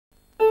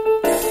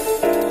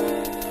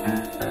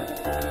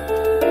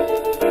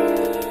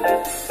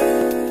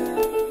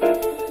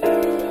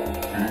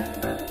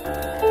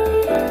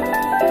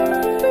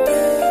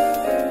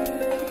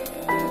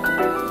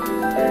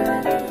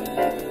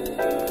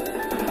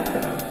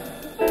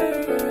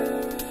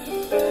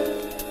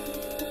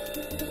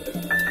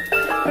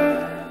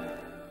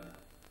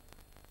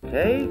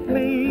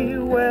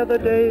the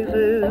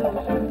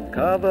daisies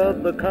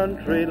covered the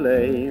country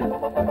lane.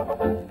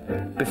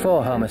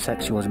 Before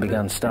homosexuals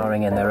began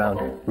starring in their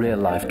own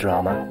real-life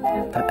drama,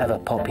 that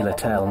ever-popular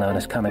tale known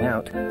as coming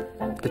out,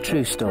 the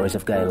true stories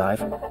of gay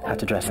life had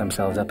to dress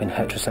themselves up in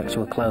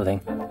heterosexual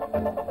clothing.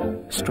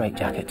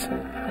 Straitjackets.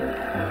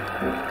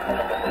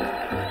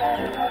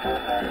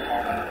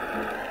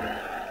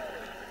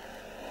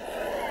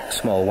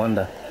 Small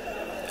wonder.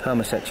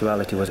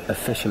 Homosexuality was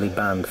officially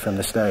banned from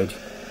the stage.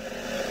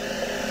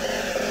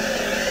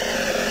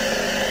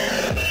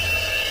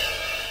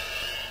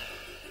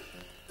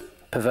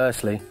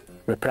 Perversely,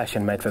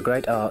 repression made for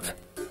great art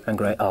and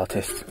great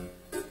artists.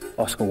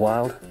 Oscar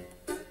Wilde,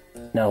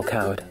 Noel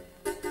Coward,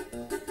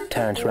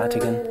 Terence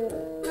Rattigan,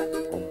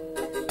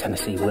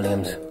 Tennessee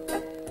Williams,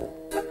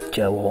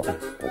 Joe Orton.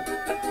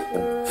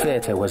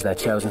 Theatre was their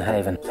chosen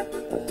haven,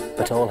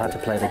 but all had to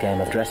play the game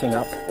of dressing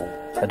up,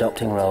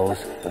 adopting roles,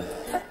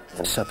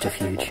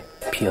 subterfuge,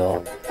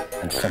 pure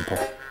and simple.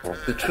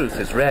 The truth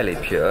is rarely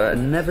pure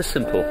and never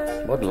simple.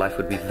 Modern life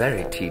would be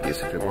very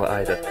tedious if it were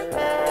either.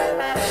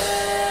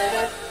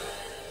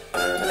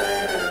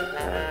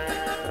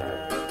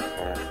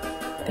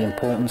 The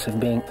importance of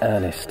being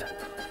earnest,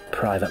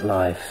 private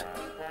lives,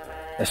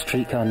 a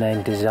streetcar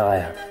named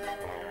Desire,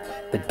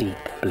 the deep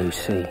blue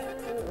sea,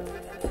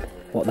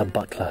 what the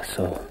butler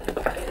saw.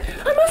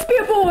 I must be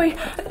a boy!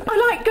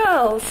 I like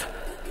girls!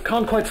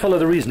 Can't quite follow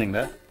the reasoning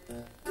there.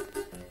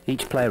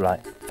 Each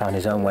playwright found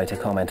his own way to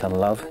comment on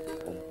love,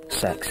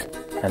 sex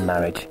and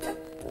marriage.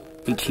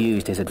 Each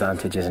used his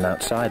advantage as an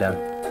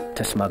outsider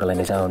to smuggle in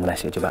his own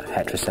message about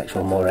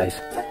heterosexual mores,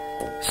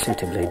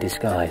 suitably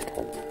disguised.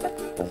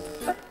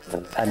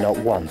 And not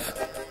once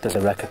does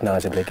a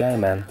recognisably gay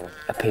man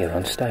appear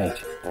on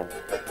stage.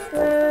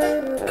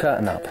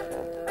 Curtain up.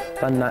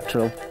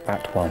 Unnatural,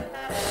 Act 1.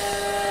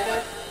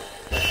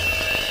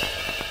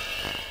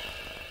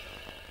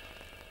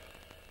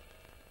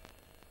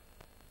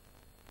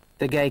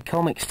 The gay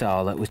comic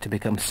style that was to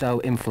become so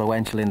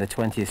influential in the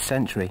 20th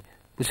century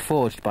was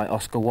forged by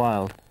Oscar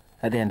Wilde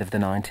at the end of the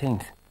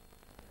 19th.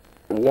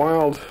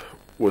 Wilde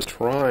was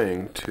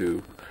trying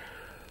to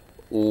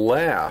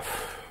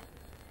laugh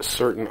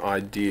certain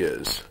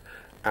ideas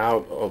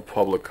out of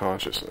public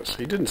consciousness.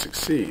 He didn't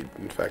succeed.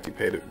 In fact, he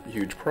paid a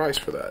huge price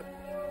for that.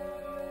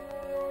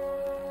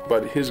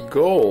 But his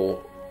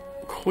goal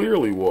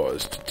clearly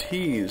was to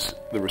tease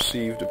the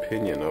received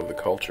opinion of the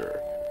culture.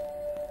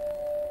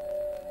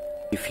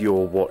 If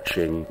you're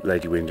watching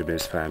Lady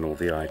Windermere's Fan or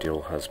The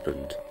Ideal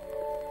Husband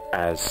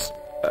as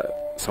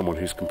someone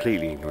who's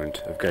completely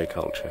ignorant of gay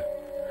culture,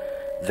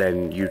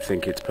 then you'd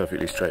think it's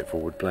perfectly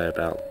straightforward play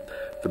about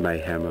the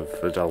mayhem of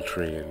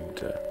adultery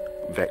and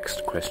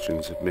vexed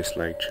questions of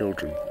mislaid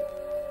children.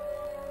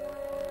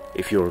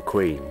 If you're a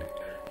queen,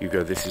 you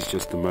go, this is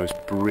just the most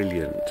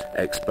brilliant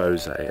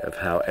expose of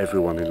how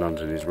everyone in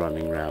London is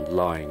running around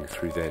lying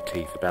through their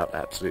teeth about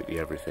absolutely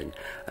everything,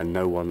 and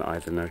no one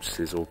either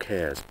notices or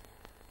cares.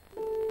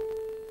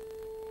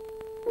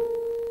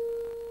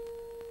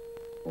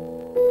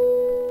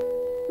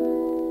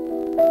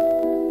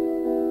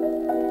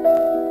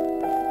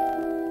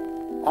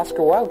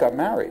 Oscar Wilde got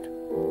married.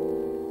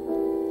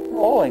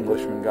 All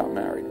Englishmen got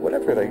married,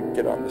 whatever they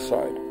did on the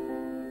side.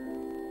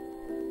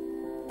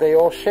 They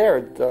all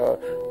shared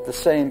the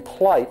same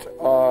plight,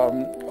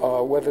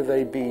 whether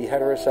they be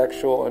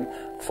heterosexual and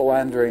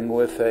philandering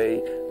with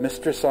a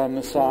mistress on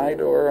the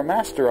side or a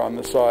master on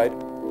the side.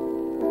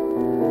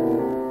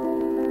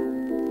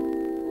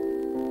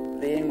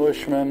 The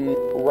Englishman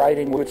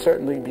writing would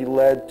certainly be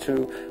led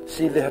to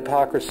see the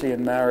hypocrisy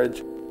in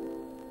marriage,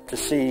 to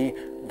see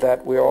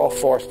that we are all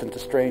forced into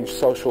strange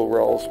social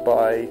roles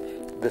by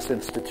this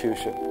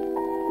institution.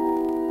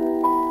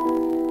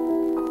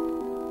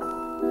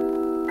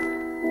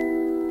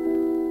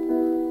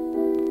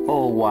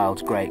 All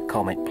Wilde's great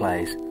comic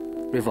plays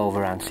revolve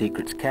around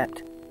secrets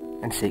kept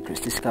and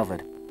secrets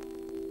discovered,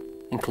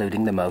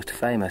 including the most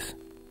famous.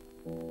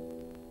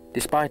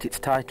 Despite its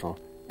title,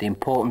 The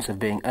Importance of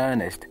Being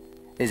Earnest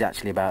is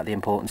actually about the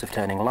importance of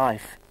turning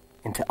life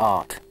into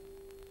art.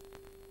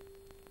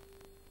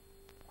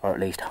 Or at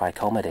least high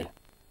comedy.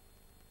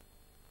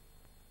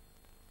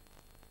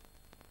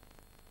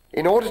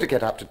 In order to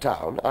get up to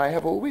town, I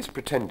have always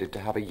pretended to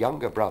have a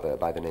younger brother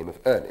by the name of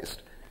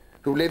Ernest,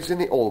 who lives in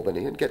the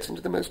Albany and gets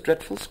into the most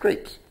dreadful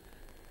scrapes.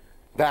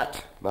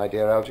 That, my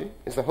dear Algie,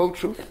 is the whole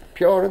truth,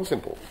 pure and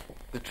simple.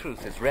 The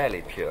truth is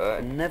rarely pure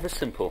and never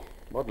simple.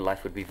 Modern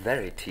life would be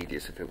very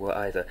tedious if it were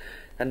either,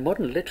 and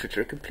modern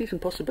literature a complete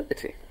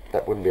impossibility.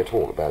 That wouldn't be at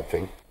all a bad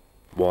thing.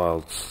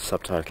 Wilde's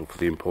subtitle for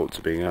The Importance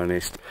of Being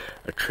Earnest,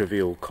 a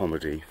trivial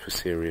comedy for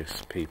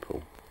serious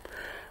people,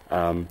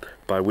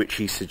 by which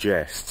he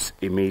suggests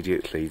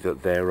immediately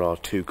that there are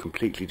two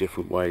completely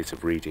different ways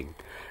of reading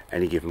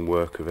any given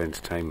work of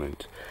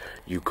entertainment.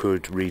 You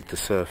could read the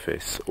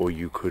surface, or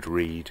you could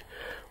read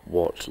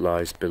what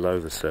lies below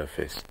the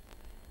surface.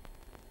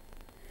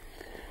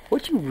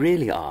 What you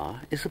really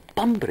are is a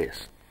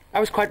bumbrist. I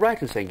was quite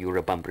right in saying you were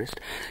a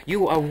bumbrist.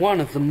 You are one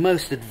of the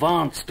most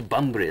advanced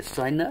bumbrists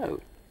I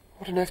know.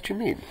 What on earth do you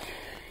mean?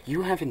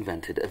 You have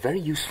invented a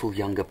very useful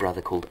younger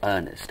brother called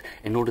Ernest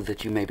in order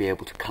that you may be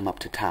able to come up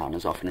to town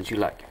as often as you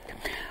like.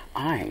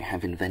 I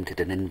have invented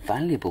an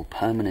invaluable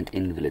permanent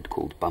invalid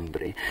called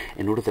Bunbury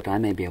in order that I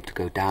may be able to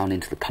go down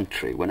into the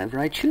country whenever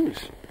I choose.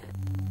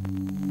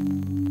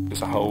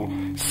 There's a whole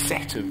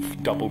set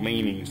of double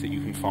meanings that you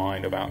can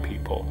find about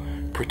people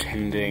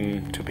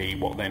pretending to be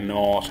what they're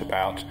not,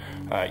 about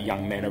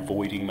young men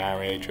avoiding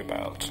marriage,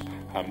 about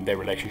their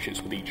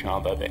relationships with each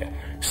other, their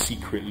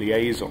secret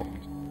liaisons.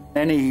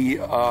 Any,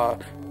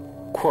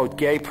 quote,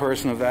 gay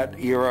person of that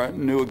era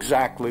knew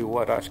exactly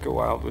what Oscar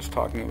Wilde was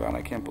talking about.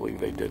 I can't believe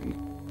they didn't.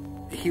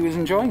 He was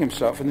enjoying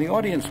himself, and the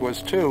audience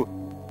was too.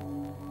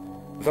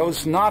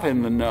 Those not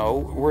in the know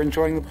were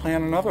enjoying the play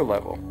on another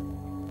level.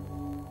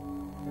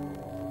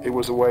 It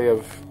was a way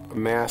of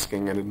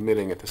masking and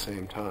admitting at the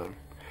same time,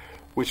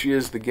 which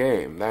is the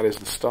game, that is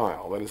the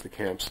style, that is the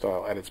camp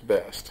style at its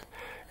best,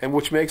 and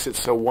which makes it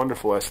so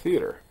wonderful as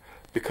theater,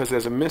 because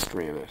there's a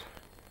mystery in it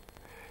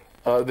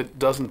that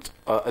doesn't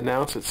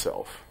announce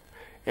itself,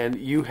 and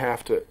you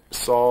have to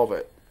solve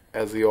it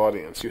as the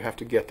audience. You have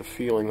to get the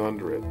feeling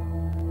under it.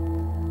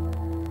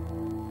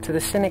 To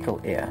the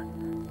cynical ear,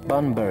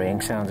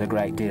 Bunburying sounds a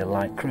great deal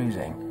like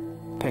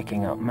cruising,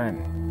 picking up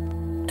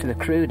men. To the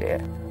crude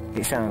ear,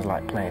 it sounds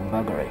like playing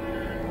buggery.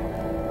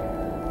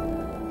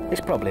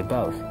 It's probably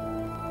both.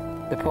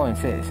 The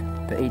point is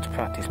that each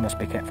practice must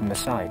be kept from the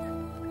sight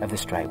of the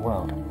straight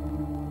world.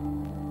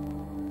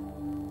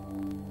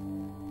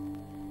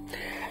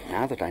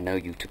 Now that I know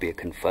you to be a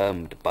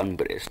confirmed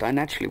Bunburyist, I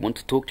naturally want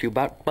to talk to you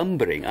about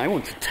Bunburying. I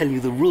want to tell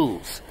you the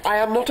rules. I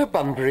am not a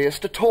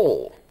Bunburyist at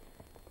all.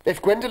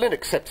 If Gwendolen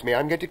accepts me,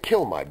 I'm going to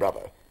kill my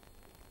brother.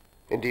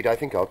 Indeed, I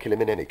think I'll kill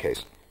him in any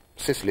case.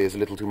 Cicely is a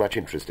little too much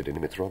interested in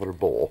him. It's rather a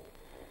bore.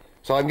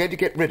 So I'm going to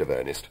get rid of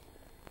Ernest.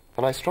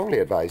 And I strongly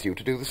advise you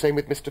to do the same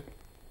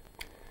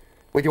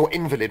with your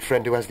invalid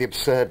friend who has the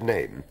absurd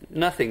name.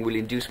 Nothing will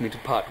induce me to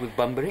part with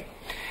Bunbury.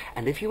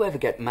 And if you ever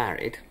get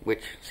married,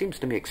 which seems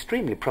to me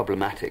extremely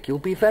problematic, you'll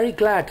be very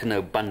glad to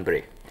know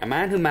Bunbury. A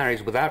man who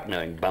marries without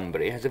knowing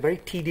Bunbury has a very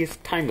tedious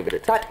time of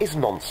it. That is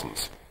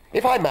nonsense.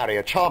 If I marry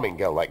a charming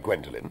girl like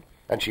Gwendolen,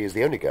 and she is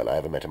the only girl I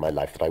ever met in my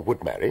life that I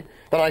would marry,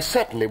 then I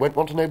certainly won't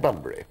want to know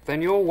Bunbury.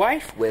 Then your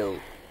wife will.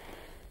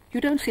 You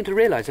don't seem to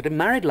realise that in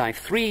married life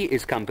 3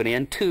 is company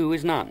and 2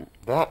 is none.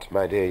 That,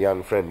 my dear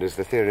young friend, is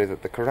the theory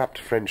that the corrupt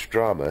French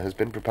drama has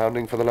been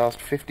propounding for the last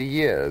 50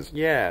 years.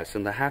 Yes,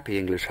 and the happy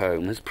English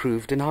home has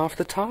proved in half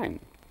the time.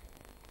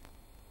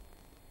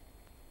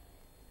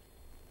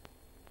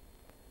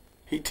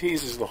 He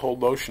teases the whole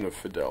notion of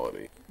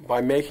fidelity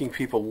by making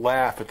people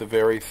laugh at the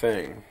very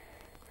thing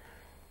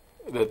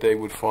that they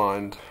would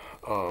find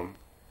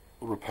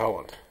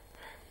repellent,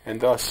 and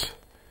thus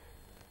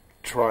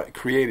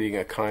creating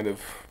a kind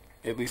of,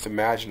 at least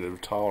imaginative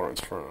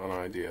tolerance for an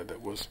idea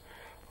that was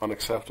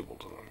unacceptable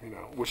to them,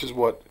 which is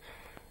what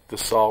the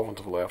solvent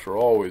of laughter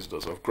always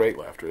does, of great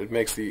laughter. It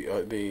makes the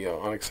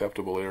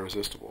unacceptable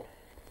irresistible.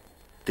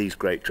 These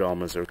great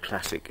dramas are a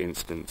classic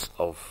instance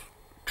of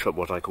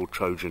what I call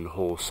Trojan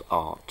horse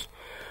art,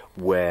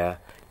 where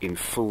in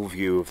full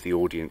view of the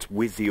audience,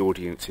 with the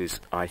audience's,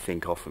 I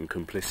think, often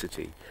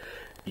complicity,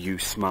 you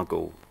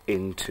smuggle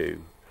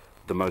into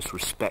the most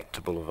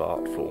respectable of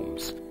art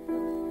forms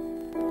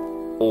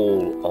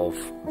all of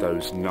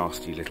those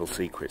nasty little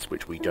secrets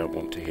which we don't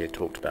want to hear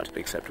talked about,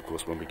 except, of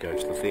course, when we go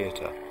to the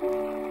theatre.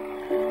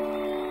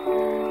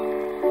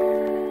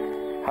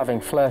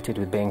 Having flirted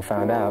with being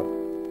found out,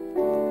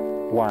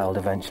 Wilde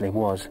eventually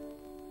was.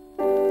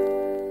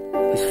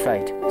 His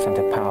fate sent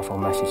a powerful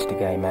message to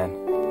gay men.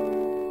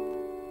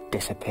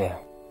 Disappear.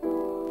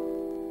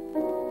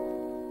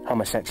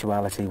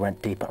 Homosexuality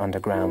went deeper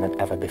underground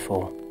than ever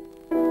before.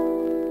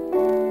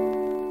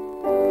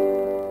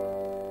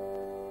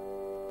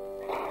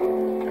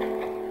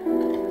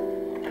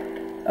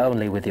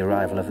 Only with the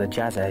arrival of the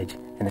Jazz Age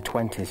in the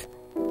 20s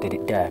did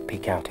it dare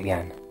peek out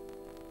again.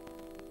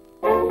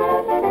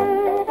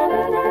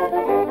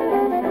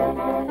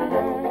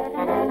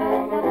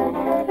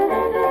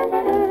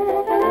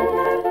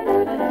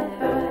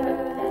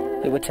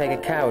 It would take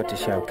a coward to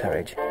show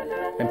courage,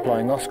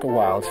 employing Oscar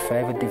Wilde's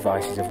favoured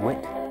devices of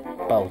wit,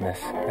 boldness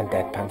and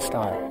deadpan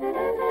style.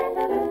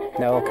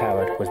 Noel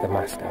Coward was the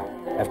master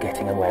of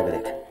getting away with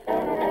it.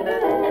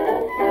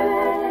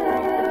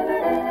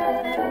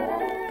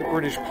 The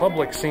British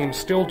public seems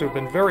still to have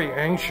been very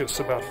anxious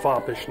about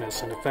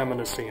foppishness and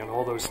effeminacy and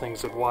all those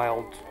things that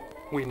Wilde,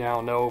 we now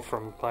know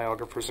from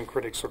biographers and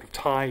critics, sort of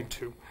tied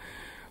to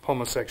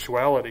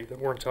homosexuality that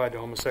weren't tied to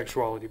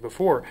homosexuality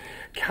before.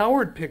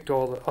 Coward picked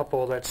up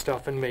all that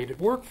stuff and made it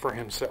work for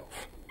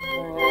himself.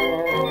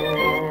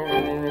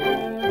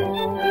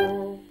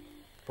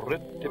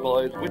 Pretty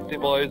boys, witty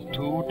boys,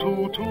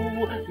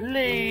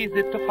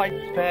 lazy to fight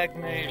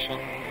stagnation.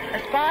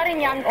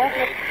 Aspiring young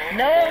author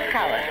Noel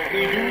Coward.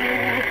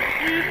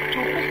 Is to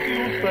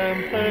pursue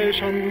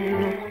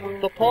sensation.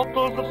 The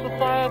portals of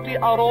society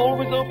are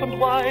always opened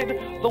wide.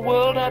 The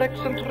world our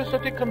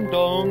eccentricity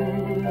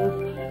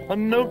condones. A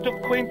note of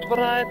quaint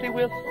variety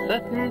we're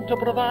certain to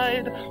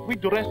provide. We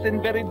dress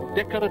in very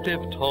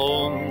decorative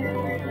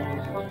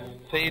tones.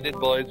 Faded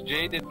boys,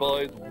 jaded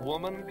boys,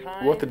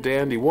 womankind. What the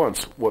dandy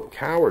wants, what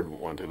Coward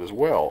wanted as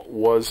well,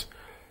 was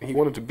he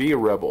wanted to be a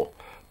rebel,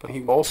 but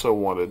he also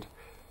wanted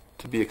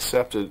to be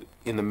accepted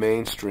in the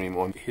mainstream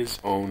on his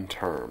own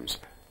terms.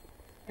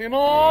 In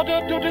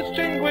order to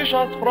distinguish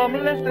us from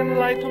less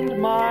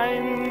enlightened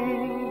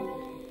minds,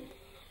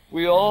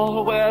 we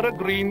all wear a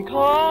green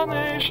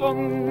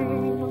carnation.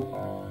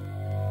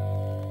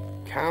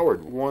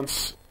 Coward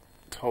once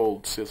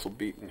told Cecil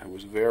Beaton, who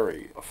was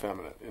very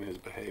effeminate in his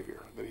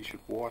behavior, that he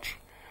should watch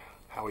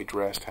how he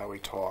dressed, how he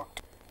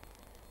talked.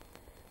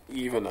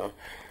 Even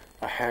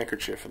a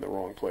handkerchief in the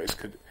wrong place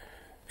could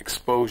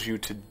expose you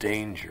to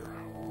danger.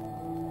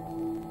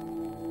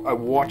 I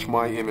watch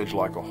my image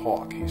like a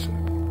hawk, he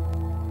said.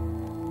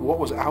 What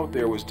was out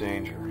there was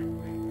danger,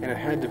 and it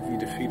had to be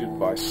defeated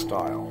by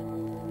style.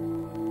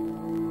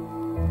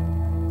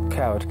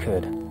 Coward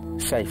could,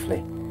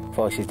 safely,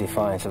 voice his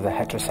defiance of the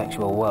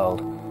heterosexual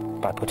world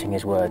by putting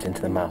his words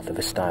into the mouth of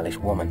a stylish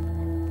woman,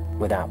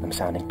 without them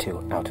sounding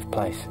too out of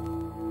place.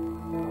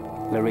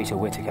 Larita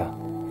Whittaker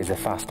is the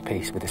fast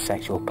piece with a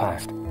sexual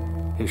past,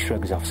 who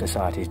shrugs off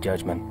society's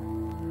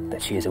judgment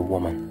that she is a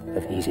woman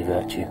of easy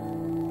virtue.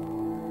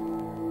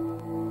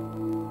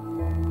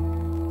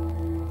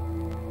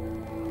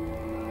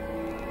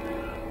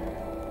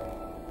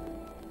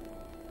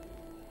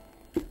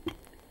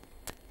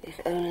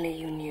 If only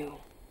you knew.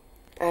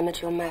 I'm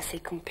at your mercy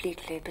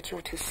completely, but you're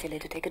too silly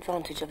to take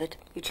advantage of it.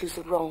 You choose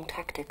the wrong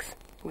tactics.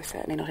 We're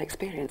certainly not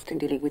experienced in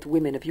dealing with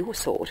women of your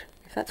sort,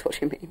 if that's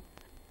what you mean.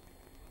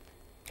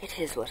 It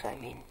is what I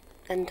mean.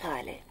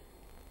 Entirely.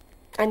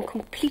 I'm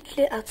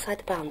completely outside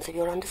the bounds of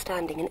your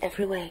understanding in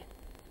every way.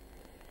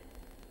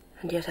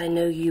 And yet I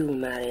know you,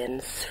 Marion,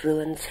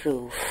 through and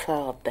through,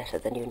 far better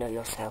than you know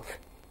yourself.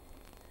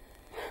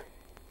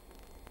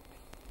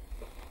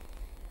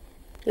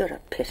 You're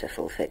a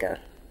pitiful figure.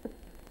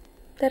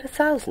 There are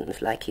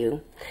thousands like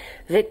you,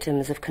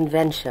 victims of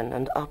convention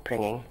and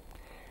upbringing.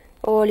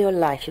 All your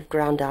life you've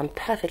ground down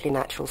perfectly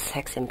natural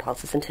sex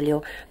impulses until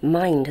your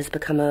mind has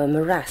become a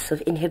morass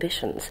of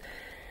inhibitions.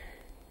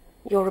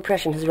 Your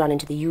repression has run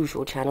into the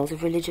usual channels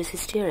of religious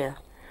hysteria.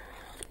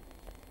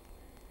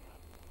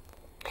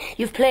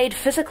 You've played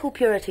physical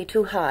purity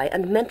too high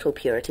and mental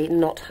purity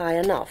not high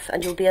enough,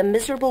 and you'll be a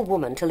miserable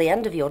woman till the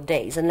end of your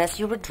days unless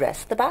you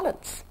redress the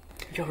balance.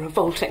 You're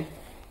revolting.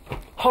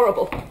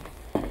 Horrible.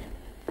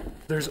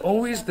 There's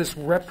always this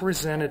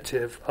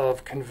representative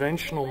of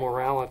conventional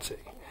morality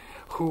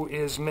who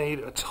is made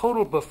a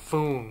total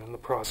buffoon in the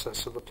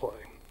process of the play.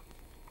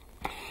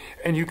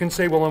 And you can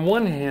say, well, on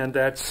one hand,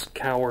 that's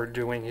Coward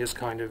doing his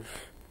kind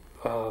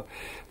of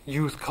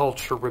youth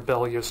culture,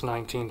 rebellious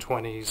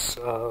 1920s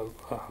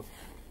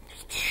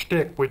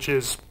shtick, which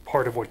is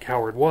part of what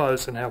Coward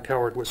was and how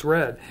Coward was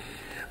read.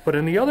 But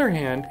on the other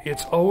hand,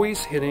 it's always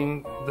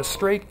hitting the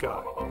straight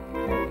guy.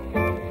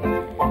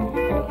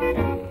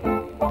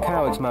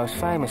 Coward's most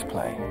famous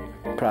play,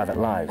 Private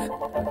Lives,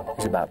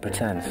 is about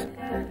pretense.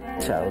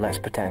 So let's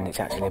pretend it's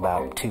actually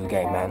about two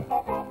gay men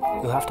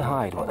who have to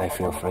hide what they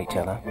feel for each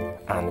other,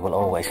 and will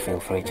always feel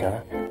for each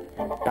other,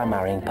 by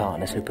marrying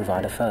partners who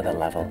provide a further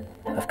level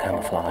of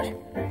camouflage.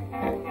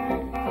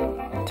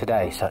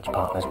 Today, such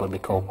partners would be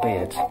called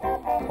beards,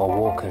 or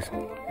walkers.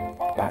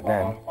 Back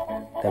then,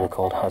 they were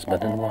called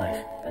husband and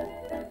wife.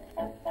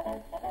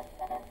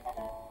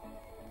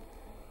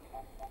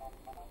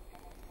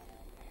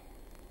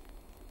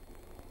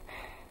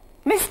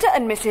 Mr.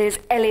 and Mrs.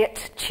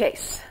 Elyot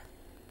Chase.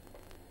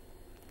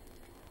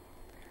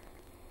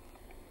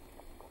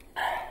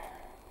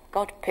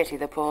 God pity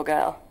the poor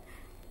girl.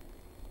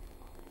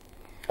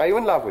 Are you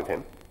in love with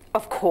him?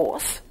 Of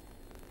course.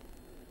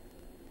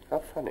 How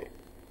funny.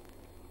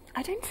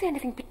 I don't see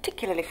anything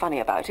particularly funny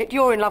about it.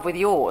 You're in love with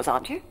yours,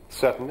 aren't you?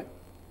 Certainly.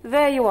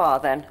 There you are,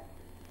 then.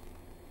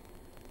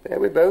 There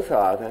we both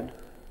are, then.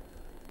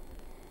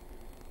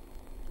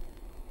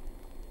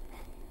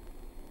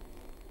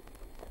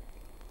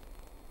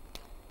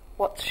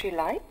 What's she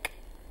like?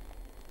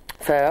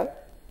 Fair,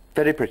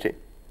 very pretty.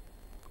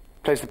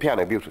 Plays the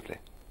piano beautifully.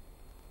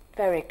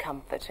 Very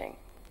comforting.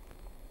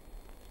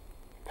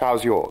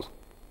 How's yours?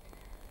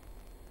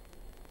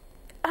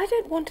 I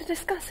don't want to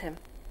discuss him.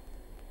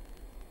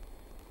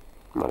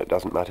 Well, it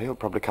doesn't matter. He'll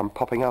probably come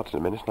popping out in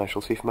a minute, and I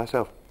shall see for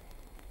myself.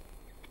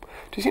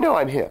 Does he know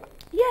I'm here?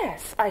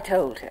 Yes, I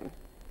told him.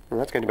 Well,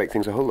 that's going to make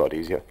things a whole lot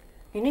easier.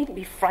 You needn't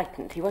be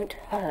frightened. He won't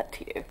hurt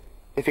you.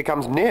 If he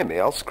comes near me,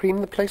 I'll scream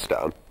the place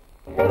down.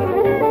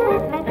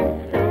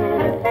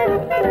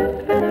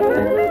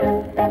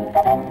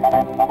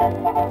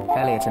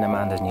 Elyot and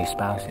Amanda's new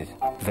spouses,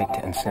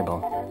 Victor and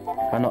Sybil,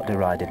 are not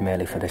derided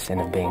merely for the sin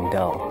of being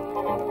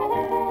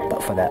dull,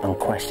 but for their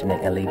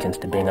unquestioning allegiance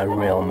to being a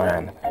real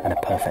man and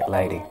a perfect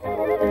lady.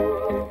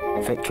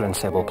 Victor and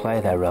Sybil play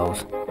their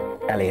roles.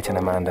 Elyot and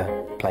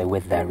Amanda play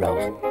with their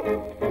roles.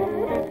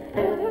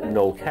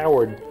 Noel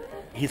Coward,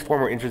 he's far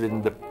more interested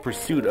in the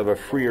pursuit of a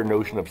freer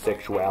notion of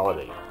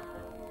sexuality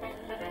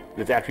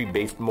that's actually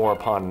based more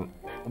upon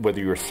whether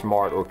you're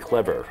smart or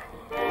clever.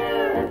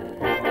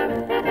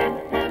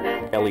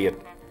 Elyot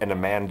and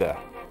Amanda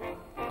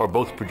are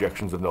both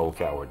projections of Noel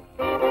Coward.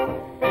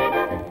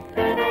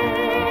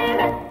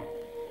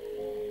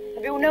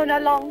 Have you known her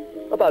long?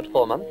 About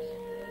 4 months.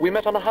 We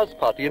met on a house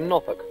party in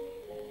Norfolk.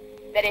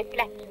 Very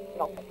flat,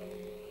 Norfolk.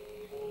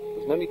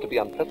 There's no need to be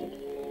unpleasant.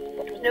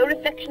 That was no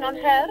reflection on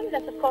her,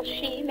 unless of course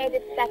she made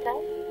it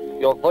flatter.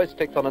 Your voice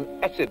takes on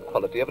an acid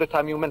quality every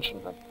time you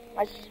mention her.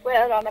 I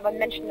swear I'll never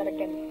mention her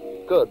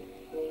again. Good.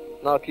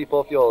 Now keep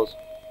off yours.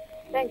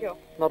 Thank you.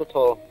 Not at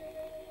all.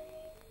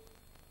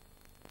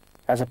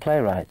 As a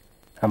playwright,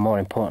 and more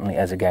importantly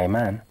as a gay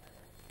man,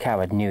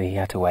 Coward knew he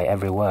had to weigh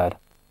every word,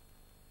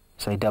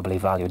 so he doubly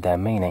valued their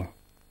meaning,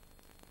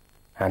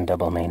 and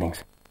double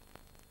meanings.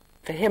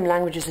 For him,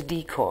 language is a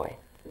decoy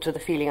to the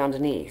feeling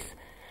underneath,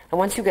 and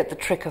once you get the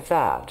trick of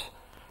that,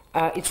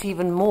 it's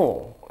even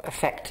more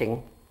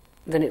affecting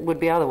than it would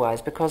be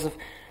otherwise, because of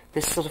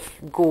this sort of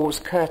gauze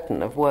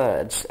curtain of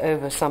words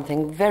over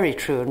something very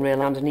true and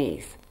real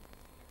underneath.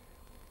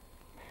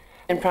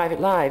 In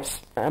Private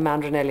Lives,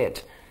 Amanda and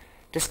Elyot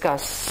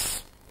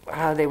discuss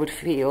how they would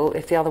feel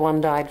if the other one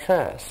died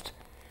first.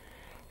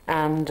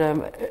 And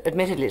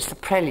admittedly, it's the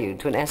prelude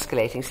to an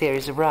escalating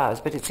series of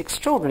rows, but it's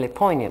extraordinarily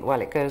poignant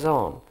while it goes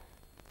on.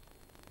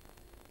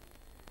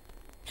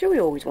 Shall we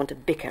always want to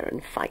bicker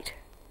and fight?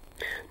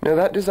 No,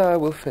 that desire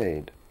will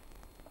fade,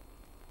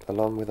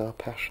 along with our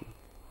passion.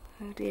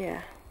 Oh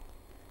dear.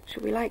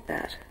 Should we like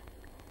that?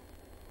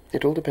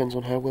 It all depends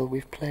on how well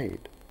we've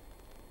played.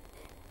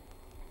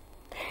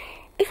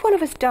 If one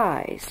of us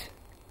dies,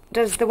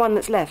 does the one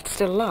that's left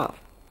still love?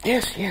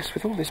 Yes, yes,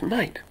 with all this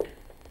might.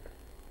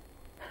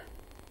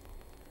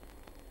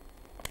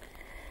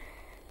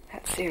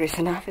 That's serious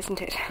enough,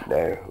 isn't it?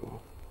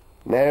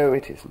 No,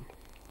 it isn't.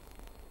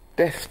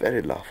 Death's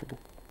very laughable.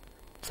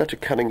 Such a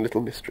cunning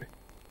little mystery.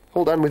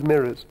 All done with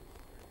mirrors.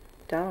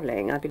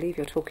 Darling, I believe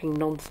you're talking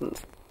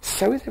nonsense.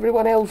 So is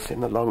everyone else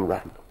in the long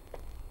run.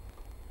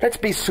 Let's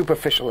be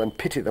superficial and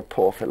pity the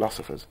poor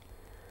philosophers.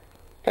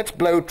 Let's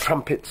blow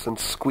trumpets and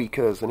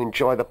squeakers and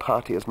enjoy the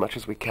party as much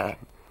as we can,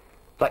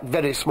 like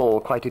very small,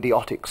 quite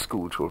idiotic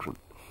school children.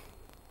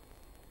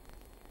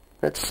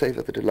 Let's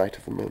savour the delight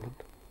of the moment.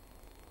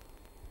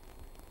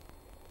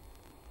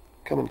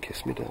 Come and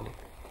kiss me, darling,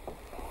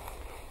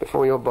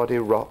 before your body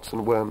rots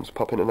and worms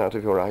pop in and out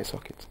of your eye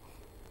sockets.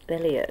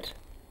 Elyot,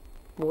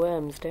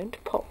 worms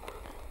don't pop.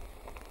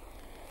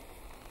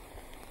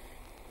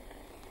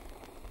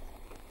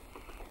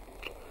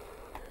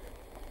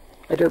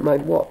 I don't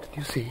mind what,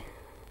 you see.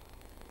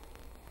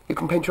 You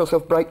can paint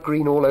yourself bright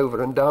green all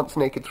over and dance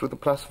naked through the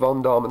Place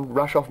Vendôme and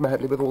rush off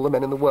madly with all the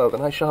men in the world,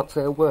 and I shan't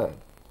say a word.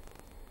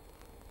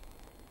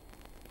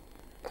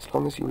 As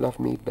long as you love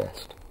me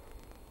best.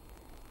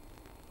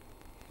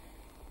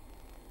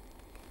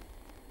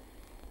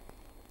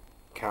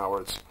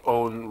 Coward's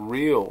own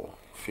real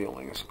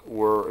feelings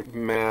were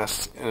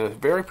masked in a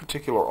very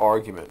particular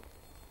argument,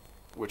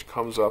 which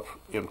comes up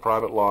in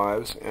Private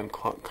Lives and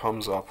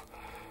comes up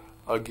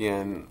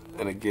again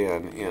and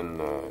again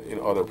in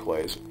other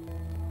plays.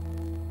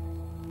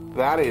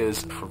 That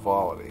is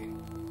frivolity.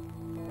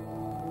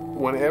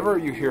 Whenever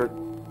you hear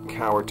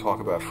Coward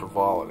talk about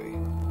frivolity,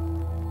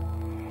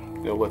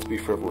 let's be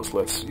frivolous,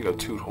 let's,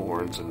 toot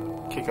horns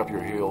and kick up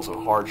your heels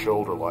and hard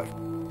shoulder life.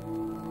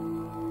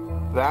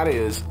 That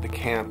is the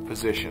camp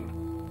position.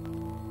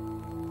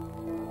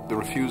 The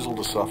refusal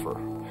to suffer,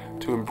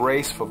 to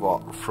embrace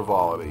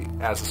frivolity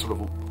as a sort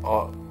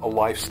of a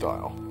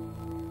lifestyle.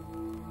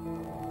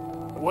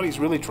 What he's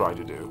really trying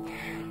to do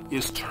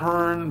is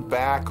turn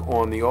back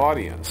on the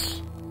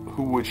audience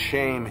who would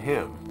shame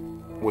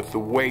him with the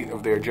weight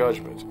of their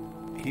judgment.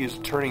 He is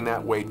turning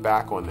that weight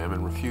back on them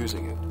and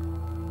refusing it.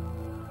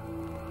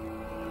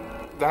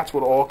 That's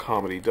what all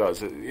comedy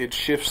does. It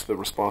shifts the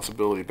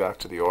responsibility back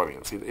to the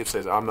audience. It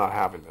says, I'm not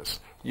having this.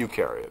 You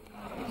carry it.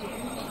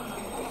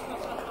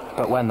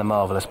 But when the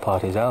marvellous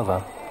party's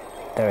over,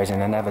 there is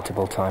an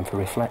inevitable time for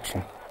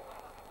reflection.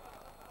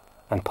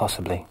 And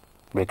possibly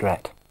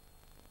regret.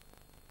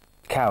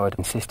 Coward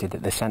insisted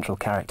that the central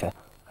character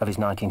of his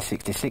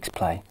 1966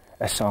 play,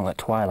 A Song at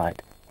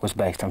Twilight, was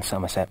based on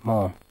Somerset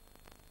Maugham.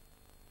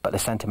 But the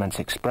sentiments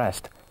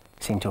expressed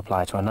seemed to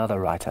apply to another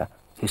writer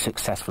who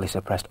successfully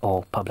suppressed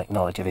all public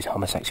knowledge of his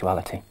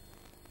homosexuality.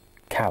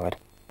 Coward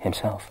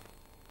himself.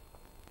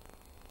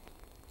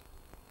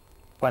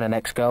 When an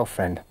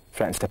ex-girlfriend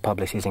threatens to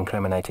publish his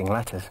incriminating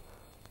letters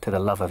to the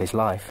love of his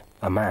life,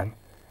 a man,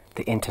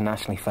 the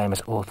internationally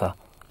famous author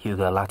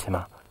Hugo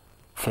Latimer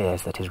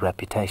fears that his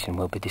reputation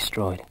will be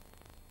destroyed.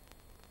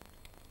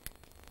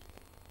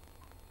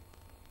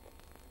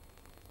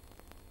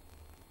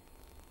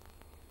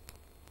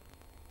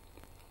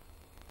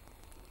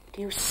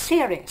 Do you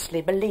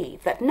seriously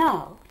believe that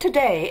now,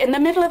 today, in the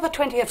middle of the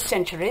 20th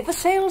century, the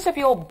sales of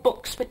your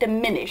books would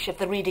diminish if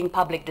the reading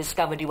public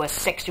discovered you were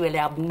sexually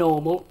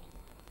abnormal?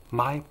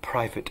 My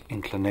private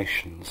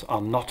inclinations are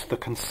not the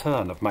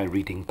concern of my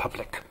reading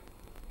public.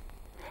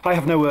 I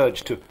have no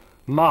urge to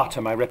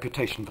martyr my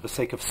reputation for the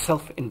sake of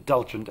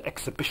self-indulgent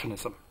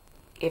exhibitionism.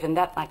 Even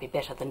that might be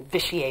better than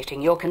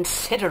vitiating your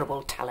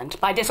considerable talent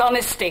by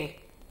dishonesty.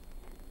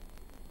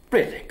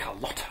 Really,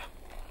 Carlotta?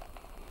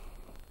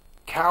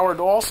 Coward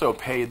also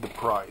paid the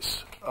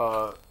price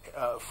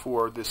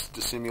for this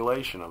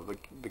dissimulation of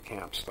the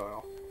camp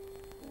style.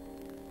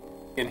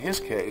 In his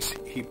case,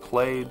 he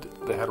played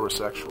the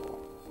heterosexual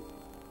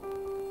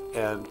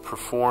and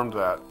performed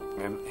that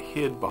and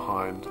hid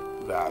behind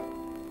that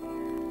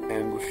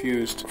and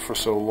refused for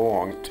so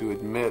long to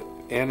admit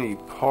any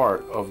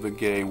part of the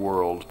gay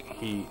world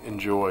he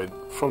enjoyed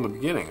from the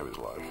beginning of his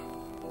life.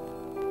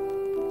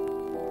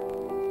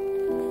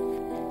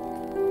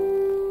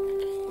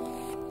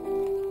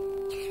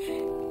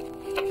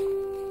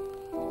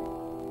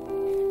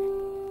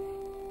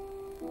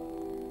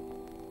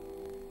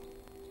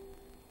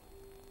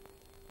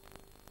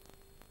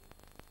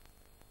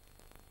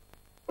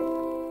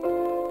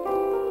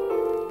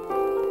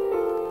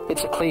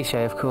 It's a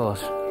cliché, of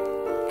course.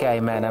 Gay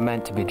men are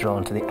meant to be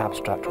drawn to the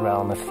abstract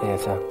realm of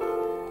theatre,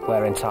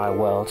 where entire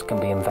worlds can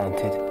be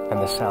invented and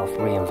the self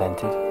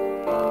reinvented.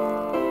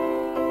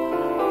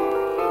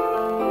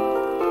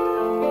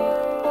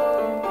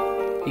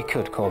 You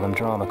could call them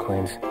drama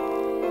queens,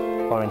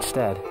 or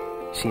instead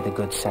see the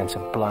good sense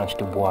of Blanche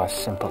Dubois'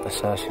 simple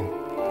assertion.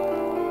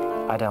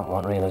 I don't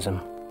want realism,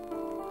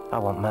 I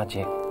want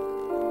magic.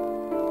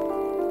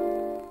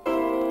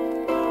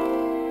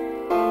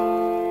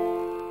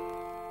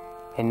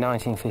 In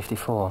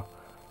 1954,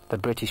 the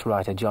British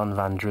writer John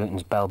Van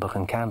Druten's Bell, Book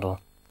and Candle,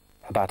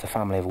 about a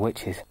family of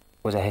witches,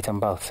 was a hit on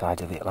both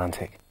sides of the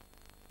Atlantic.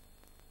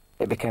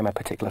 It became a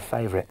particular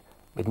favourite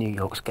with New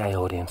York's gay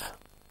audience.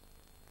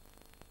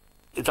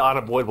 It's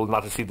unavoidable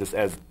not to see this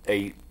as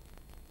a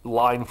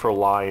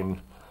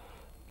line-for-line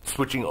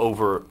switching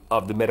over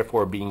of the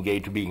metaphor of being gay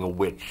to being a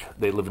witch.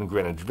 They live in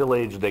Greenwich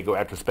Village. They go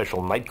after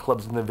special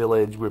nightclubs in the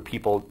village where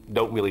people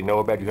don't really know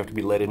about. You have to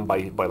be let in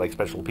by like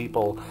special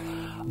people.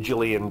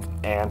 Gillian's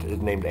aunt is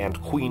named Aunt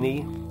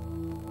Queenie.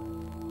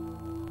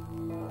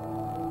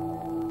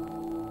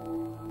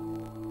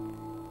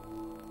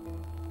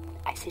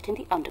 I sit in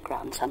the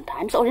underground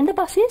sometimes, or in the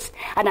buses,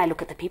 and I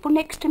look at the people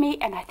next to me,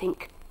 and I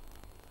think,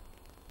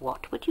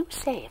 what would you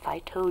say if I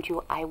told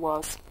you I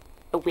was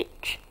a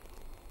witch?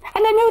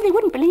 And I know they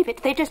wouldn't believe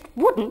it. They just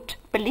wouldn't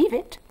believe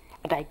it.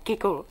 And I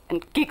giggle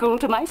and giggle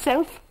to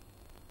myself.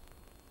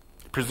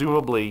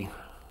 Presumably,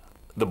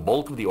 the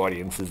bulk of the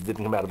audiences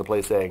didn't come out of the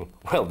play saying,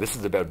 well, this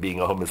is about being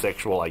a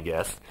homosexual, I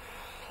guess.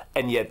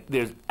 And yet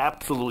there's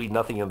absolutely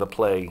nothing in the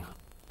play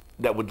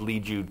that would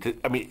lead you to...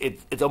 I mean,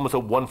 it's almost a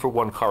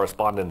one-for-one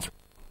correspondence.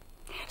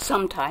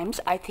 Sometimes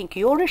I think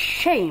you're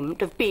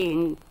ashamed of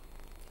being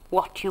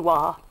what you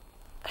are.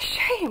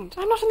 Ashamed?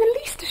 I'm not in the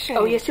least ashamed.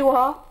 Oh, yes, you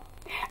are.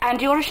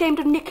 And you're ashamed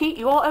of Nicky,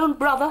 your own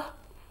brother.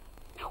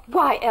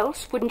 Why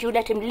else wouldn't you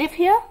let him live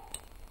here?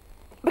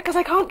 Because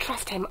I can't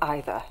trust him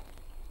either.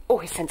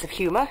 Or his sense of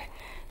humour,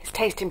 his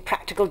taste in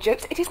practical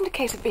jokes. It isn't a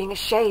case of being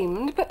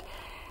ashamed, but...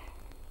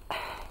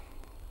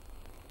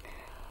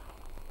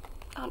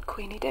 Aunt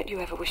Queenie, don't you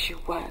ever wish you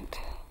weren't?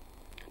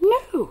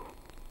 No.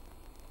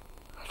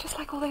 Just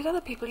like all those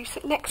other people you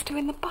sit next to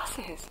in the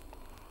buses.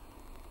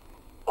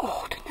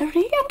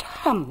 Ordinary and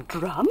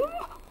humdrum?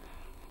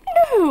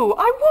 No,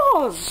 I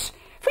was.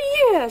 For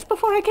years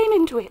before I came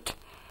into it.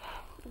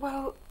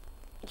 Well,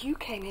 you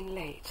came in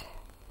late.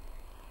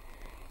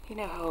 You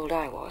know how old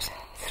I was.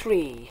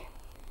 3.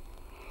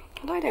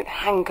 And I don't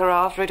hanker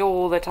after it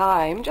all the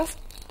time, just...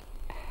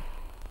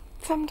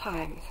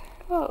 sometimes.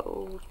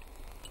 Oh,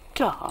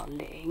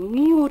 darling,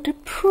 you're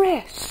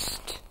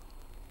depressed.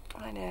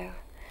 I know.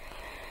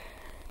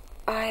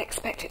 I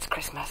expect it's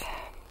Christmas.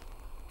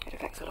 It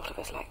affects a lot of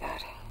us like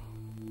that.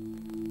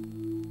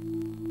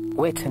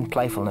 Wit and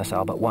playfulness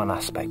are but one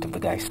aspect of the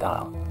gay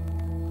style.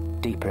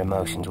 Deeper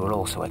emotions were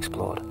also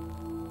explored.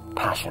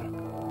 Passion,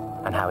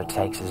 and how it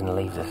takes us and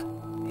leaves us,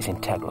 is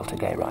integral to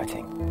gay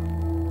writing.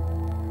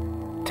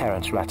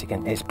 Terence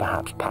Rattigan is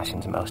perhaps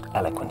passion's most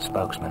eloquent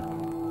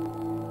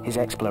spokesman. His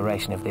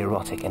exploration of the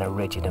erotic in a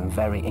rigid and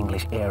very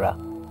English era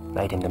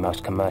made him the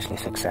most commercially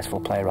successful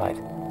playwright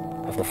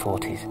of the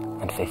 40s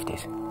and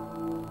 50s.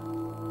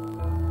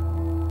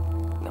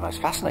 The most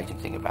fascinating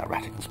thing about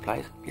Rattigan's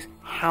plays is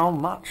how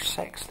much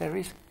sex there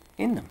is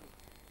in them.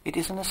 It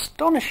is an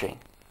astonishing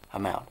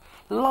amount.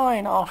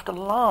 Line after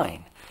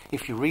line,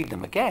 if you read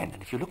them again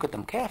and if you look at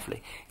them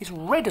carefully, is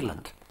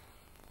redolent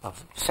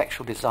of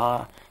sexual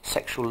desire,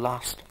 sexual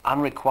lust,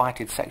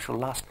 unrequited sexual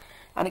lust.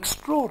 An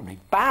extraordinary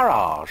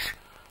barrage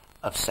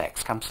of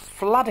sex comes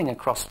flooding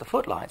across the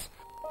footlights.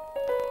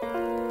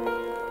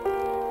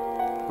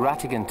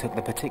 Rattigan took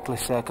the particular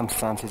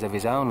circumstances of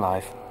his own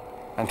life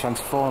and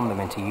transformed them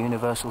into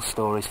universal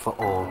stories for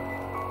all.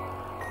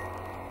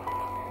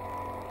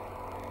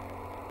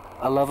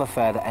 A love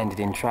affair that ended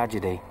in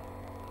tragedy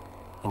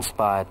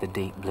inspired The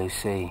Deep Blue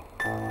Sea.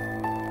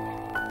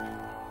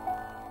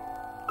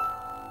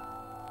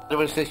 There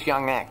was this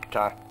young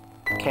actor,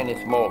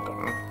 Kenneth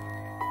Morgan.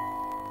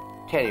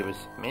 Terry was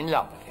in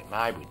love with him,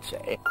 I would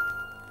say.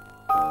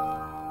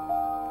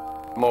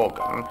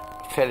 Morgan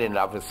fell in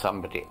love with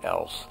somebody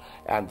else,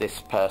 and this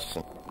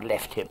person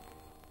left him.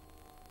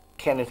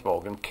 Kenneth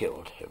Morgan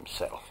killed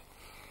himself.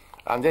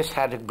 And this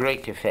had a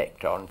great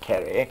effect on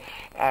Terry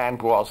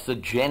and was the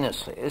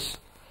genesis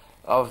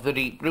of the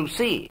Deep Blue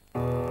Sea.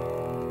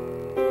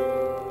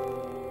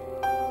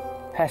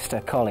 Hester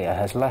Collier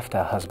has left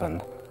her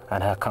husband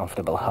and her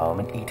comfortable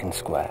home in Eaton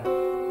Square,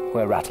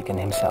 where Rattigan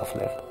himself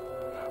lived,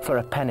 for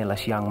a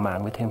penniless young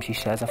man with whom she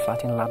shares a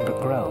flat in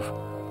Ladbroke Grove,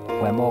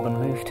 where Morgan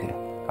moved to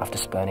after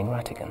spurning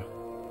Rattigan.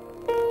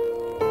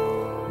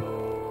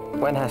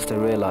 When Hester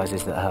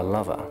realises that her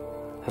lover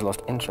has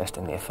lost interest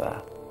in the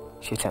affair,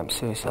 she attempts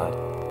suicide.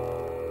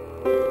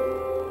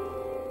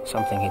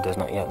 Something he does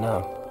not yet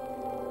know.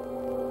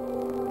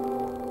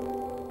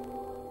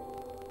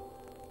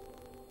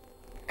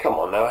 Come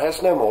on now,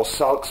 Hess, no more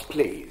sulks,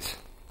 please.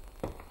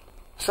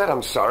 Said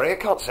I'm sorry, I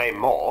can't say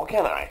more,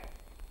 can I?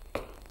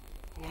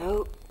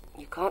 No,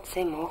 you can't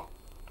say more.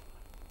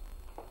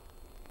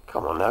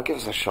 Come on now, give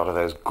us a shot of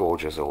those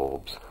gorgeous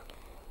orbs.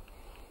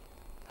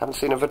 Haven't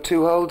seen her for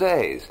 2 whole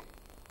days.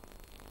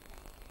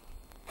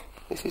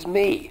 This is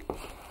me,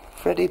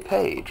 Freddie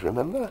Page,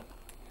 remember?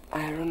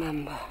 I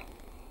remember.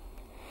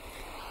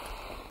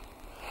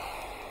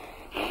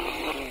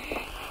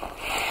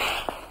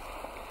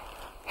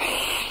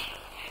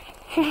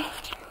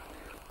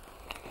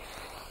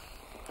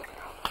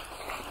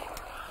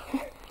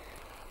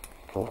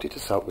 I want you to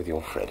start with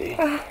your Freddie.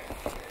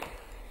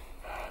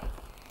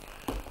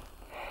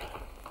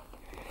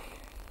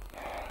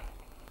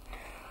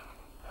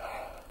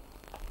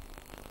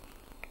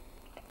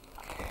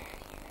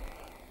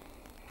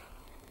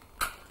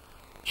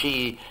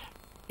 She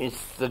is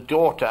the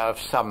daughter of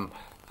some,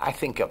 I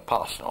think, a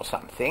parson or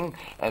something,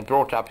 and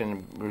brought up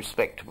in a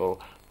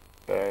respectable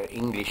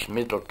English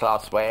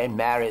middle-class way,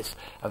 marries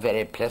a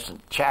very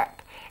pleasant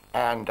chap,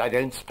 and I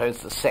don't suppose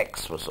the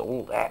sex was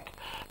all that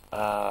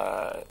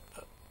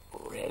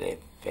really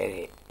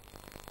very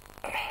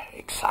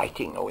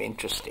exciting or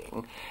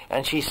interesting,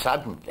 and she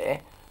suddenly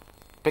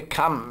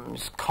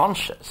becomes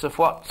conscious of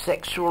what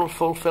sexual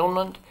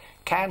fulfillment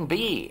can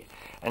be,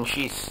 and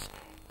she's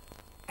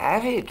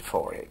avid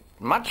for it,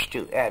 much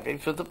too avid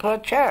for the poor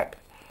chap,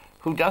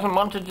 who doesn't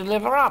want to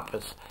deliver up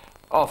as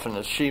often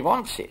as she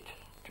wants it,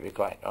 to be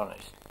quite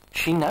honest.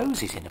 She knows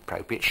he's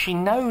inappropriate, she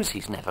knows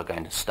he's never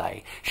going to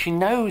stay, she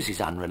knows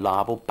he's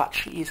unreliable, but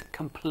she is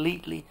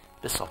completely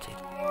besotted.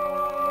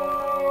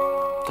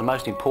 The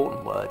most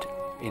important word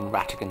in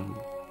Rattigan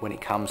when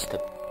it comes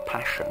to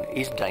passion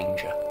is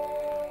danger.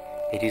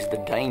 It is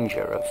the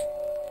danger of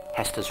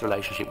Hester's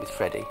relationship with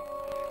Freddie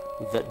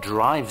that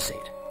drives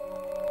it.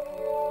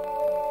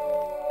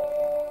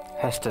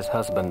 Hester's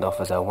husband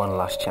offers her one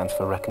last chance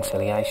for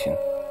reconciliation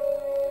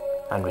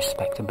and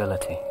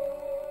respectability.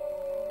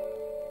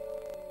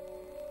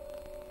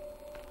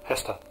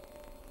 Hester.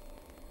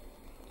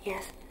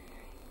 Yes?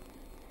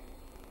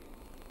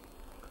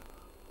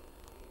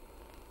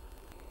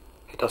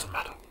 It doesn't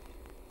matter.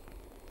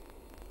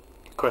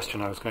 The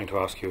question I was going to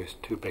ask you is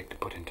too big to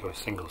put into a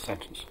single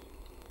sentence.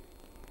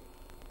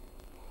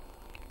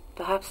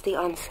 Perhaps the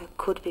answer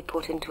could be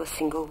put into a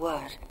single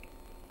word.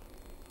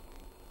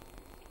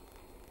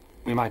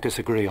 We might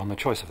disagree on the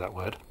choice of that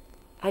word.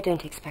 I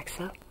don't expect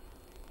so.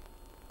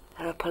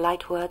 There are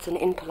polite words and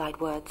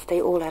impolite words.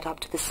 They all add up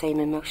to the same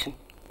emotion.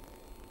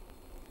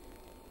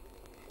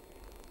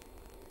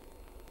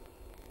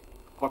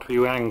 What were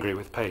you angry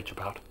with Paige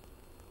about?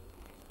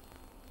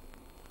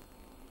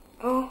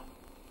 Oh,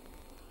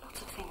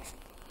 lots of things.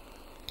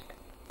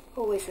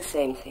 Always the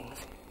same things.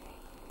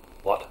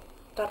 What?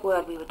 That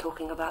word we were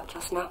talking about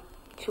just now.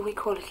 Shall we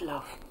call it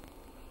love?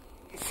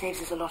 It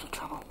saves us a lot of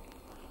trouble.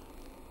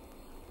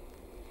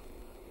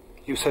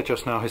 You said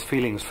just now his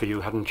feelings for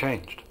you hadn't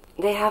changed.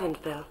 They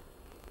haven't, Bill.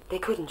 They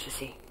couldn't, you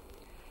see.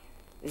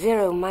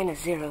 0 minus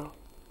 0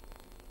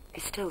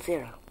 is still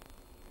 0.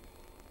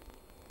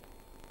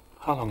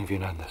 How long have you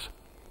known this?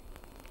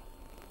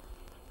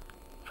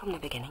 From the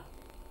beginning.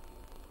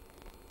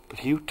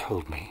 But you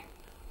told me.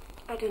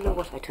 I don't know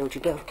what I told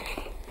you, Bill.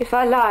 If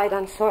I lied,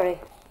 I'm sorry.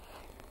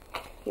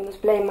 You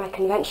must blame my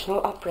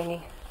conventional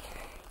upbringing.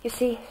 You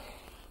see,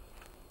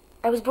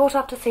 I was brought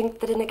up to think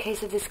that in a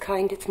case of this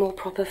kind, it's more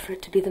proper for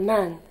it to be the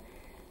man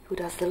who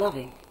does the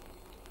loving.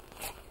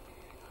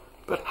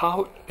 But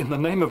how, in the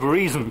name of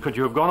reason, could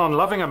you have gone on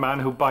loving a man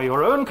who, by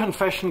your own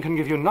confession, can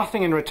give you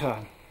nothing in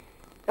return?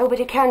 Oh, but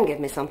he can give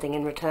me something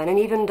in return, and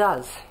even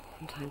does,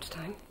 from time to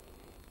time.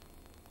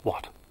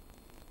 What?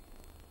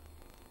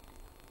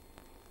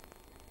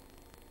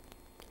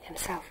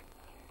 Himself.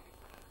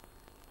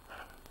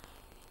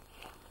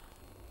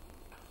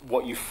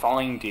 What you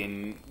find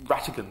in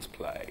Rattigan's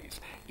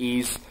plays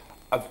is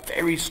a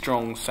very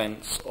strong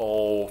sense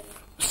of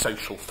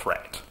social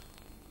threat.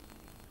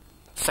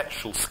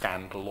 Sexual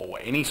scandal, or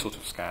any sort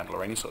of scandal,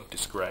 or any sort of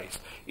disgrace,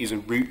 is a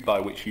route by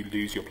which you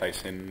lose your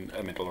place in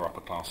a middle or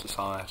upper class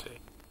society.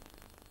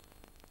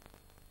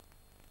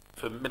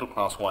 For middle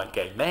class white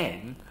gay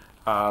men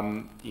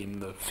in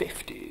the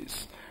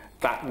 50s,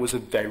 that was a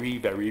very,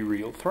 very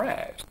real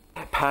threat.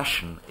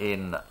 Passion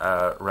in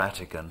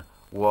Rattigan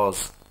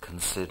was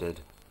considered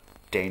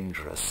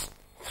dangerous,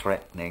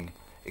 threatening,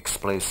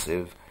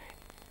 explosive.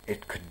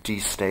 it could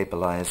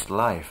destabilize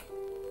life.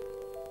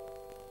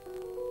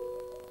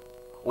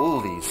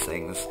 All these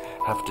things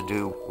have to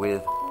do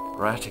with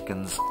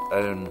Rattigan's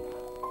own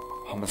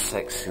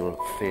homosexual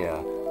fear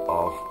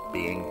of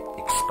being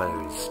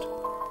exposed.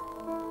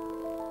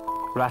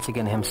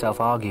 Rattigan himself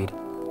argued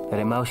that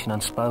emotion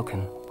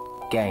unspoken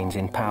gains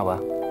in power.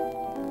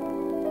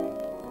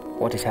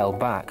 What is held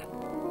back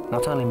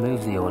not only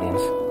moves the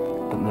audience,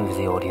 but moves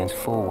the audience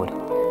forward.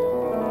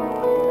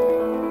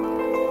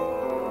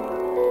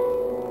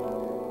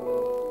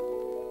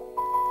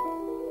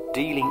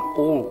 Dealing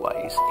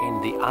always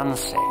in the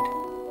unsaid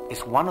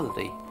is one of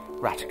the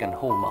Rattigan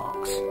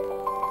hallmarks.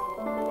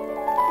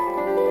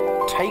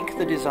 Take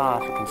the desire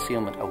for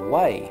concealment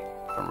away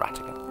from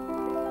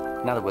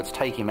Rattigan. In other words,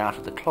 take him out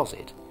of the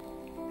closet,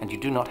 and you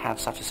do not have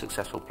such a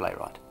successful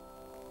playwright.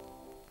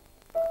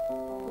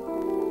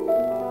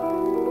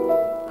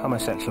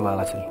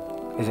 Homosexuality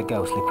is a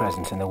ghostly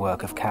presence in the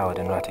work of Coward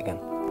and Rattigan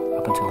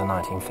up until the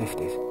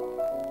 1950s.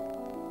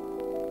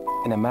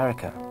 In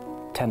America,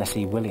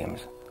 Tennessee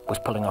Williams was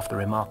pulling off the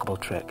remarkable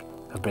trick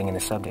of bringing the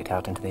subject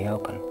out into the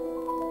open.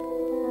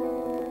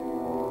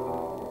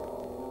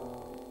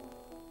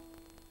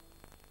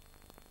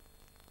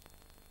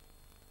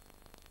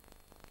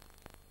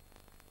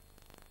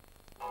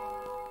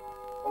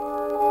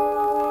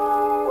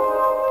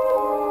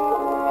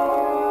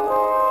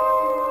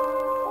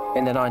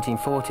 In the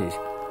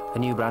 1940s, a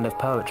new brand of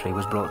poetry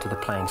was brought to the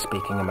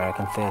plain-speaking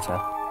American theatre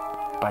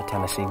by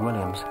Tennessee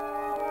Williams.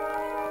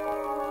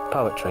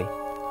 Poetry,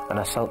 and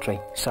a sultry,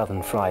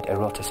 southern fried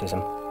eroticism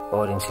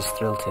audiences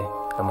thrilled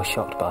to and were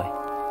shocked by.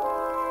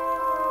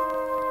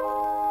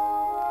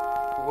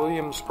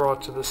 Williams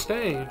brought to the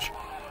stage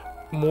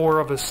more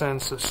of a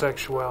sense of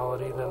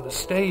sexuality than the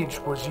stage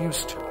was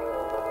used to.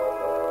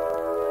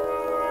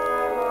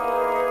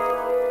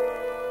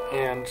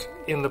 And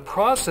in the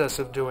process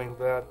of doing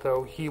that,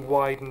 though, he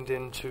widened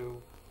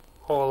into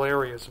all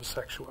areas of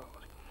sexuality.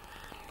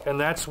 And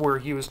that's where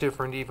he was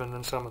different even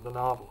than some of the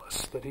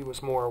novelists, that he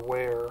was more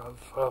aware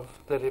of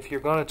that if you're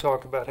going to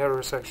talk about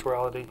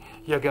heterosexuality,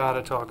 you got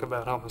to talk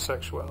about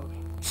homosexuality.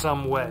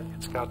 Some way,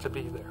 it's got to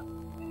be there.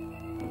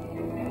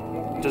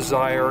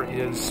 Desire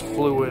is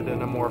fluid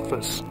and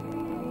amorphous.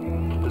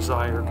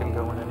 Desire can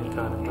go in any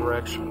kind of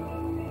direction.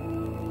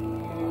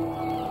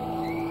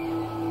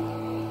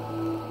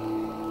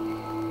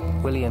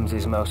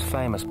 Williams's most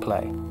famous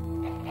play,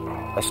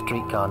 A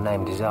Streetcar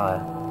Named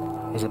Desire,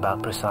 is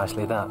about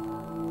precisely that.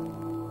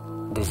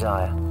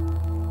 Desire.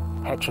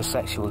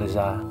 Heterosexual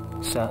desire,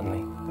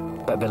 certainly,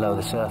 but below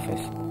the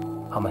surface,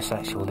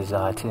 homosexual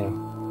desire too.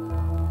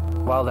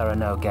 While there are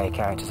no gay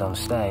characters on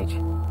stage,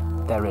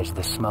 there is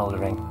the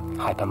smouldering,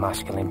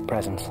 hypermasculine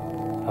presence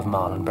of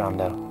Marlon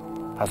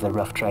Brando as the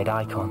rough trade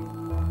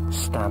icon,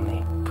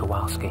 Stanley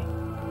Kowalski.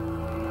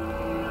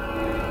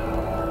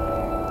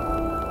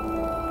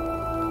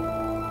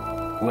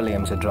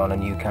 Williams had drawn a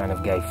new kind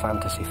of gay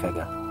fantasy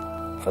figure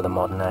for the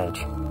modern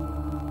age.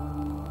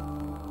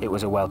 It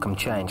was a welcome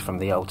change from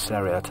the old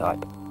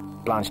stereotype.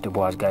 Blanche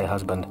Dubois' gay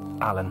husband,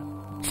 Alan,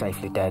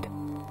 safely dead,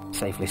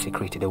 safely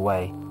secreted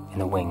away in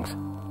the wings.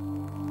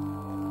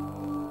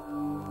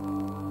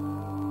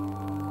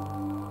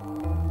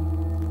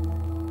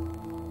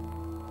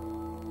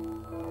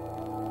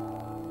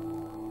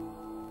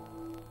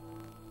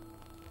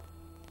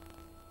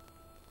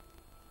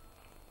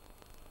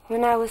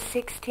 When I was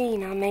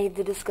 16, I made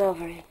the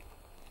discovery.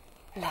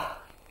 Love.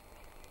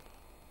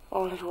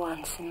 All at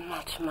once and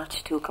much,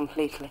 much too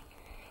completely.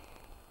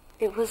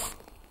 It was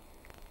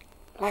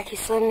like he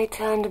suddenly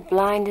turned a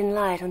blinding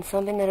light on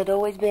something that had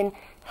always been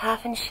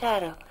half in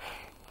shadow.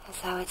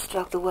 That's how it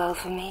struck the world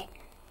for me.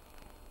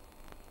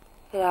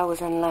 But I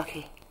was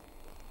unlucky.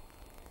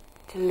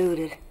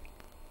 Deluded.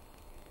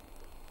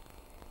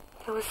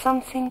 There was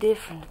something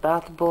different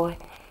about the boy.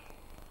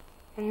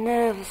 A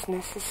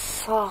nervousness, a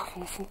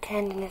softness and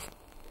tenderness,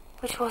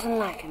 which wasn't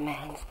like a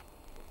man's.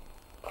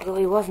 Although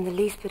he wasn't the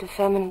least bit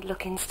effeminate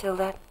looking, still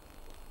that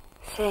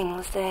thing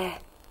was there.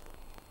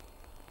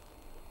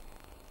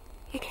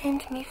 He came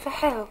to me for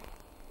help.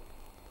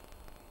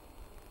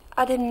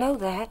 I didn't know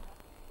that.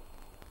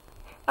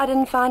 I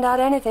didn't find out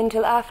anything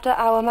till after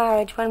our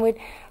marriage, when we'd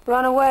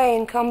run away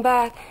and come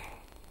back.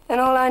 And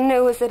all I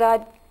knew was that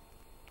I'd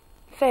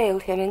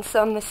failed him in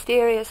some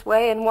mysterious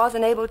way and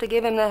wasn't able to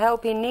give him the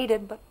help he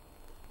needed, but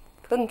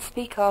couldn't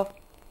speak of.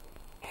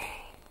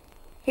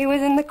 He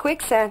was in the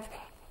quicksand,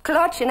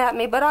 clutching at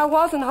me, but I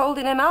wasn't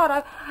holding him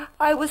out.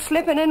 I was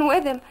slipping in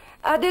with him.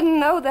 I didn't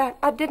know that.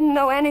 I didn't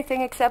know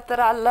anything except that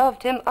I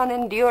loved him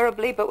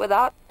unendurably, but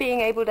without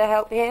being able to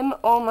help him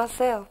or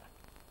myself.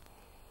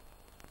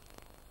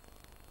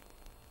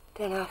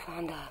 Then I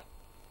found out.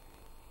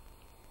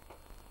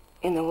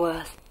 In the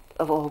worst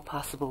of all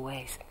possible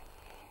ways.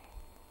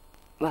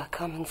 By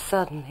coming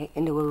suddenly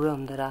into a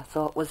room that I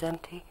thought was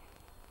empty,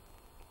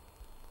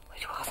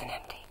 which wasn't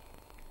empty,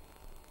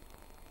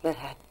 but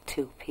had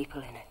two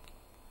people in it.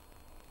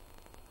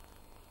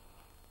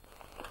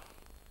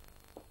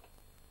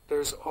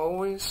 There's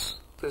always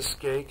this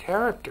gay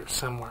character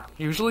somewhere,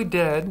 usually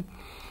dead,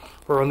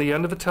 or on the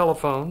end of a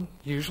telephone.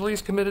 Usually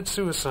he's committed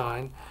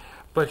suicide,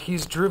 but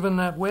he's driven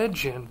that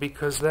wedge in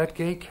because that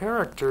gay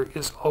character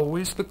is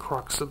always the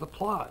crux of the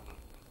plot.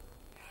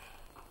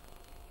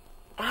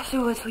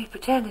 Afterwards, we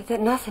pretended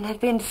that nothing had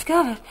been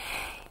discovered.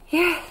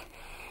 Yes,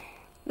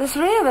 the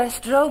three of us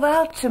drove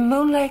out to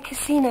Moonlight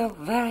Casino,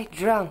 very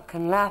drunk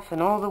and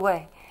laughing all the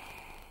way.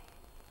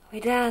 We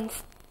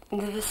danced in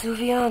the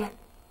Vesuviana.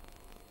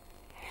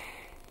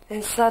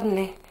 Then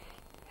suddenly,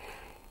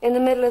 in the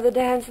middle of the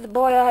dance, the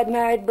boy I'd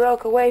married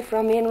broke away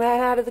from me and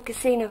ran out of the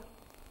casino.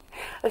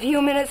 A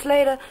few minutes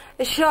later,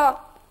 a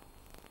shot.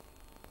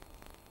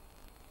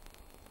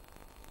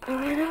 I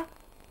ran up.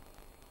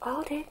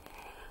 All did.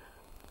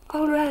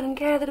 All ran and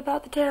gathered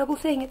about the terrible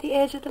thing at the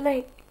edge of the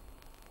lake.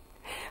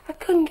 I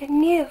couldn't get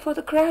near for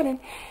the crowding,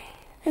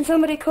 and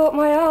somebody caught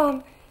my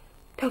arm.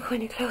 Don't go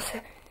any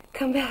closer.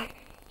 Come back.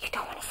 You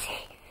don't want to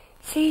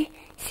see.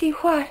 See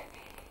what?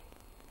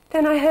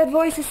 Then I heard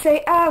voices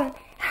say, Alan,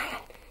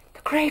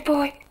 the grey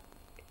boy.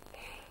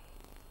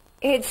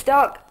 He'd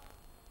stuck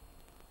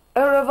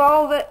a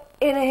revolver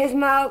in his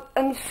mouth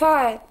and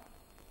fired,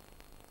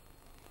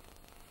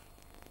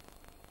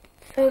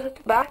 so that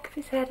the back of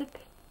his head had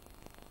been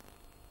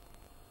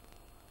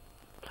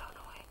blown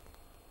away.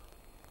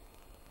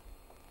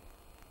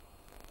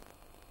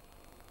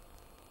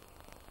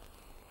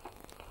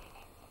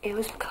 It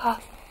was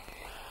because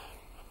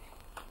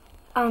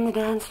on the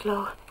dance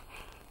floor,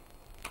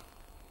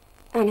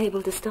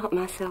 unable to stop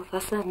myself, I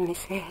suddenly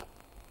said,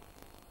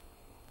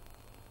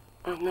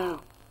 I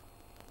know.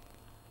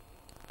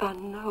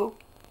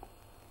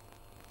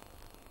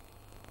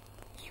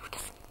 You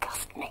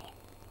disgust me.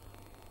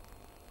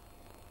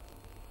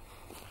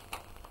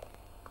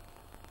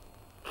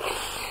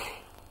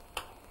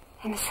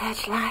 And the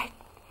searchlight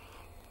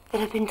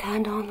that had been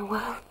turned on the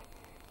world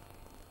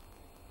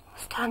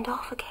was turned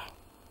off again.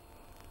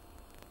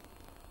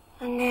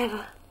 And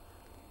never,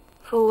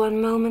 for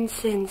one moment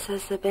since,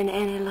 has there been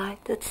any light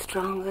that's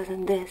stronger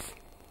than this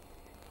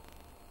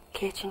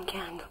kitchen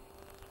candle.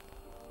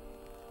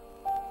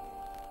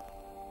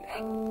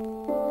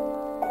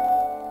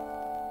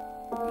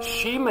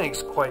 She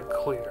makes quite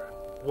clear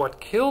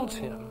what killed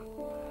him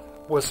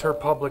was her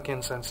public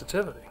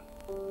insensitivity.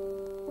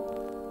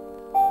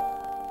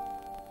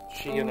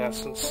 She, in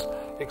essence,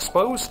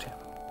 exposed him.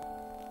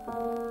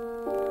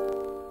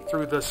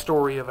 Through the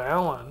story of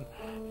Alan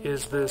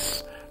is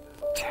this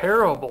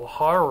terrible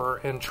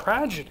horror and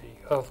tragedy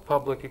of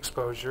public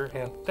exposure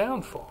and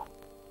downfall.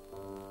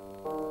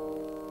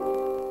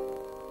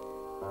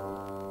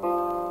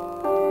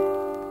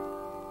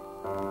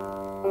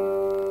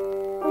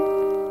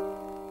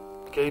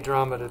 Gay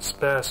drama at its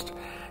best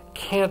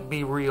can't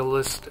be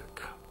realistic.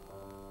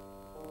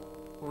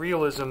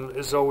 Realism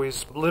is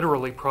always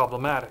literally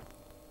problematic.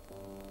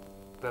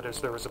 That is,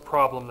 there is a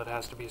problem that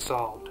has to be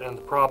solved. And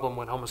the problem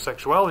when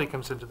homosexuality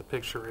comes into the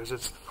picture is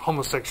it's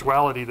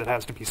homosexuality that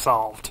has to be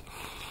solved.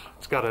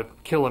 It's got to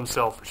kill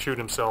himself or shoot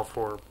himself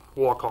or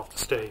walk off the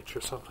stage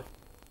or something.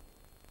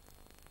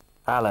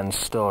 Alan's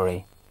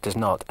story does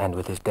not end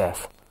with his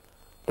death.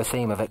 The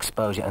theme of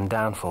exposure and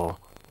downfall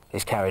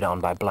is carried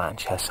on by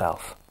Blanche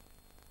herself.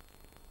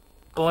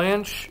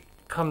 Blanche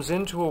comes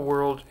into a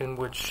world in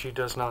which she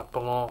does not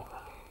belong.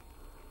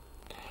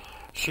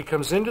 She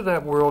comes into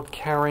that world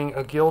carrying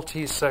a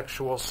guilty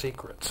sexual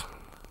secret,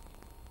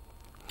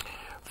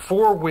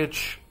 for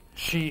which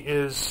she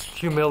is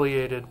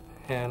humiliated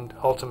and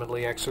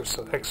ultimately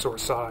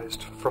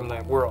exorcised from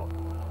that world.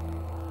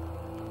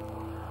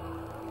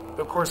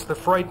 Of course, the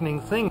frightening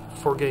thing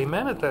for gay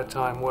men at that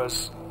time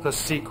was the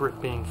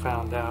secret being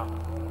found out.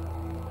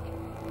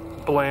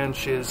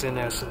 Blanche is, in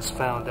essence,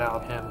 found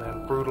out and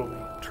then brutally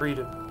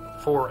treated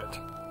for it.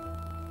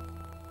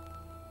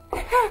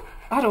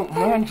 I don't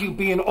mind you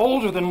being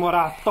older than what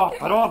I thought,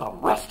 but all the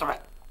rest of it,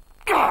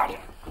 God!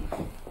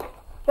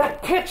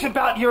 That pitch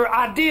about your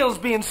ideals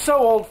being so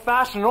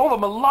old-fashioned and all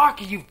the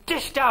malarkey you've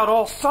dished out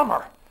all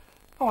summer.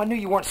 Oh, I knew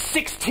you weren't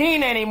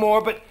 16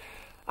 anymore, but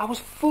I was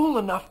fool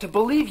enough to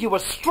believe you were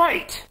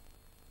straight.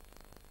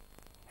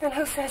 And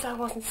who says I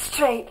wasn't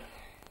straight?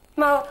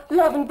 My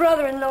loving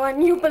brother-in-law,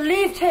 and you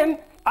believed him?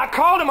 I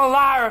called him a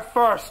liar at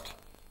first,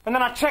 and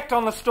then I checked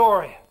on the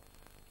story.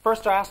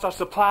 First I asked our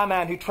supply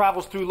man who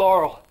travels through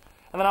Laurel,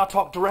 and then I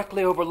talked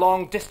directly over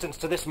long distance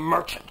to this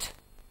merchant.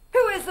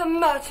 Who is the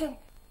merchant?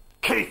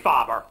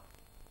 Kefauver.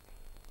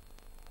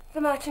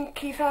 The merchant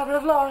Kefauver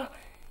of Laurel.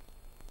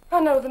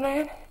 I know the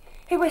man.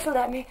 He whistled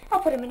at me.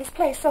 I'll put him in his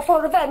place, so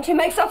for revenge he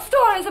makes up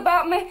stories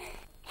about me.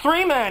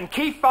 3 men,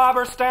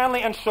 Kefauver,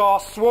 Stanley, and Shaw,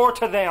 swore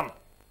to them.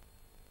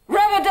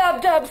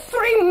 Rub-a-dub-dub,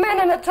 3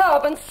 men in a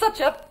tub, and such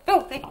a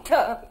filthy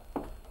tub.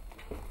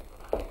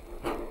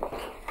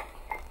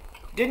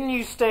 Didn't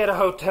you stay at a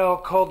hotel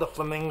called the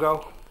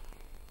Flamingo?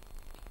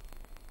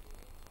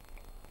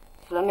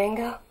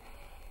 Flamingo?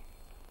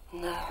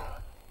 No.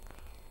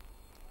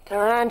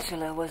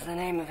 Tarantula was the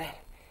name of it.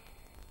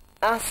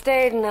 I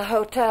stayed in a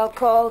hotel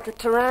called the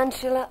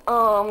Tarantula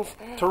Arms.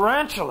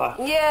 Tarantula?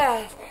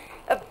 Yes,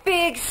 a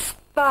big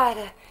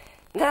spider.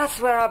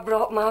 That's where I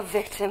brought my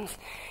victims.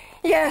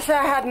 Yes,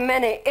 I had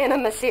many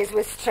intimacies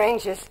with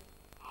strangers.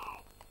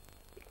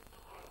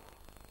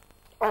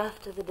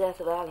 After the death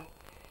of Alan,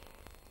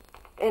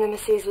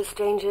 intimacies with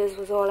strangers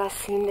was all I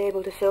seemed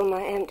able to fill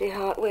my empty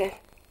heart with.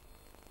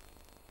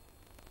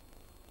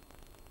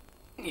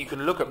 You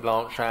can look at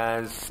Blanche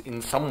as, in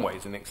some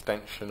ways, an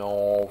extension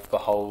of the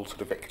whole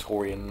sort of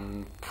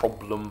Victorian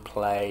problem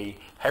play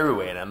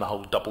heroine and the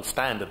whole double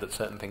standard that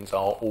certain things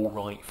are all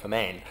right for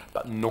men,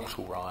 but not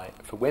all right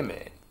for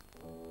women.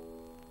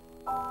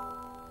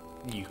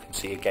 You can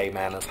see a gay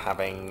man as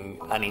having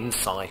an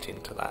insight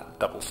into that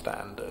double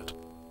standard.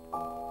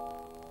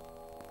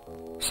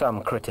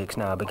 Some critics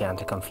now began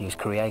to confuse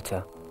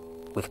creator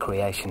with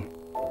creation.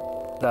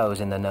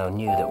 Those in the know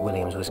knew that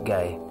Williams was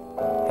gay,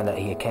 and that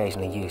he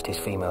occasionally used his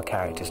female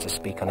characters to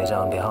speak on his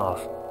own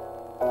behalf.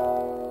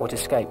 What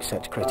escaped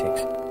such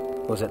critics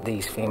was that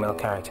these female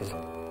characters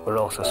were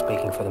also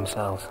speaking for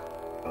themselves.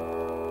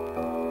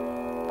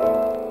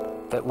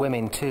 That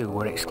women too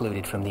were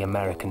excluded from the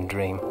American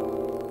dream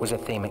was a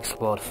theme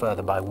explored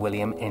further by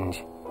William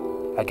Inge,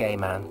 a gay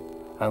man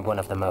and one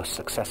of the most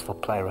successful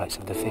playwrights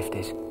of the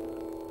 50s.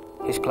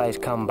 His plays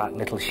Come Back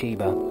Little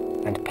Sheba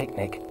and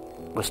Picnic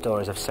were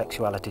stories of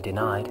sexuality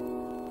denied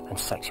and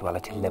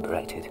sexuality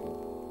liberated.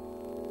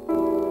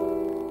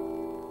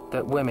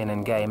 That women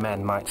and gay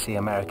men might see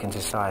American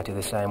society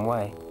the same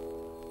way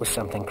was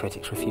something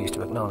critics refused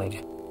to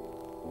acknowledge.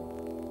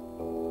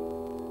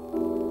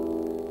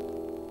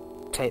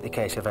 Take the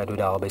case of Edward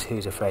Albee's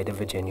Who's Afraid of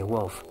Virginia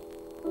Woolf.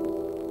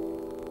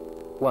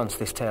 Once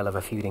this tale of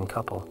a feuding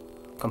couple,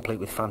 complete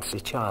with fantasy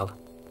child,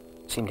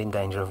 seemed in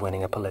danger of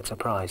winning a Pulitzer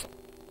Prize.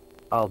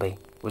 Albee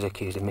was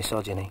accused of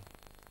misogyny.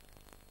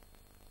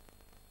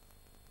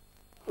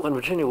 When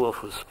Virginia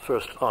Woolf was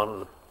first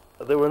on,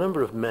 there were a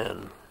number of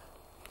men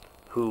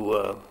who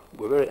were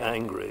very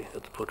angry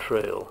at the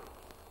portrayal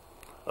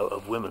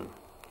of women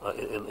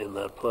in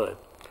that play.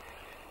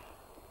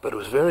 But it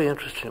was very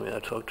interesting to me. I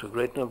talked to a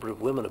great number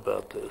of women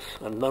about this,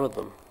 and none of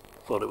them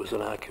thought it was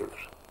inaccurate.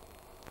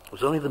 It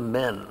was only the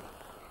men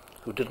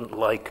who didn't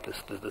like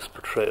this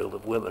portrayal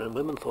of women, and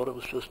women thought it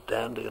was just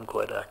dandy and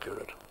quite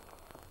accurate.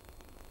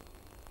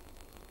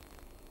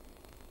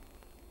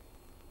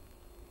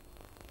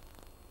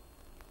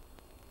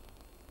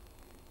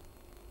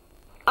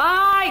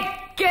 I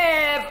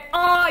give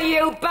all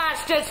you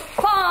bastards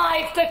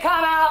 5 to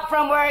come out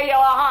from where you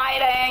are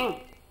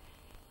hiding.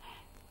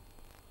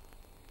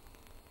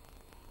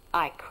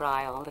 I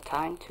cry all the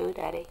time too,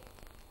 Daddy.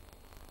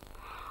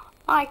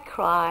 I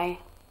cry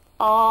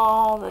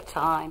all the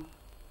time.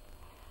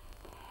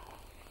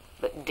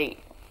 But deep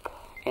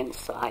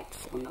inside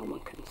so no one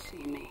can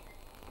see me.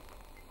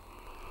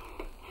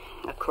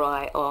 I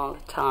cry all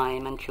the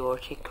time, and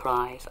Georgie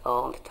cries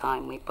all the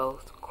time. We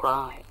both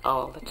cry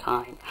all the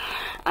time.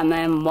 And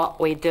then what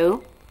we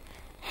do,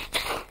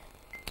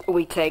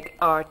 we take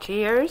our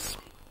tears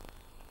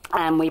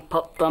and we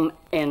put them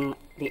in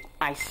the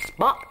ice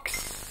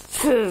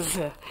boxes,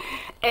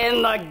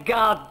 in the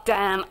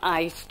goddamn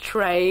ice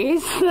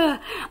trays,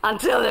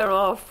 until they're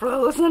all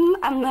frozen,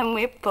 and then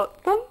we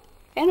put them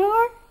in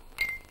our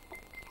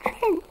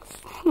drinks.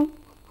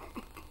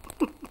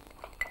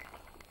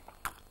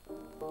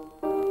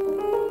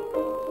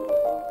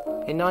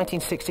 In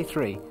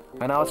 1963,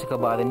 an article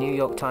by the New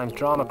York Times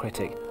drama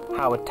critic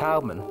Howard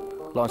Taubman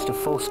launched a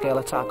full-scale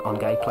attack on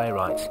gay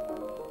playwrights.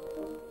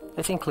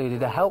 It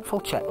included a helpful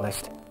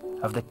checklist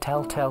of the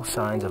telltale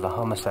signs of a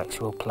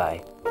homosexual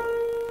play.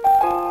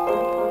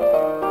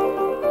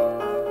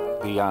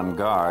 Be on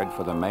guard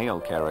for the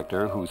male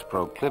character whose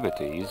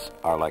proclivities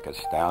are like a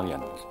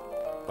stallion's.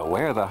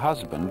 Beware the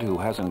husband who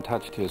hasn't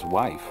touched his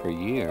wife for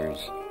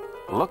years.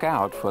 Look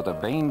out for the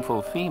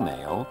baneful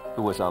female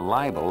who is a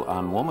libel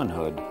on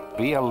womanhood.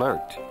 Be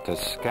alert to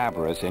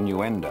scabrous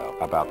innuendo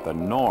about the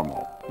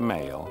normal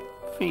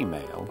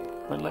male-female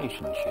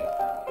relationship.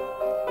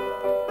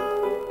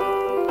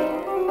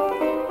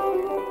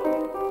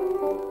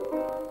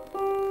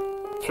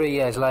 Three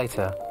years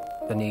later,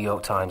 the New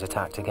York Times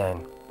attacked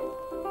again,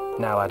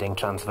 now adding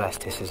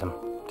transvesticism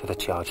to the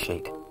charge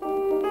sheet.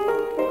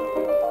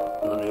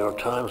 The New York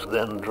Times,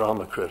 then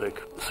drama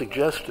critic,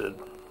 suggested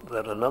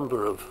that a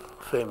number of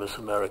famous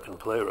American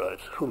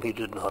playwrights, whom he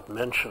did not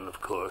mention, of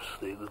course,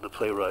 the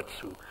playwrights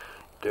who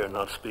dare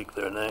not speak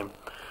their name,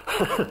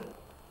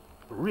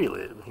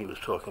 really, he was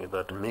talking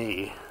about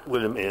me,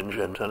 William Inge,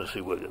 and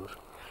Tennessee Williams.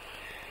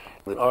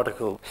 The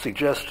article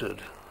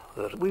suggested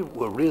that we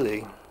were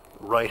really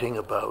writing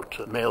about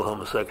male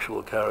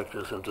homosexual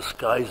characters and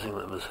disguising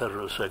them as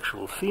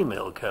heterosexual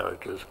female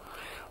characters,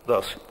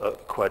 thus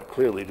quite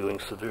clearly doing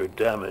severe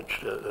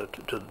damage to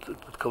the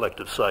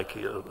collective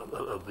psyche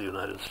of the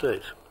United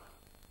States.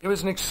 It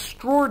was an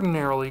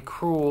extraordinarily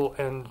cruel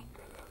and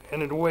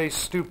in a way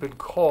stupid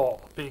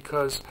call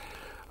because,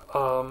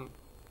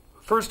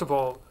 first of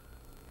all,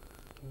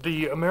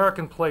 the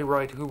American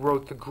playwright who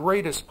wrote the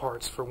greatest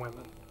parts for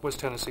women was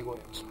Tennessee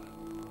Williams.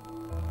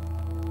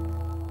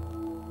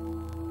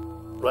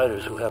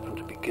 Writers who happen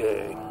to be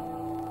gay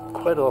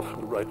quite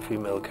often write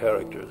female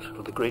characters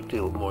with a great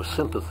deal more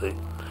sympathy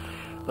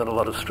than a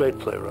lot of straight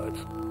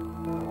playwrights.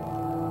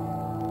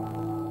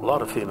 A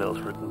lot of females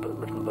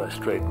written by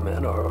straight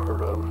men are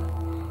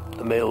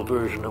a male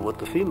version of what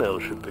the female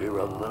should be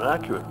rather than an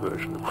accurate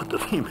version of what the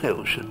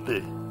female should be.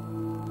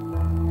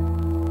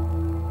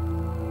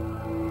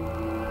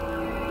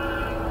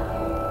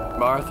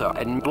 Martha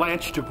and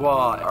Blanche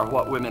Dubois are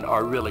what women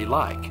are really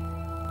like.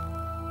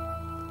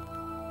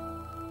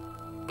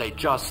 They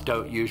just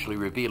don't usually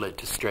reveal it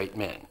to straight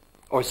men,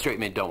 or straight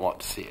men don't want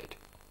to see it.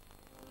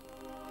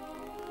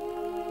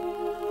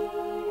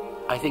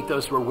 I think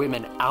those were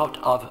women out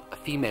of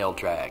female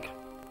drag.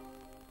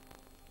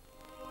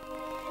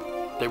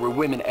 They were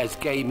women as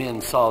gay men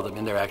saw them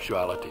in their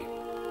actuality.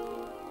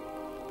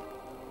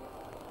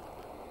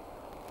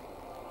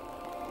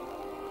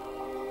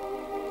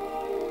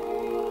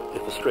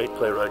 If a straight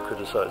playwright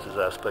criticizes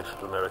aspects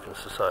of American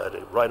society,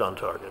 right on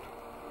target.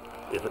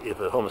 If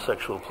a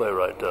homosexual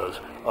playwright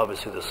does,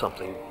 obviously there's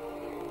something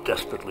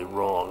desperately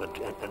wrong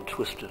and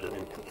twisted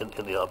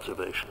in the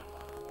observation.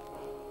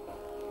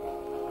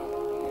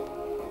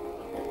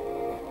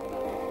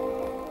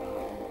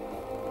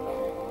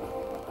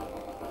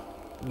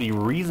 The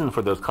reason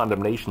for those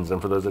condemnations and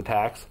for those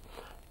attacks,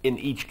 in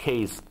each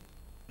case,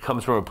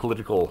 comes from a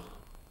political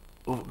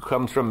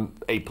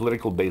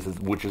basis,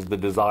 which is the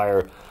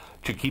desire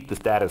to keep the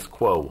status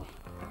quo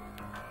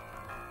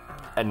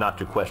and not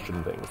to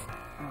question things.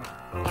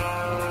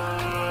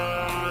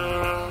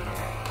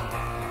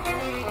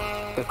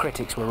 The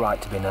critics were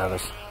right to be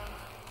nervous.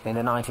 In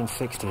the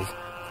 1960s,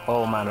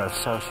 all manner of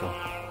social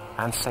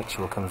and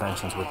sexual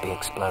conventions would be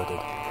exploded.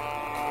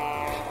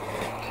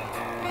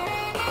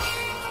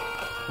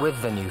 With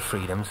the new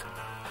freedoms,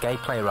 gay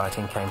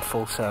playwriting came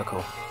full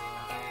circle.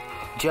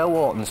 Joe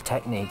Orton's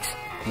techniques,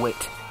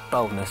 wit,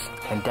 boldness,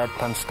 and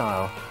deadpan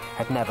style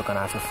had never gone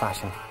out of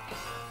fashion.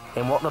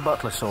 In What the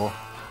Butler Saw,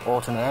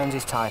 Orton earns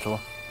his title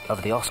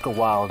of the Oscar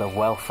Wilde of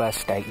welfare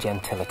state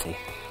gentility.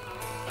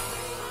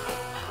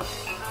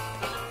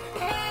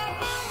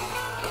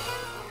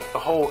 The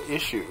whole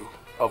issue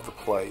of the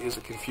play is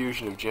a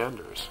confusion of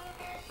genders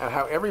and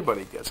how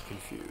everybody gets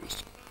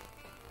confused.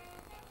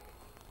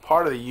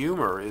 Part of the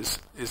humor is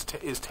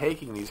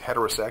taking these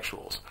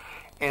heterosexuals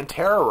and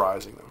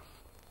terrorizing them.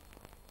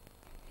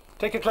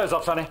 Take your clothes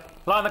off, Sonny.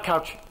 Lie on the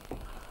couch.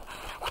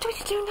 What are we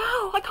to do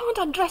now? I can't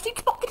undress. He'd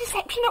spot the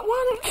deception at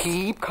once.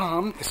 Keep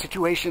calm. The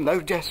situation, though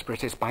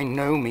desperate, is by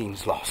no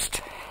means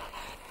lost.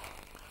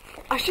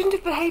 I shouldn't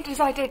have behaved as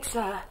I did,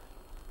 sir.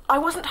 I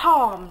wasn't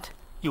harmed.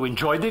 You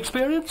enjoyed the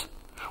experience?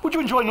 Would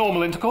you enjoy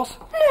normal intercourse?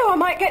 No, I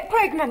might get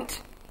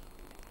pregnant.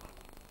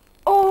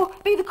 Or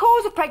be the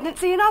cause of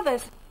pregnancy in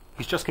others.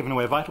 He's just given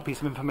away a vital piece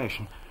of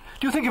information.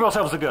 Do you think of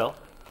yourself as a girl?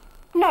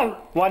 No.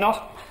 Why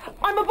not?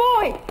 I'm a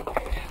boy.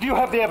 Do you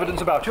have the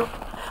evidence about you?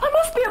 I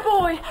must be a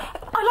boy.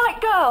 I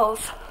like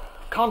girls.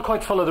 Can't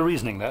quite follow the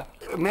reasoning there.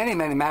 Many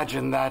men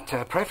imagine that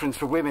preference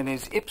for women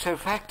is ipso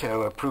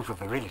facto a proof of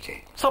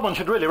virility. Someone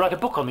should really write a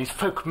book on these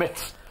folk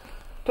myths.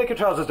 Take your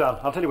trousers down.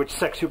 I'll tell you which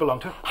sex you belong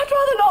to. I'd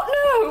rather not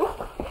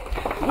know.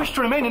 You wish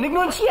to remain in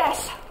ignorance?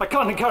 Yes. I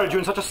can't encourage you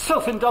in such a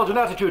self-indulgent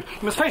attitude.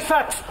 You must face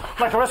facts,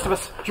 like the rest of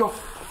us. You're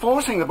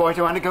forcing the boy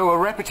to undergo a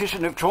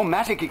repetition of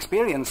traumatic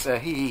experience.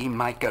 He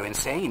might go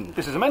insane.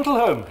 This is a mental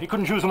home. He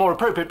couldn't choose a more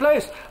appropriate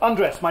place.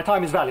 Undress. My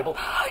time is valuable.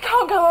 I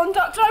can't go on,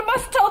 Doctor. I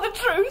must tell the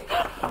truth.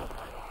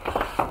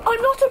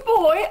 I'm not a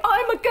boy.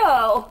 I'm a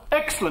girl.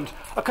 Excellent.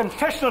 A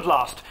confession at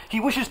last. He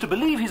wishes to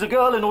believe he's a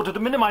girl in order to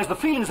minimize the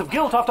feelings of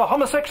guilt after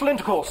homosexual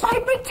intercourse. I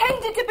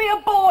pretended to be a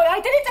boy. I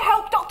did it to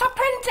help Dr.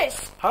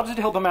 Prentice. How does it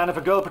help a man if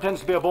a girl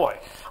pretends to be a boy?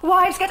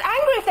 Wives get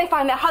angry if they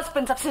find their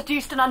husbands have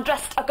seduced and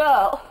undressed a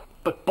girl.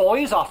 But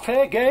boys are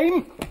fair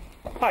game?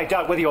 I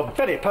doubt whether your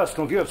very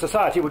personal view of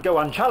society would go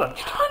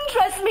unchallenged.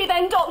 Undress me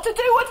then, Doctor.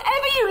 Do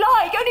whatever you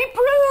like. Only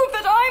prove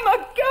that I'm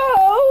a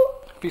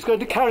girl. If he's going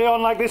to carry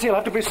on like this, he'll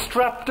have to be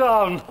strapped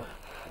down.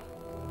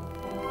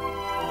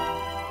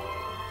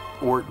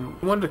 Orton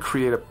wanted to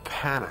create a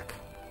panic.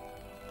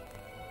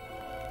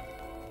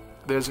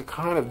 There's a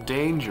kind of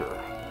danger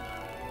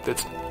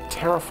that's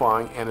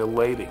terrifying and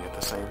elating at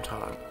the same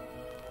time.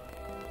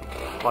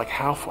 Like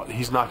how far?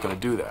 He's not going to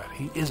do that.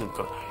 He isn't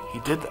going to. He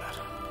did that.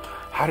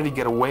 How did he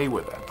get away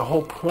with that? The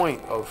whole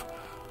point of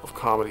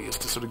comedy is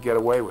to sort of get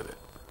away with it.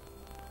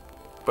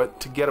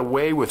 But to get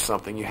away with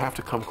something, you have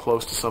to come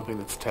close to something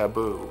that's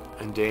taboo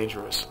and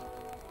dangerous.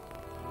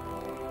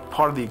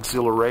 Part of the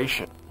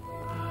exhilaration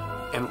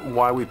and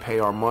why we pay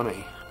our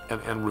money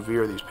and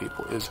revere these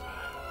people is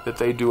that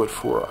they do it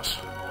for us.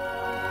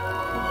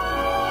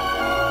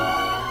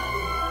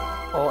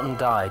 Orton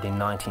died in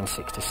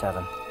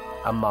 1967,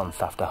 a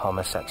month after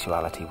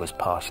homosexuality was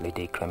partially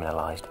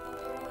decriminalised,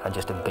 and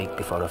just a week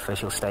before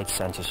official state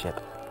censorship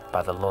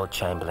by the Lord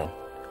Chamberlain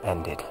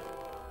ended.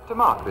 To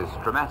mark this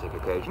dramatic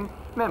occasion,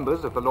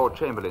 members of the Lord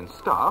Chamberlain's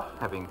staff,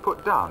 having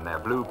put down their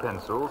blue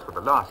pencils for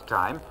the last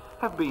time,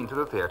 have been to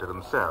the theatre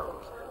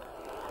themselves.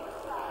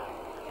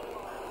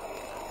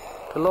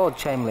 The Lord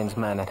Chamberlain's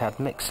men had had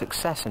mixed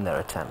success in their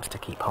attempts to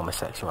keep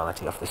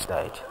homosexuality off the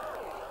stage.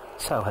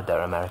 So had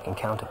their American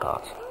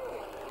counterparts.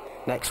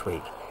 Next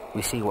week,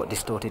 we see what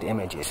distorted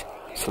images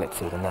slip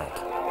through the net.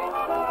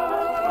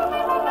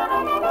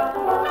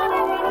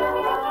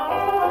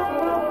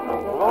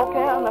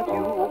 Looking at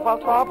you while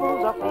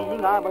troubles are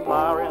fleeing, I'm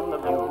admiring the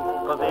view,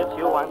 'cause it's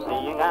you I'm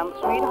seeing, and the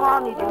sweet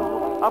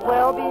honeydew of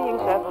well-being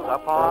settles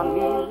upon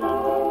me.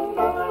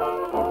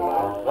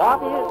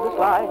 What is this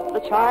light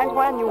that shines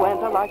when you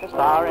enter like a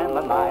star in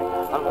the night?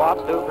 And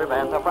what's to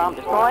prevent her from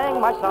destroying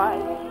my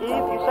sight if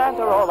you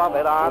center all of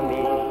it on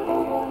me?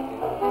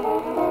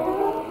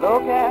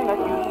 Looking at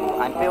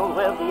you, I'm filled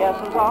with the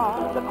essence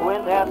of the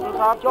quintessence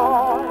of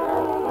joy.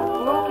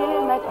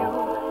 Looking at you,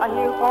 I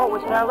hear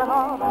poets telling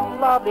of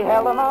lovely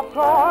Helen of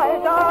Troy.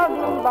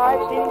 Darling,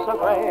 life seems so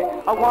grey,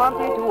 I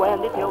wanted to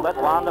end it till that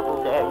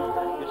wonderful day.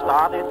 You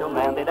started to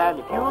mend it, and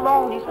if you'll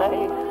only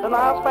stay, then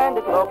I'll spend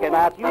it looking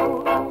at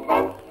you.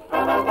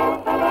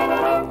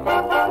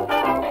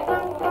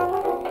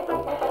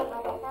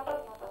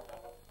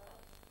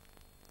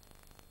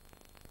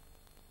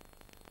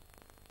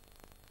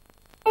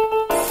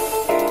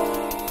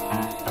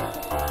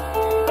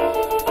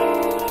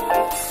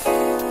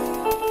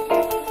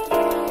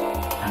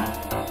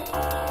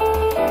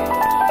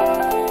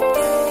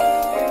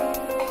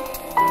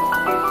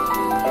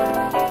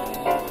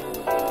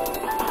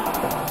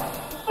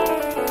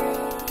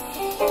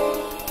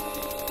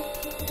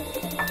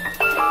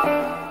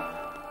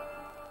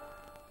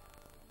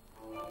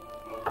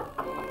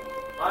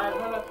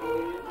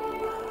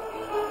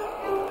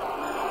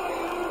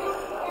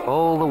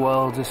 All the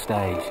world's a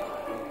stage,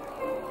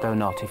 though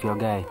not if you're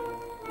gay.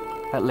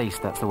 At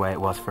least that's the way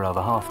it was for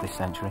over half this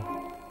century.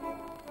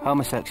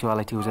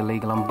 Homosexuality was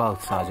illegal on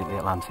both sides of the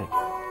Atlantic,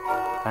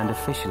 and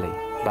officially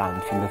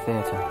banned from the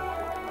theatre.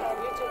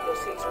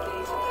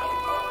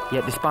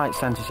 Yet despite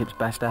censorship's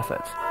best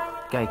efforts,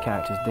 gay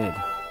characters did,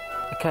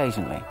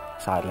 occasionally,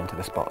 sidle into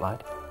the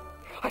spotlight.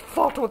 I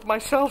fought with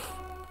myself,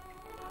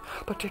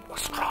 but it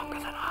was stronger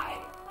than I.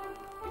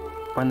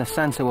 When the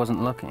censor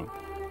wasn't looking,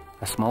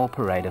 a small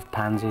parade of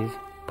pansies,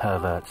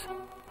 perverts,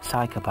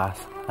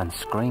 psychopaths, and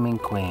screaming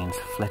queens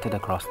flitted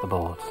across the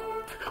boards.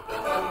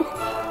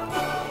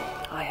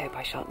 I hope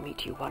I shan't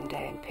meet you one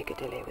day in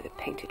Piccadilly with a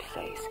painted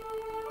face.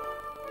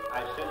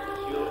 I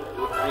sentence you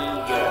to 3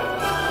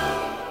 years.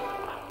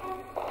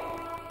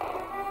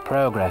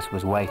 Progress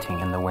was waiting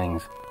in the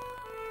wings.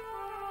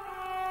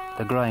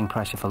 The growing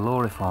pressure for law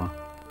reform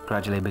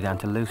gradually began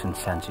to loosen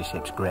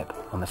censorship's grip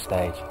on the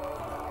stage.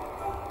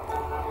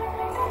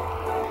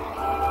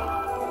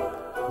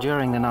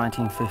 During the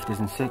 1950s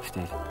and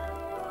 60s,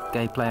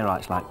 gay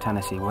playwrights like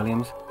Tennessee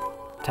Williams,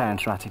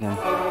 Terence Rattigan,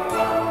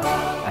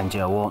 and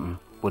Joe Orton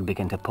would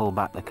begin to pull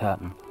back the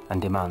curtain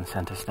and demand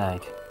centre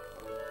stage.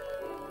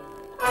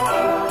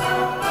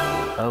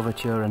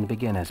 Overture and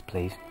beginners,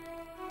 please.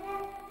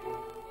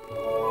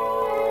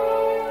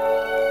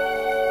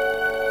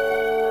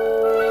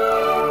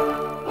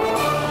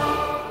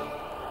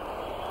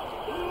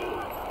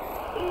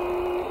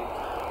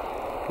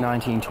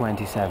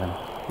 (1927)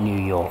 New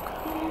York.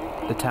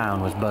 The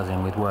town was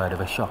buzzing with word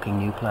of a shocking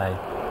new play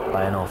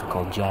by an author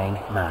called Jane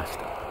Mast.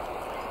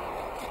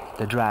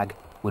 The Drag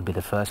would be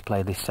the first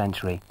play this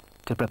century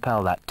to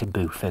propel that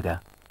taboo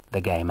figure,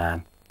 the gay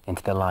man,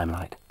 into the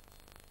limelight.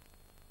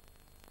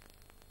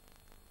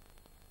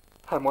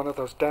 I'm one of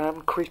those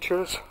damned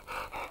creatures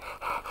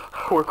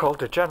who are called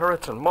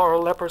degenerates and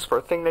moral lepers for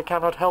a thing they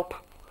cannot help.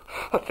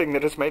 A thing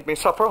that has made me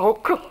suffer. Oh,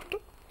 God.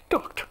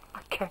 Doctor,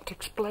 I can't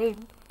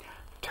explain.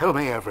 Tell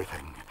me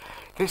everything.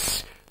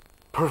 This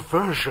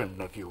perversion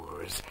of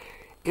yours,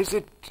 is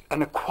it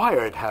an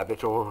acquired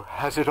habit, or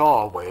has it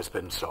always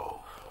been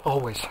so?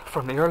 Always,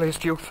 from the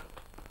earliest youth.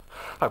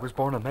 I was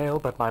born a male,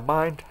 but my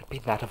mind had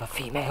been that of a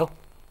female.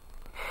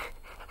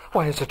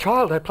 Why, as a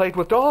child I played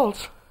with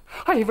dolls.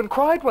 I even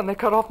cried when they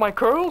cut off my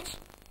curls.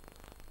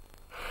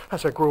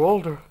 As I grew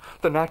older,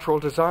 the natural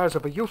desires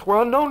of a youth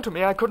were unknown to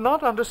me. I could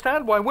not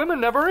understand why women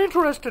never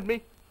interested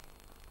me.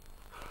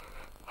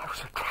 I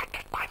was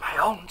attracted by my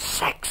own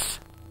sex.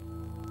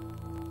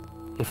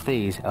 If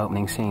these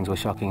opening scenes were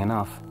shocking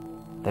enough,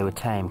 they were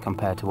tame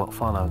compared to what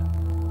followed.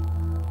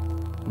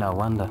 No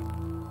wonder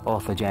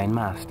author Jane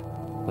Mast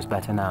was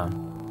better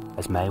known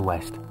as Mae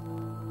West,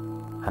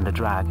 and the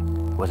Drag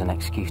was an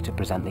excuse to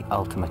present the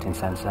ultimate in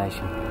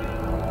sensation.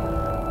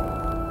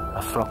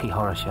 A frocky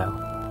horror show,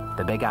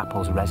 the Big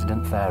Apple's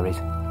resident fairies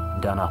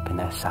done up in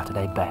their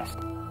Saturday best.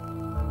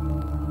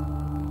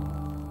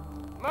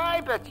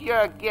 My, but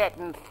you're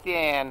getting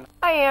thin.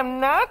 I am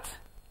not.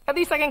 At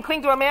least I can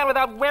cling to a man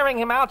without wearing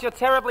him out. You're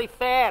terribly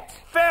fat.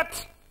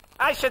 Fat?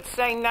 I should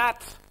say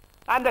not.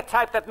 I'm the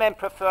type that men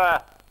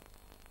prefer.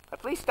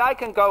 At least I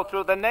can go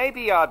through the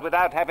Navy Yard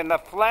without having the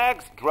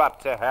flags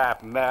dropped to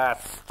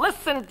half-mast.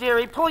 Listen,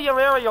 dearie, pull your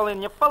aerial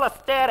in. You're full of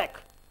static.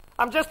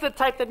 I'm just the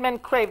type that men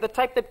crave, the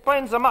type that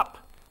burns them up.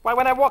 Why,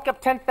 when I walk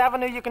up 10th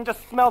Avenue, you can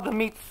just smell the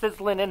meat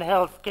sizzling in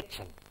Hell's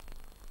Kitchen.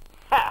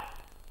 Ha!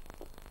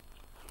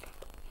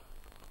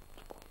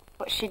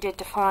 What she did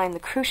to find the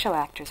crucial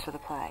actors for the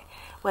play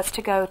was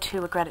to go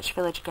to a Greenwich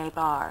Village gay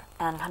bar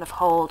and kind of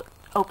hold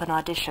open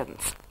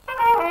auditions.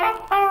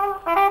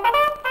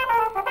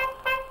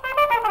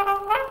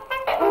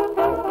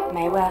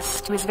 Mae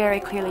West was very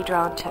clearly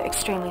drawn to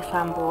extremely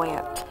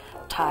flamboyant,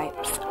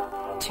 archetypes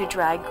to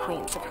drag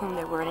queens, of whom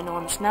there were an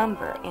enormous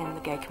number in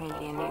the gay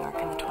community in New York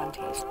in the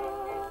 20s.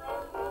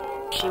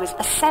 She was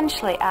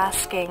essentially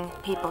asking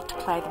people to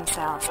play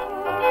themselves.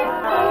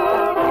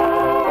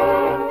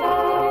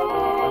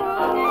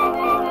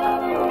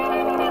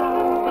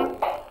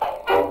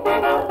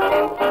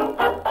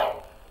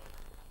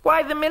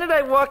 Why, the minute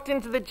I walked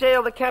into the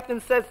jail, the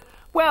captain says,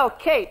 "Well,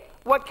 Kate,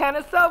 what kind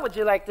of cell would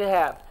you like to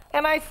have?"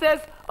 And I says,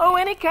 "Oh,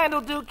 any kind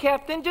will do,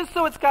 Captain, just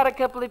so it's got a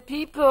couple of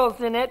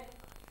peoples in it.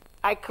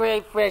 I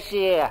crave fresh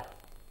air."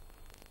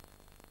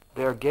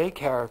 There are gay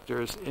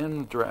characters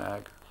in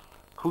drag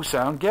who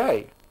sound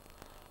gay.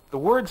 The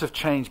words have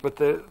changed, but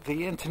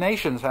the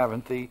intonations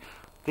haven't. The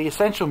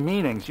essential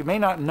meanings. You may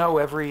not know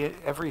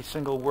every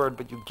single word,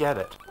 but you get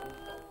it.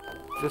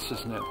 This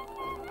is new.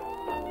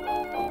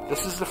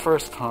 This is the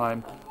first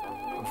time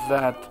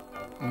that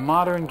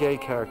modern gay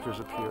characters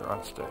appear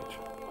on stage.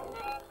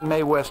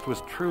 Mae West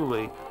was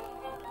truly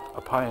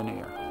a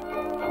pioneer.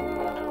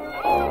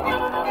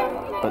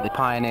 But the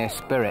pioneer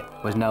spirit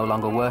was no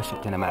longer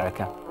worshipped in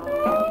America.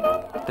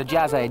 The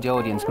Jazz Age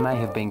audience may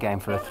have been game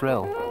for a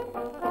thrill,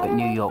 but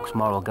New York's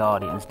moral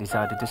guardians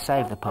decided to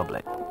save the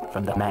public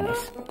from the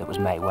menace that was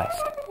Mae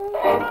West.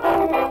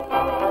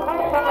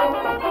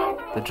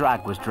 The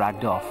drag was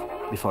dragged off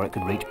before it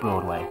could reach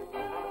Broadway,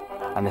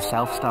 and the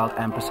self-styled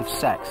Empress of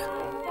Sex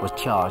was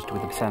charged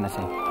with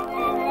obscenity.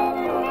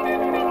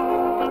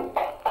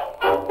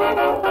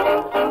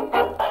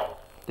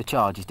 The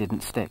charges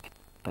didn't stick,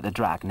 but the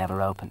drag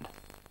never opened.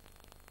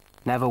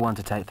 Never one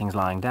to take things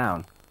lying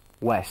down,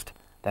 West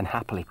then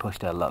happily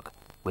pushed her luck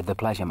with The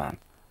Pleasure Man,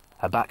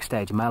 a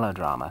backstage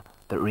melodrama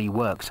that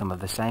reworked some of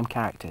the same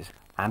characters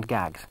and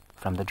gags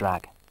from the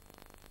drag.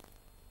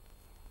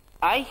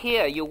 I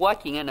hear you're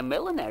working in a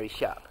millinery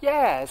shop.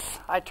 Yes,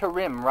 I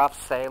trim rough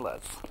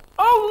sailors.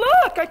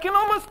 Oh, look, I can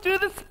almost do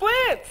the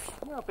splits.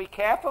 Well, be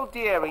careful,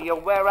 dearie.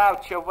 You'll wear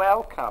out your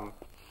welcome.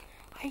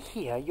 I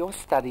hear you're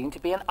studying to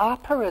be an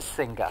opera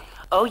singer.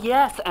 Oh,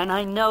 yes, and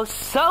I know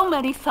so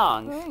many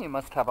songs. Well, you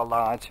must have a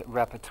large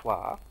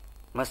repertoire.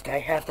 Must I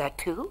have that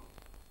too?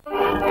 The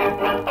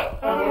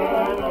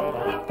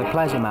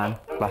Pleasure Man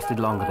lasted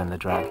longer than the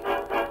drag.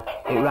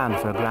 It ran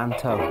for a grand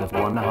total of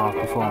 1.5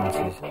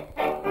 performances.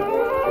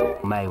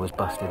 Mae was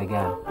busted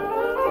again.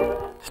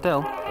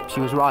 Still, she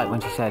was right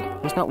when she said,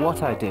 "It's not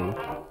what I do,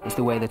 it's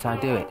the way that I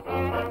do it."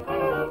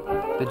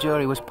 The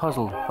jury was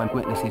puzzled when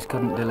witnesses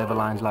couldn't deliver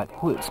lines like,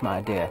 "Whoops,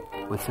 my dear,"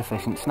 with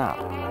sufficient snap.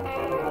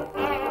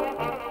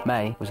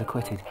 Mae was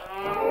acquitted.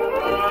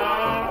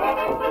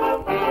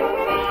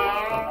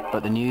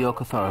 But the New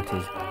York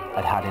authorities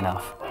had had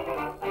enough.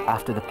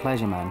 After The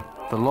Pleasure Man,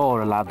 the law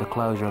allowed the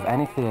closure of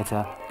any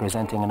theatre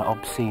presenting an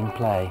obscene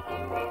play.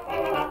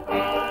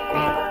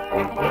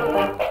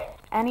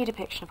 Any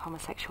depiction of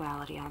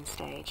homosexuality on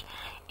stage,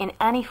 in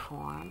any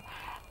form,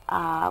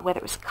 whether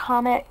it was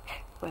comic,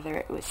 whether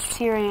it was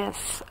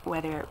serious,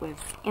 whether it was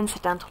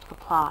incidental to the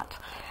plot,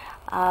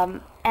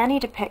 any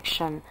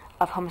depiction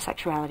of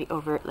homosexuality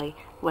overtly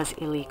was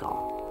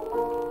illegal.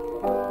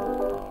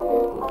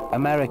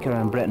 America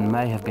and Britain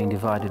may have been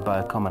divided by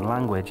a common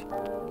language,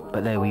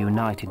 but they were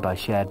united by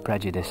shared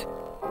prejudice.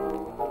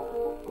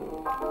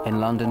 In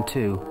London,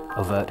 too,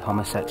 overt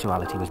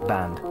homosexuality was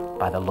banned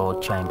by the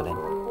Lord Chamberlain,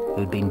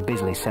 who'd been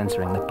busily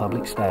censoring the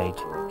public stage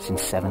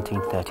since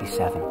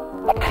 1737.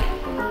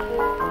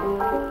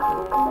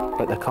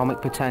 But the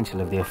comic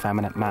potential of the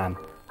effeminate man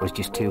was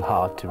just too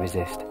hard to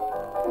resist.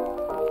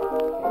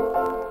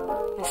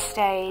 The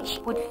stage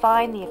would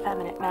find the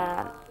effeminate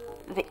man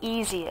the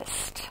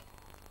easiest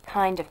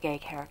kind of gay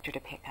character to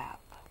pick up.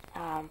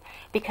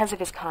 Because of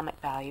his comic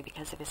value,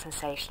 because of his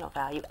sensational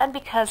value, and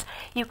because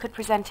you could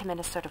present him in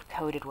a sort of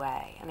coded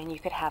way. I mean, you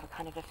could have a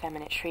kind of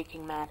effeminate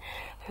shrieking man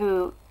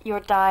who your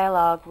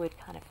dialogue would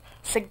kind of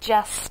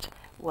suggest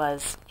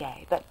was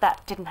gay, but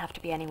that didn't have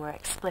to be anywhere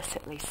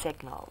explicitly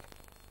signaled.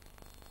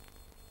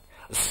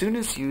 As soon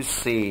as you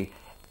see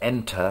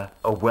enter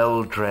a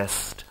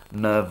well-dressed,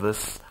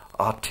 nervous,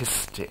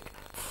 artistic,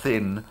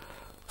 thin,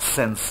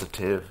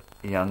 sensitive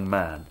young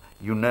man,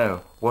 you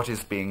know what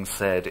is being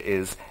said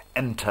is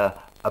enter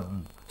a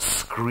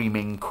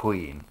screaming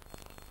queen.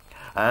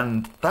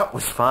 And that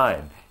was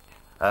fine.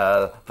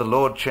 The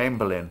Lord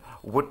Chamberlain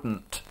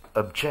wouldn't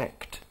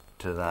object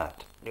to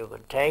that. You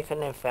could take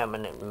an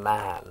effeminate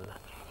man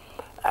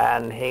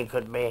and he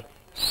could be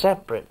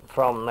separate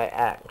from the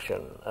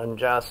action and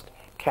just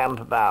camp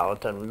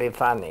about and be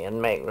funny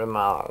and make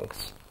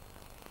remarks.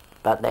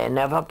 But they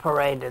never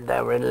paraded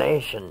their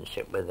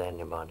relationship with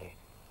anybody.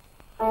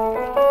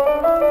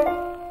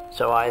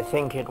 So I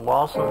think it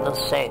wasn't the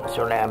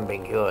sexual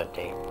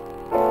ambiguity.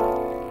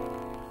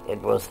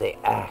 It was the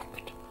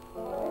act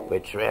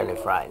which really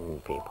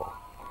frightened people.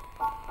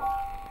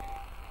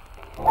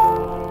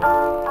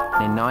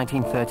 In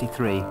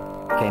 1933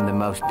 came the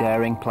most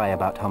daring play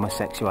about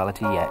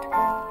homosexuality yet.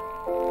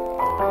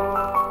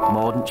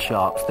 Mordaunt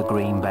Sharp's The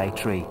Green Bay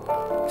Tree,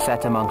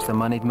 set amongst the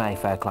moneyed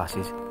Mayfair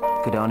classes,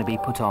 could only be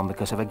put on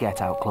because of a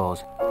get-out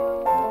clause.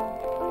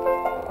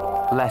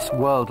 Less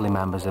worldly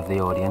members of the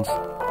audience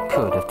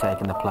could have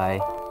taken the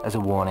play as a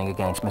warning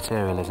against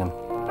materialism.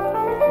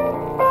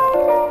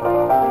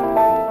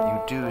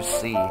 You do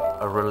see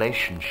a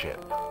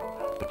relationship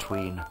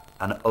between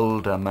an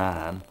older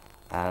man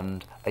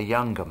and a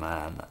younger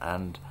man,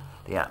 and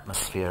the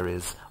atmosphere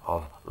is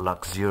of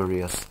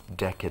luxurious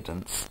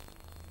decadence.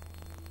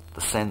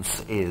 The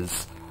sense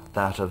is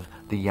that of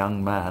the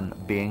young man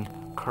being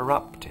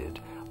corrupted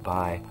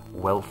by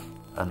wealth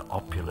and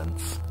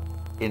opulence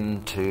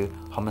into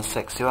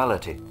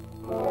homosexuality.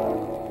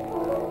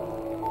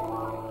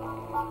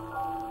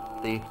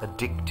 The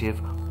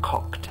addictive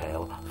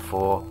cocktail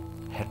for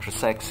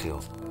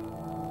heterosexuals.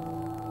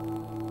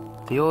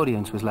 The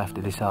audience was left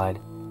to decide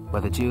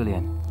whether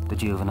Julian, the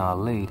juvenile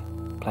lead,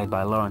 played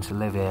by Laurence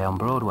Olivier on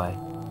Broadway,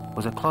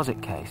 was a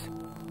closet case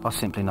or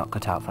simply not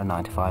cut out for a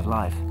 9-to-5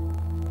 life.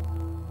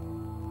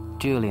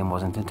 Julian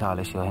wasn't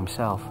entirely sure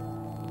himself,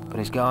 but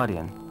his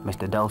guardian,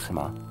 Mr.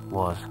 Dulcimer,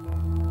 was.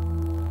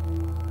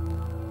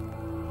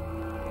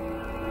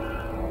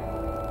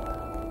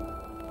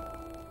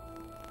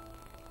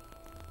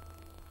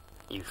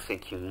 You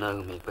think you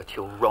know me, but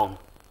you're wrong.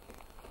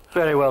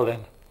 Very well,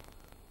 then.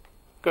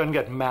 Go and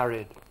get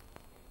married.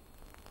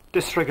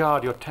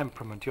 Disregard your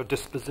temperament, your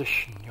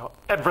disposition, your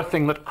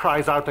everything that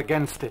cries out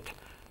against it.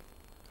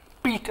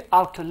 Beat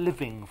out a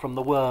living from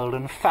the world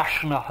and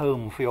fashion a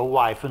home for your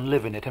wife and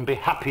live in it and be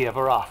happy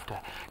ever after.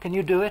 Can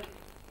you do it?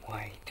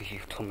 Why do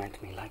you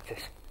torment me like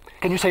this?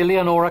 Can you say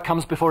Leonora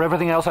comes before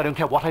everything else? I don't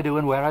care what I do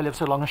and where I live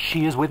so long as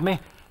she is with me.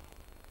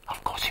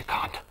 Of course you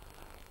can't.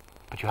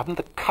 But you haven't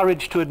the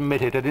courage to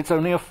admit it, and it's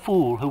only a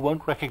fool who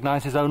won't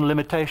recognize his own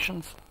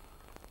limitations.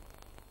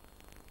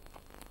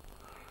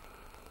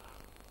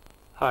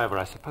 However,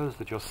 I suppose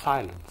that your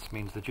silence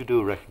means that you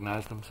do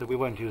recognize them, so we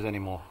won't use any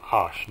more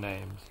harsh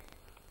names.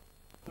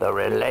 The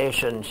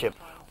relationship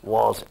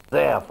was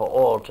there for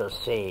all to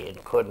see.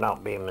 It could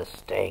not be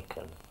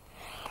mistaken.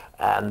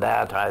 And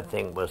that, I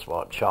think, was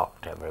what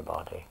shocked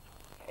everybody.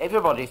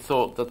 Everybody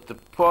thought that the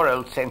poor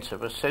old censor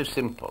was so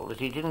simple that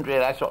he didn't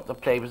realize what the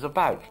play was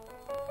about.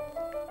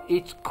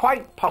 It's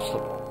quite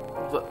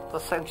possible that the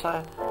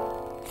censor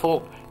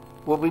thought,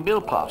 well, we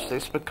will pass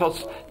this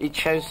because it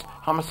shows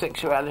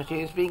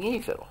homosexuality as being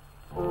evil.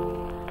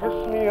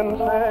 Kiss me and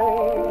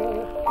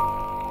say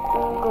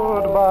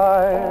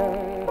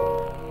goodbye.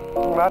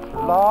 That's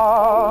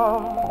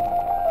love.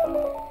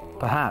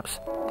 Perhaps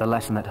the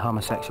lesson that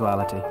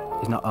homosexuality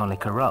is not only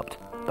corrupt,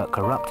 but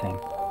corrupting,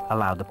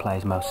 allowed the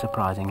play's most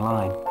surprising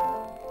line,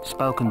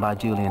 spoken by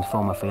Julian's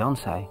former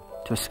fiancée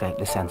to escape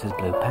the censor's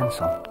blue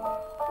pencil.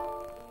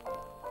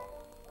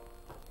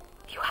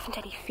 You haven't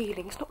any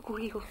feelings, not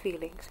real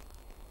feelings.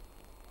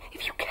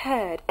 If you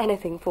cared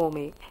anything for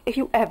me, if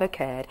you ever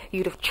cared,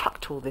 you'd have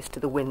chucked all this to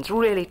the winds,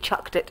 really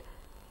chucked it.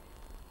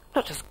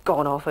 Not just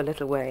gone off a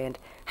little way and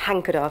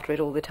hankered after it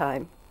all the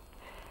time.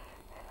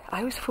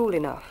 I was fool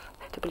enough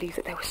to believe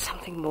that there was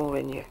something more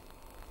in you.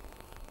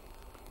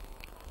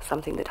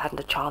 Something that hadn't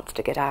a chance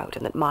to get out,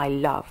 and that my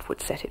love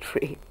would set it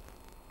free.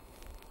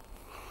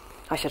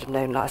 I should have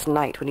known last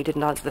night when you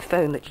didn't answer the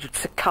phone that you'd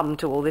succumb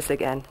to all this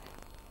again.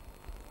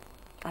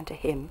 And to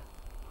him.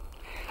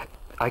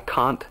 I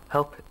can't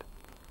help it.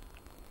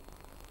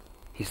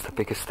 He's the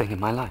biggest thing in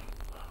my life.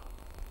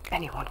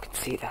 Anyone can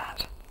see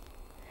that.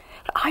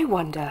 But I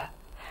wonder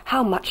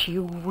how much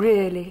you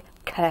really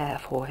care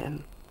for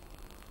him.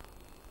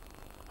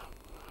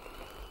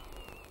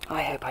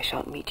 I hope I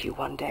shan't meet you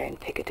one day in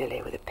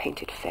Piccadilly with a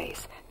painted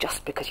face,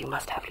 just because you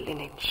must have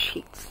linen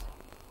sheets.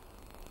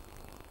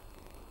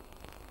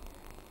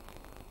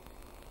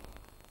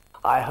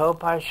 I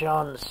hope I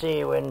shan't see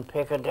you in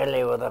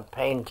Piccadilly with a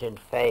painted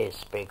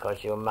face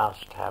because you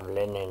must have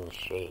linen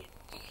sheets.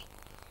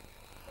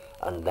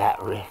 And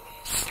that really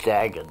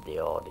staggered the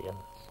audience.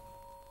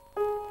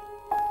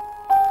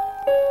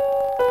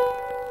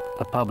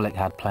 The public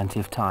had plenty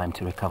of time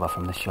to recover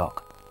from the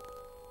shock.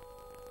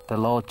 The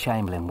Lord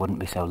Chamberlain wouldn't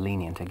be so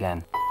lenient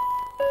again.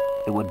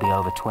 It would be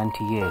over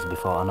 20 years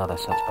before another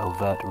such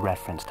overt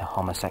reference to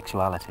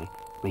homosexuality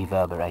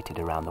reverberated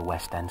around the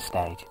West End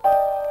stage.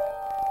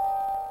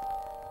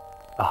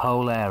 A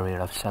whole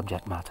area of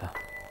subject matter,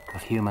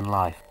 of human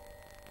life,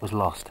 was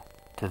lost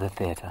to the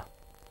theatre.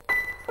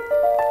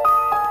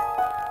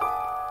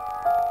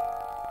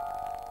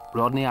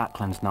 Rodney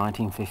Ackland's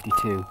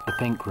 1952 The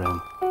Pink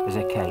Room is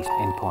a case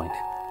in point.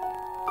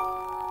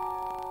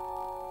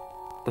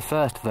 The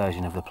first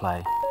version of the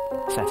play,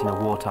 set in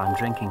a wartime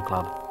drinking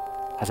club,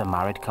 has a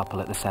married couple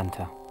at the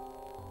centre.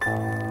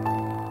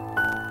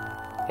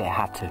 It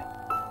had to.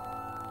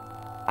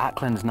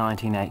 Ackland's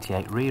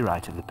 1988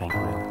 rewrite of The Pink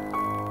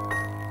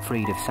Room,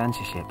 freed of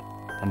censorship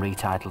and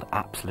retitled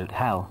Absolute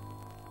Hell,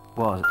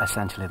 was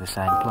essentially the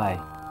same play.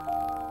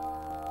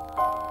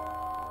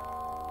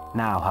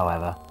 Now,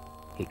 however,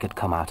 it could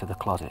come out of the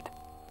closet.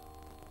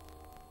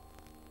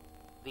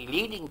 The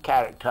leading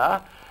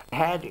character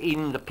had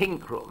in The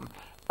Pink Room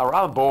a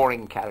rather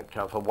boring character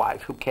of a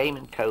wife who came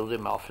and told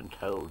him off and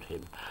told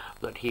him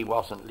that he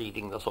wasn't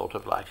leading the sort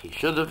of life he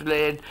should have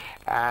led,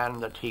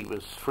 and that he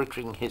was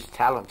frittering his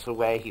talents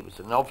away. He was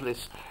a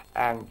novelist,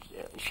 and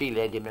she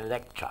led him a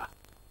lecture.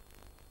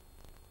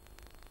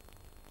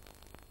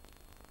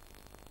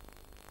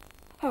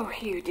 Oh,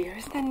 Hugh, dear,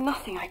 is there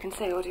nothing I can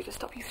say or do to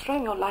stop you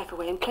throwing your life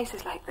away in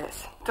places like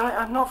this?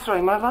 I'm not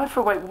throwing my life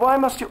away. Why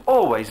must you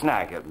always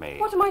nag at me?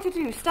 What am I to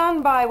do?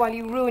 Stand by while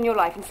you ruin your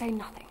life and say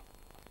nothing?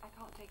 I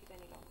can't take it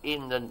any longer.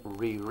 In the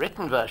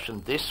rewritten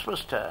version, this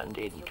was turned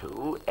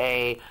into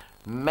a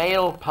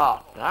male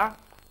partner.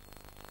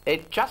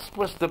 It just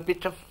was the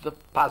bit of the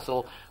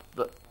puzzle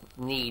that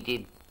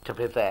needed to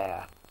be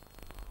there.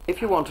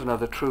 If you want to know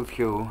the truth,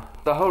 Hugh,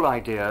 the whole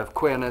idea of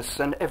queerness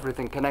and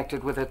everything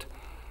connected with it,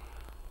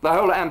 the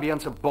whole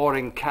ambience of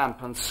boring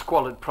camp and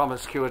squalid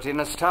promiscuity,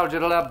 nostalgia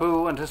de la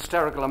boue and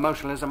hysterical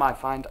emotionalism I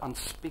find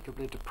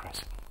unspeakably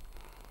depressing.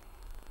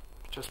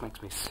 It just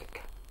makes me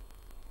sick.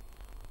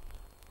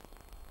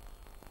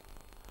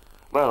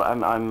 Well,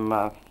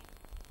 I'm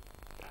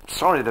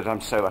sorry that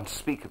I'm so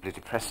unspeakably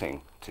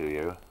depressing to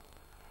you.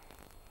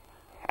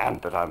 And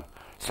that I'm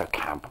so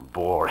camp and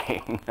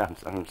boring.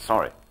 I'm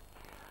sorry.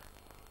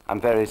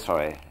 I'm very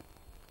sorry.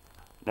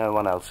 No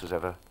one else has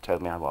ever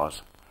told me I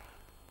was.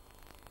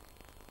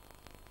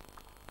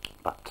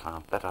 But I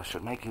bet I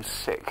should make you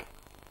sick.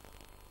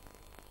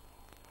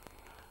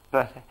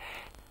 But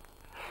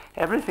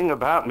everything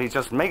about me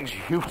just makes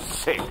you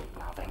sick.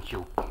 Now then,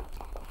 you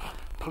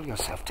pull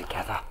yourself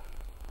together.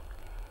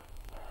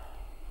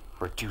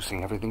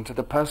 Reducing everything to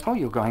the personal,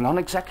 you're going on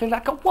exactly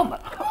like a woman.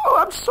 Oh,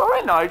 I'm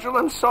sorry, Nigel,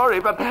 I'm sorry,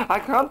 but I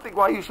can't think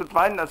why you should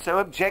find that so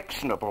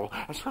objectionable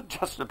as you're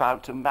just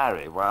about to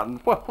marry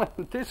one. Well,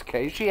 in this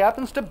case, she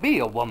happens to be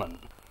a woman.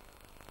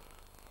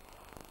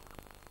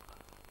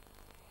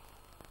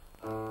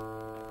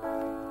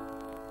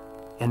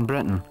 In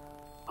Britain,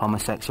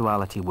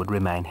 homosexuality would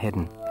remain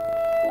hidden.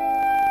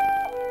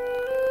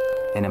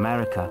 In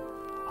America,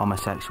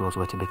 homosexuals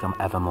were to become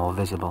ever more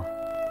visible.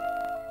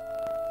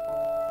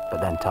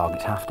 But then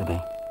targets have to be.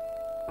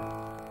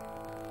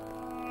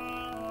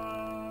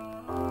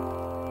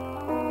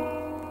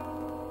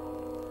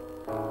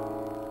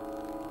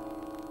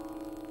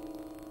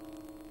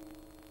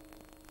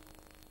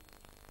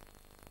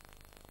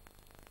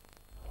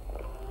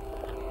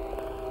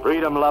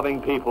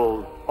 Freedom-loving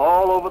peoples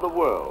all over the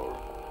world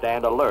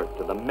stand alert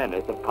to the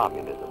menace of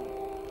communism.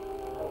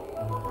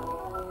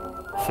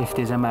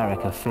 50s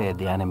America feared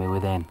the enemy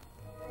within.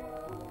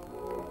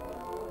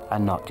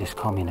 And not just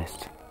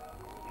communists.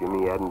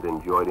 Jimmy hadn't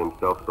enjoyed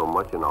himself so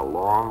much in a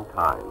long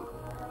time.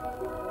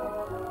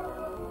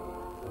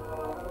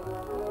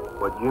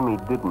 What Jimmy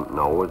didn't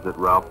know was that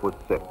Ralph was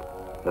sick,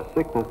 a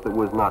sickness that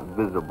was not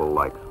visible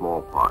like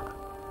smallpox,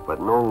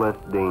 but no less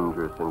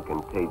dangerous and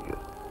contagious,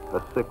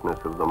 a sickness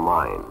of the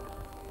mind.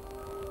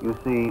 You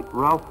see,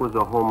 Ralph was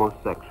a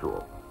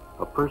homosexual,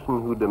 a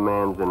person who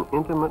demands an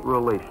intimate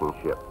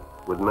relationship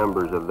with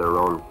members of their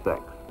own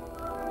sex.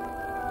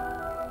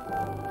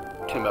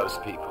 To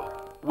most people,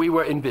 we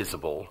were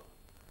invisible.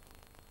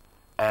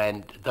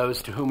 And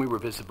those to whom we were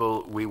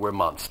visible, we were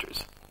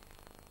monsters.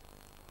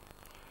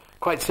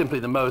 Quite simply,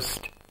 the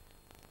most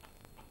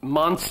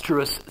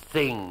monstrous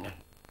thing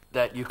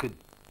that you could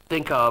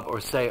think of or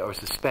say or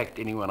suspect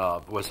anyone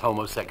of was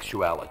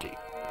homosexuality.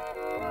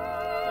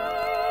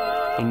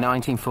 In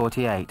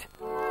 1948,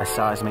 a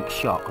seismic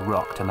shock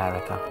rocked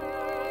America.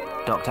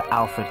 Dr.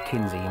 Alfred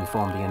Kinsey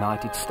informed the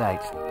United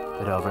States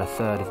that over a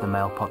third of the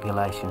male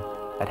population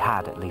had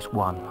had at least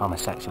one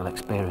homosexual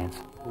experience.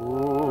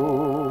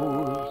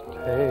 Who's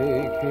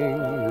taking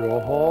you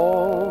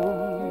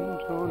home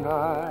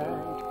tonight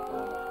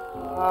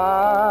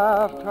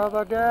after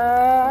the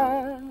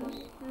dance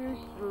is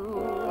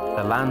through?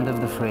 The land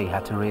of the free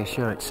had to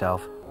reassure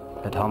itself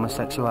that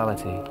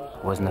homosexuality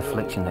was an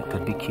affliction that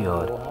could be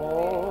cured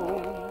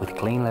with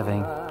clean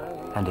living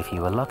and, if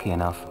you were lucky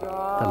enough, the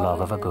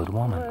love of a good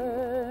woman.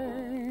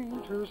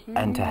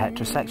 Enter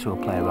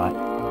heterosexual playwright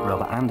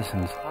Robert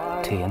Anderson's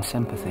Tea and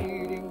Sympathy.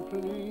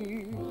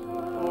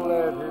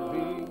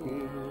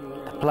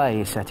 The play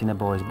is set in a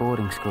boys'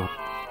 boarding school.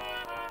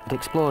 It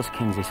explores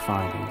Kinsey's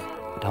findings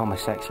that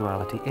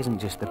homosexuality isn't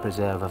just the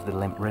preserve of the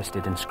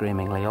limp-wristed and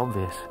screamingly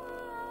obvious.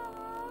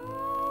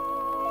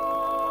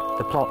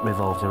 The plot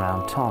revolves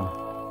around Tom,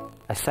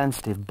 a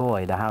sensitive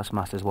boy the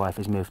housemaster's wife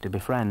has moved to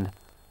befriend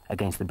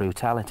against the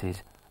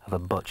brutalities of a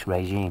butch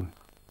regime.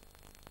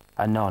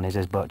 And none is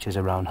as butch as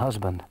her own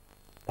husband,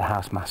 the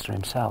housemaster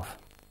himself.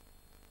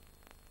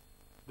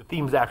 The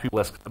theme's actually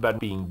less about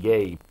being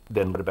gay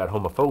than about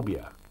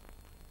homophobia.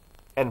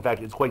 And in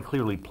fact, it's quite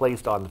clearly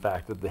placed on the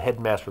fact that the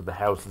headmaster of the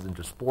house is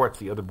into sports,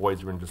 the other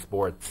boys are into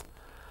sports.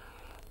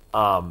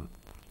 And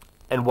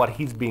what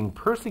he's being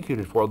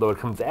persecuted for, although it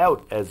comes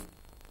out as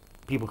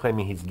people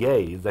claiming he's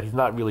gay, is that he's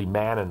not really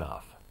man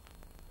enough.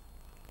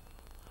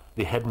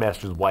 The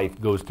headmaster's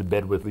wife goes to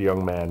bed with the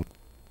young man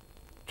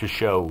to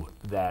show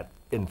that,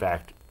 in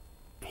fact,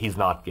 he's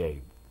not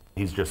gay.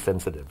 He's just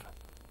sensitive.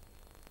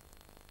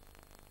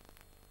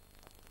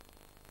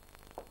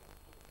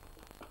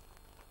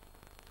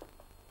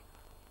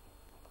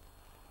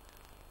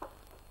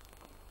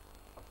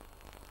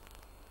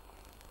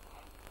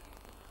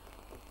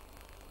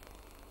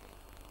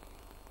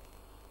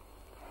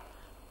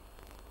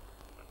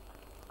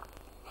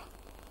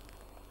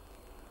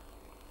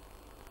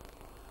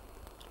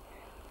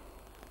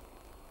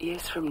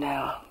 Years from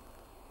now,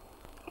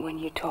 when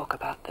you talk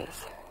about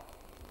this,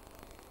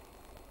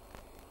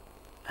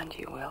 and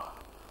you will,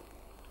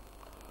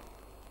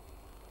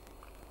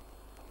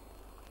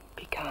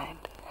 be kind.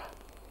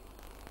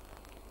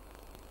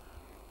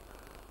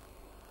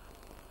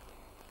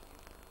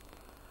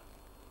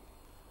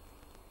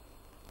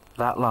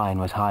 That line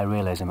was high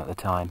realism at the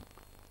time.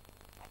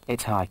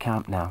 It's high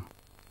camp now.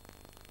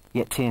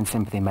 Yet Tea and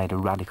Sympathy made a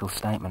radical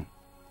statement,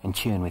 in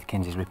tune with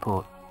Kinsey's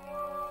report.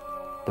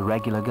 The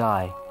regular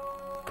guy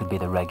could be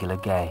the regular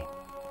gay.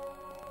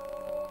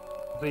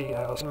 The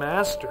house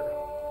master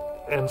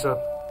ends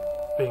up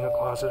being a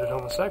closeted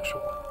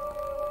homosexual.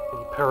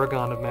 The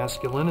paragon of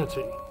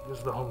masculinity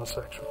is the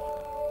homosexual,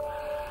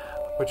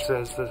 which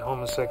says that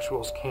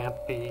homosexuals can't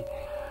be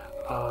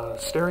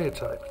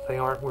stereotyped. They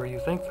aren't where you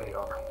think they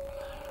are.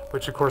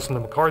 Which, of course, in the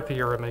McCarthy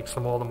era makes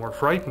them all the more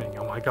frightening.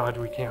 Oh my God,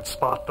 we can't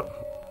spot them.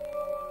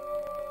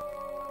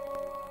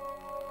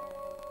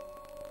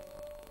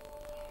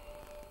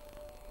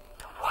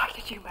 Why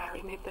did you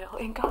marry me, Bill?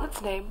 In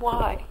God's name,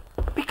 why?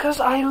 Because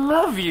I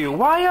love you.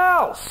 Why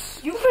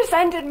else? You've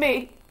resented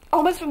me.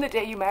 Almost from the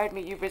day you married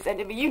me, you've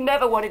resented me. You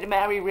never wanted to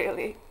marry,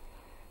 really.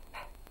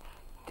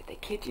 Did they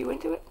kid you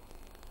into it?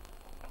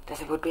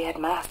 Does a would-be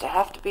headmaster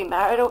have to be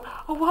married, or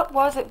what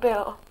was it,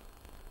 Bill?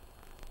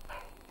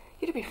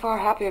 You'd be far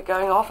happier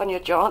going off on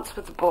your jaunts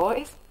with the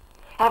boys,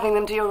 having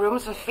them to your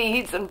rooms for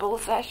feeds and bull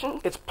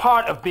sessions. It's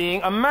part of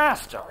being a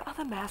master.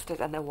 Other masters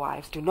and their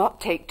wives do not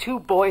take two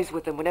boys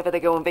with them whenever they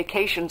go on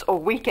vacations or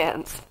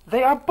weekends.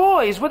 They are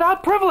boys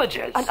without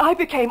privileges. And I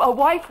became a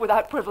wife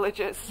without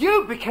privileges.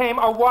 You became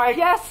a wife?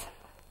 Yes.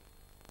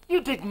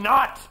 You did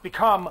not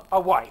become a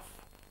wife.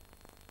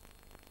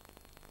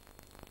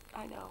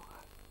 I know.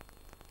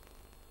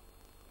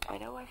 I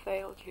know I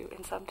failed you.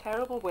 In some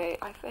terrible way,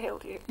 I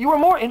failed you. You were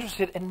more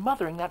interested in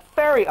mothering that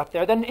fairy up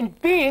there than in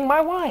being my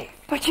wife.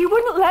 But you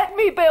wouldn't let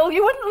me, Bill.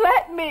 You wouldn't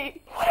let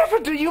me. Whatever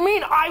do you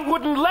mean I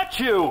wouldn't let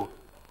you?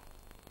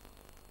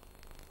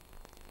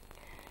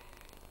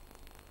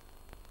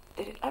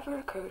 Did it ever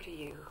occur to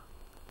you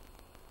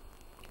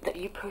that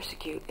you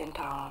persecute in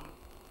Tom,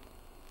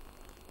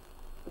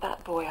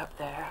 that boy up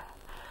there,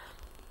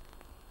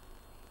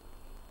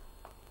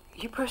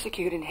 you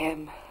persecute in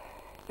him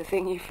the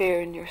thing you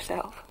fear in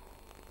yourself?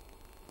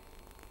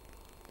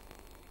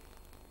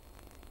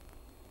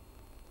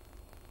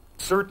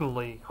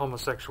 Certainly,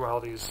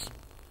 homosexuality is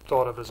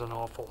thought of as an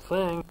awful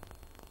thing,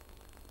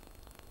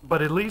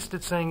 but at least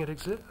it's saying it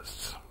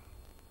exists.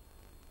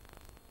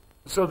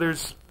 So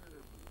there's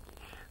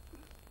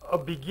a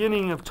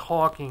beginning of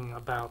talking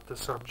about the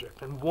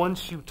subject, and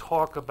once you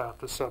talk about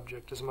the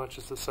subject as much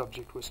as the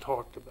subject was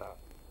talked about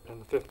in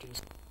the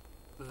 50s,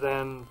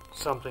 then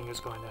something is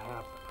going to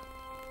happen.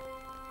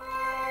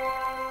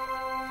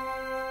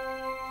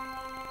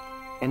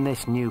 In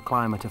this new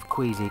climate of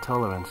queasy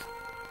tolerance,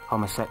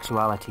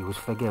 homosexuality was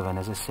forgiven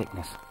as a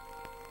sickness.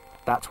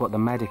 That's what the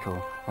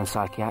medical and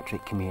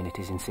psychiatric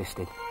communities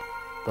insisted,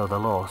 though the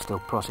law still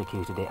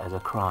prosecuted it as a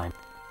crime.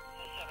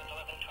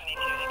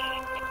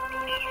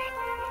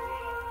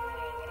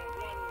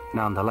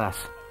 Nonetheless,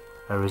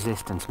 a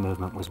resistance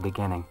movement was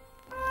beginning,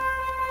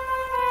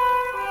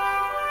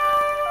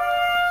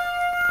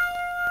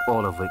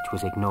 all of which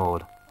was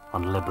ignored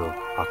on liberal,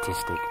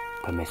 artistic,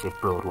 permissive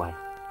Broadway.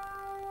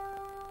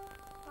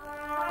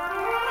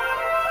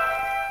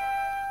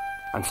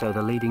 And so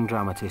the leading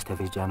dramatist of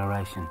his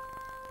generation,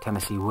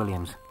 Tennessee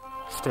Williams,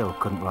 still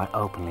couldn't write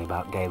openly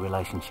about gay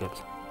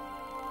relationships.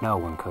 No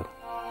one could.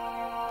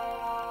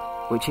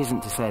 Which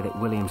isn't to say that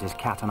Williams's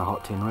Cat on a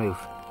Hot Tin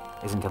Roof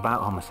isn't about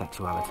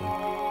homosexuality.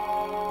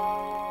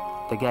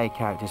 The gay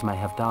characters may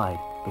have died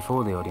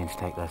before the audience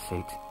take their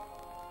seats,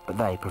 but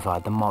they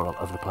provide the moral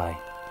of the play.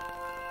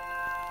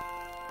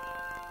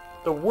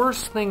 The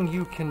worst thing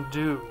you can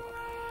do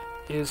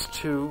is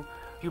to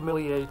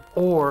humiliate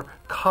or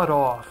cut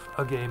off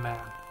a gay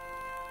man.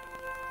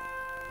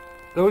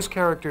 Those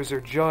characters are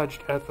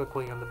judged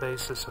ethically on the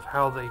basis of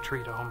how they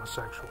treat a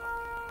homosexual.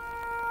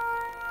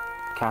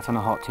 Cat on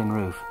a Hot Tin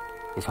Roof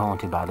is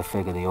haunted by the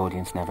figure the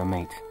audience never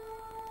meets.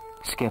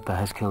 Skipper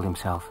has killed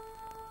himself,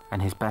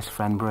 and his best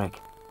friend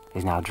Brick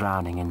is now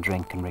drowning in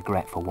drink and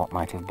regret for what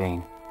might have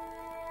been.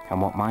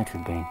 And what might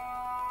have been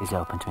is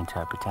open to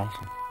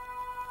interpretation.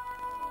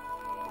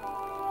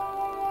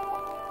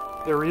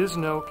 There is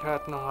no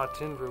Cat on a Hot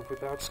Tin Roof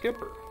without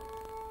Skipper.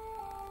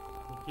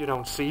 You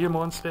don't see him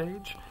on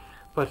stage,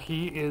 but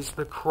he is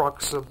the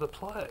crux of the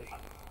play.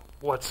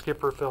 What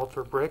Skipper felt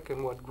for Brick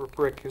and what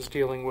Brick is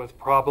dealing with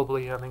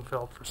probably having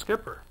felt for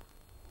Skipper.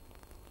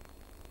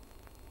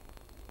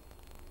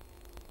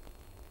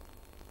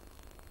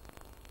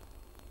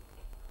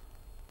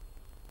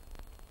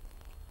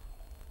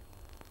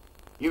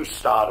 You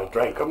started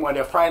drinking when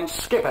your friend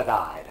Skipper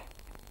died.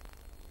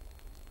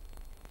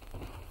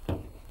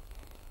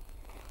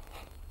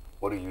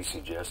 What are you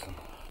suggesting?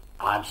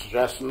 I'm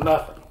suggesting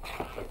nothing.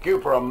 The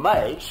Cooper and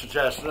May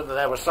suggested that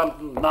there was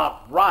something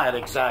not right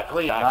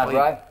exactly. Not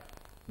right?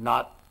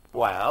 Not,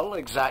 well,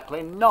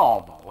 exactly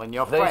normal in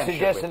your They friendship.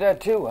 suggested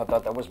that too. I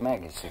thought that was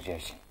Maggie's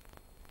suggestion.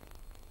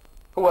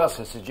 Who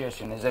else's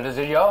suggestion is it? Is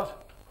it yours?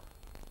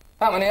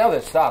 How many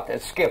others stopped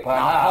at Skip on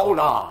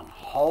Now,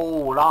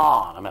 hold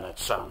on a minute,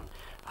 son.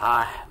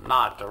 I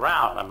knocked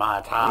around in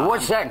my time.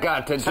 What's that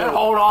got to do? Said,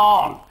 hold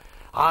on.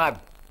 I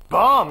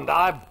bummed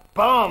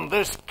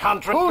this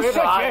country. Whose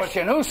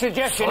suggestion is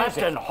Slept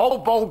it? in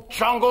hobo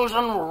jungles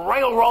and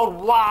railroad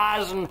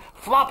wires and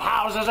flop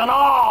houses and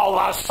all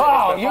the cities.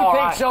 Oh, you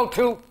think so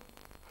too?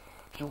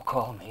 You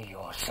call me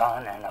your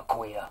son and a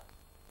queer.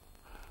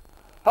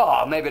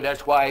 Oh, maybe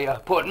that's why you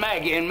put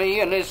Maggie and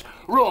me in this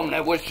room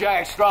that was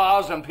Jack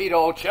Straw's and Peter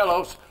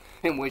O'Cello's,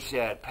 in which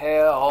that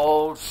pair of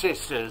old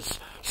sisters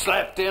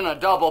slept in a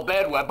double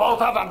bed where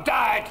both of them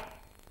died.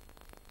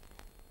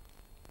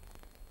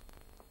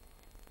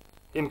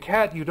 In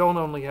Cat, you don't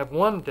only have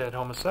one dead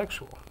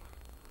homosexual.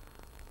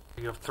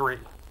 You have three.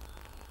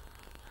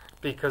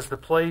 Because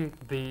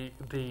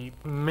the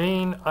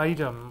main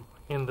item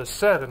in the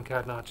set in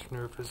Cat Notch and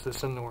Roof is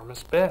this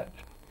enormous bed,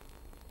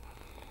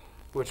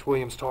 which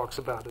Williams talks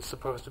about is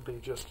supposed to be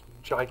just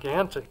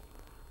gigantic.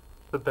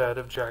 The bed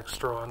of Jack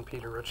Straw and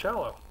Peter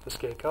O'Cello, this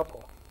gay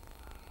couple.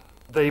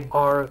 They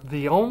are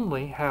the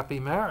only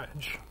happy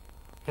marriage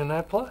in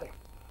that play.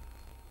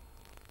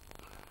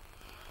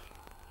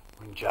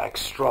 When Jack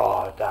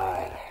Straw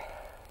died,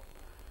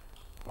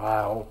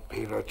 why, old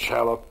Peter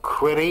O'Cello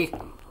quit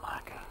eating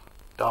like a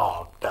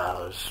dog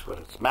does when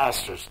its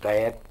master's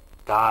dead.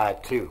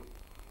 Died too.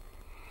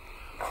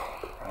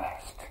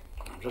 Christ.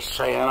 I'm just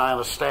saying I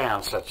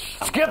understand such...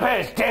 Skip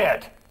is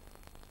dead.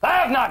 I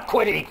have not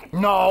quit eating.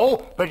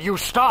 No, but you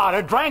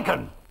started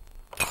drinking.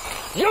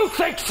 You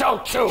think so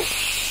too?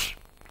 Shh.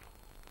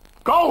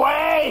 Go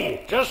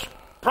away! Just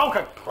broke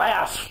a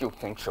glass. You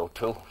think so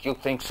too? You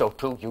think so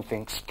too? You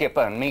think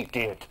Skipper and me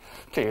did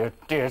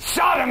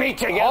sodomy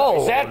together?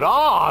 Hold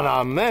on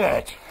a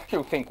minute.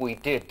 You think we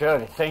did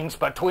dirty things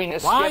between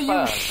us? Why Skipper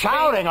are you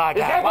shouting like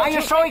that? Why are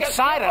you so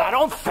excited? I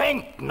don't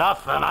think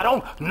nothing. I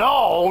don't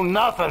know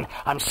nothing.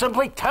 I'm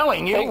simply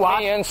telling you what...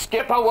 Me and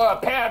Skipper were a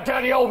pair of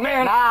dirty old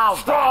men. Now,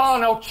 Straw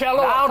and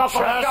O'Cello, now a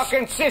couple of just-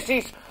 ducking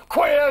sissies,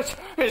 queers.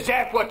 Is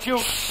that what you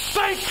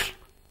think?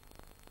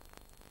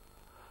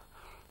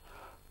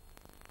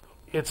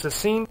 It's a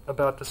scene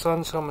about the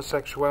son's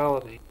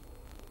homosexuality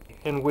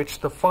in which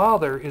the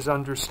father is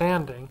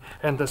understanding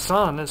and the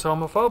son is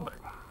homophobic.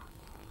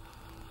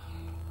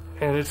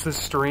 And it's this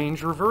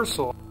strange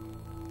reversal.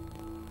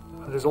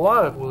 There's a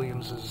lot of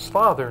Williams's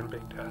father in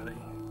Big Daddy.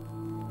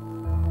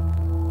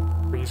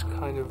 He's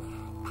kind of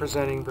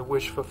presenting the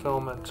wish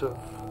fulfillment of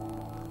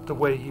the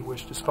way he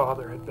wished his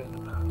father had been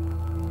in that.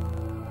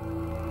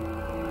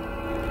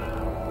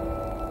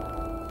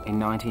 In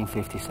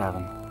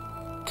 1957,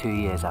 2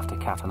 years after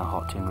Cat on a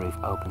Hot Tin Roof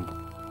opened,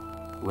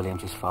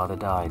 Williams's father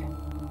died.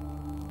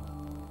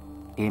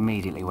 He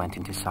immediately went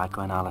into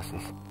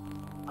psychoanalysis,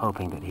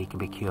 hoping that he could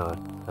be cured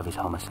of his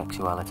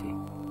homosexuality.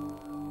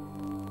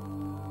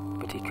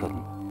 But he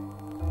couldn't.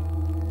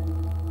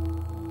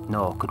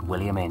 Nor could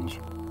William Inge,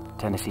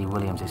 Tennessee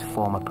Williams'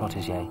 former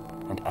protege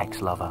and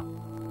ex-lover,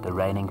 the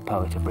reigning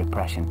poet of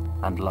repression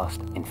and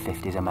lust in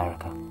 50s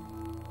America.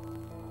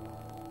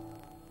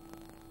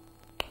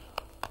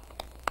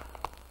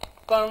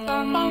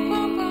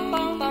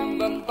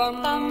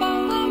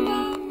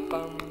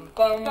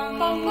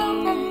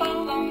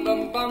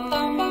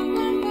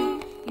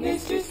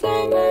 Mr.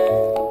 Sandman,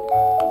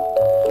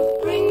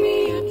 bring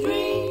me a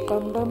dream.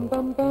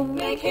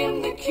 Make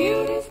him the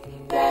cutest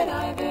that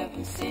I've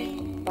ever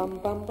seen.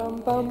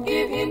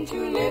 Give him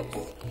 2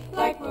 lips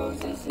like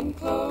roses and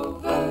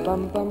clover.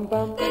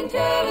 Then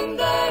tell him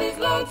that his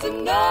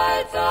lonesome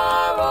nights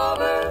are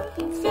over.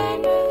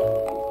 Sandman.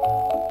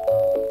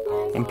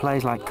 In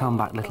plays like Come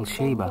Back Little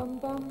Sheba,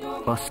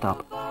 Bus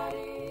Stop,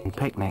 and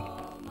Picnic,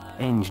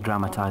 Inge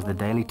dramatised the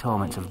daily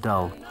torments of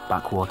dull,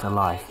 backwater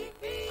life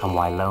and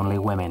why lonely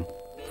women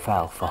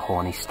fell for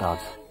horny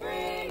studs.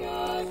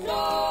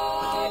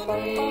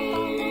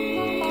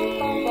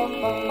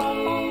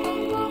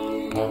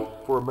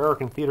 For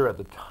American theater at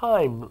the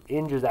time,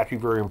 Inge is actually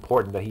very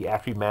important that he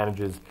actually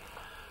manages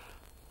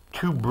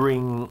to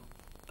bring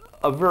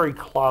a very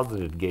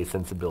closeted gay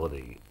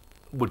sensibility,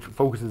 which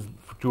focuses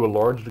to a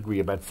large degree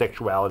about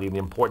sexuality and the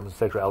importance of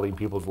sexuality in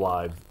people's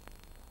lives,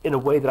 in a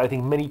way that I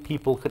think many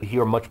people could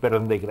hear much better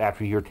than they could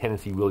actually hear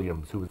Tennessee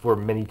Williams, who was, for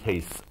many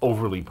tastes,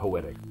 overly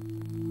poetic.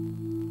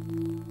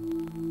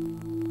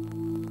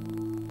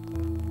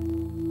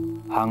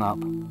 Hung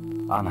up,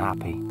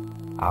 unhappy,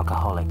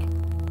 alcoholic,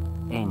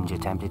 Inge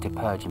attempted to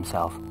purge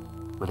himself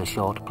with a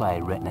short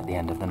play written at the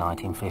end of the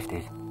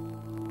 1950s.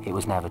 It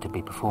was never to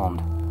be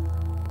performed.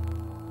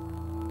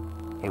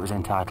 It was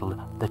entitled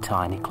The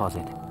Tiny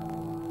Closet.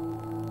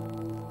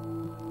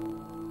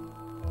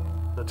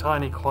 The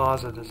Tiny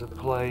Closet is a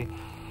play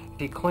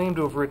he claimed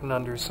to have written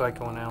under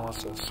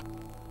psychoanalysis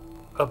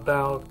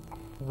about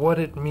what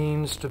it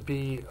means to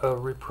be a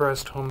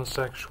repressed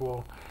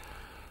homosexual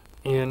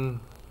in,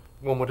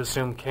 one would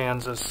assume,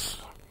 Kansas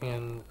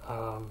in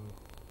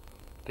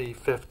the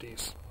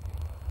 50s.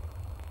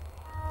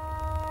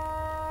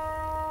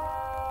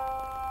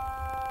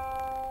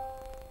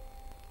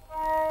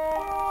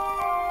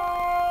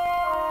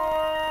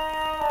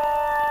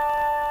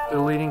 The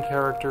leading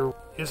character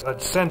is a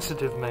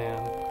sensitive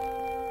man.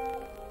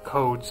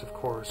 Codes, of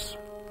course.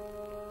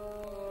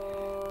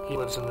 He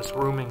lives in this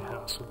rooming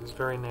house with these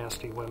very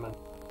nasty women.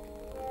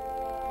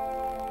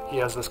 He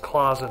has this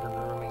closet in the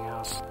rooming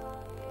house.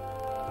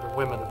 The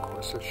women, of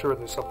course, are sure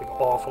there's something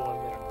awful in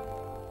there.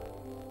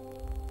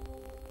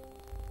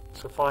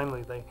 So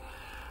finally they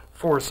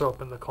force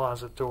open the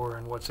closet door,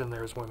 and what's in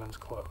there is women's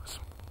clothes.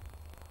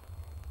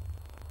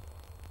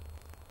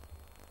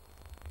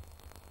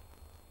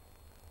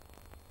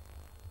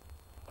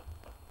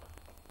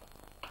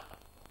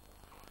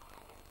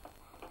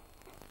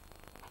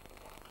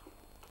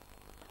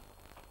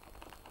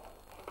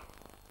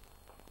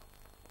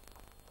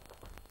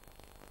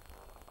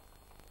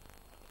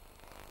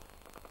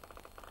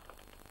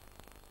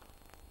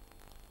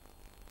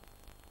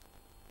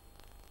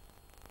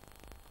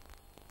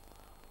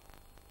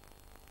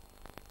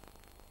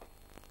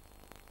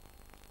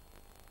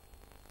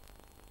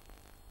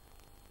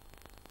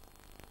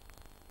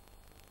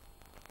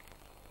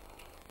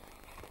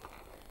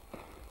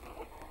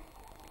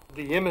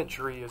 The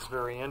imagery is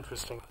very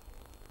interesting.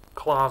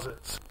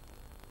 Closets,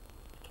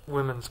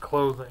 women's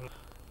clothing.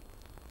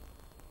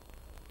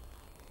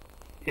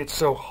 It's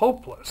so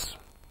hopeless.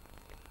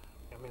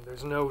 I mean,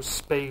 there's no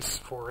space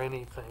for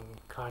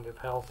anything kind of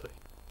healthy.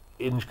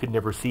 Inge could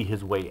never see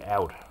his way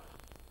out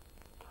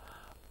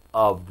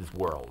of this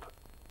world.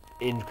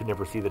 Inge could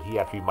never see that he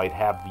actually might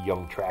have the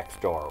young track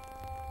star.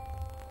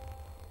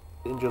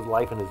 Inge's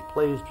life and his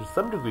plays, to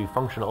some degree,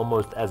 function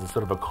almost as a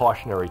sort of a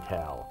cautionary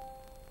tale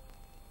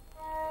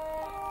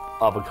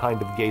of a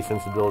kind of gay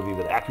sensibility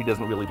that actually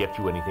doesn't really get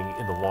you anything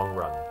in the long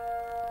run.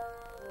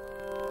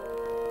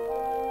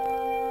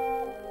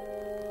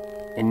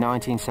 In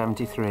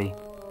 1973,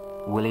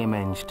 William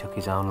Inge took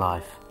his own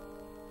life.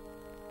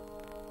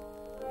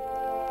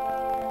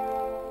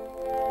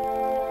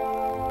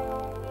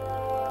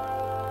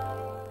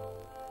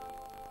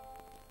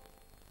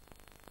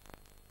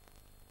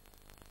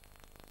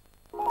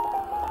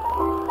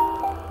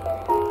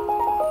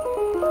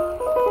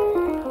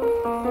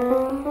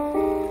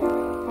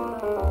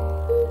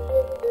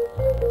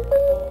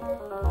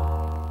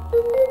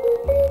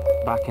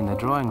 Back in the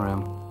drawing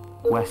room,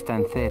 West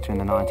End theatre in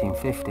the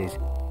 1950s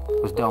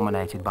was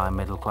dominated by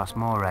middle-class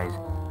mores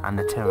and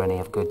the tyranny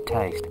of good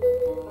taste,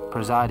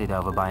 presided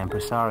over by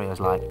impresarios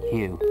like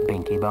Hugh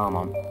Binky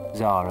Beaumont,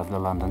 Tsar of the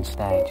London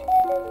stage.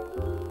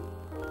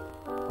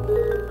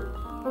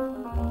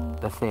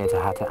 The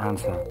theatre had to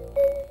answer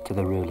to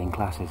the ruling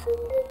classes.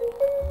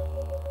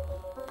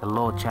 The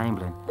Lord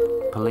Chamberlain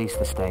policed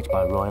the stage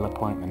by royal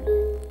appointment,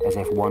 as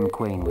if one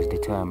queen was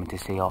determined to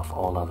see off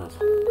all others.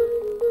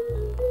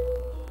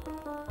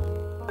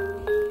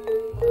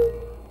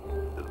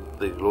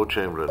 The Lord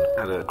Chamberlain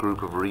had a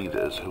group of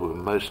readers who were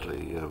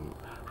mostly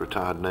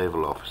retired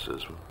naval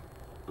officers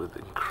with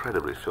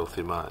incredibly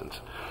filthy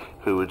minds,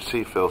 who would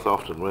see filth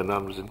often where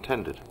none was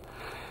intended.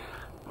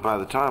 By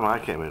the time I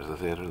came into the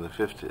theatre in the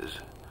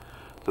 50s,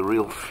 the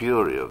real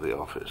fury of the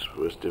office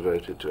was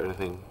devoted to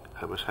anything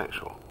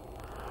homosexual.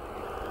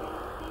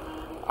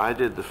 I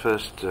did the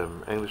first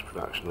English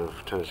production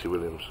of Tennessee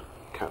Williams'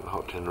 Captain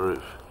Hot Tin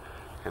Roof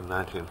in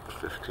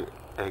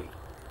 1958,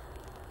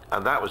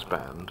 and that was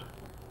banned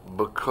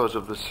because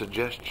of the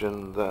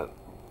suggestion that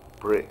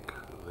Brick,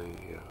 the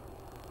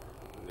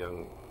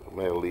young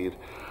male lead,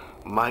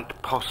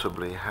 might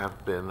possibly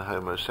have been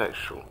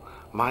homosexual.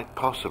 Might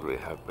possibly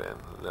have been.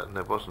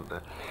 There wasn't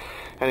there.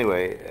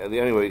 Anyway, the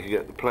only way you could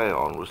get the play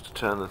on was to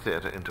turn the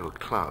theatre into a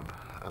club,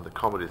 and the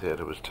Comedy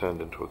Theatre was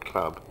turned into a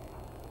club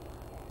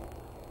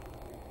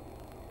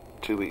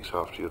 2 weeks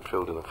after you had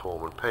filled in a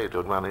form and paid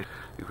good money.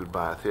 You could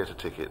buy a theatre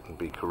ticket and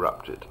be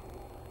corrupted,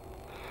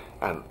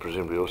 and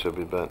presumably also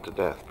be burnt to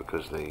death,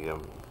 because the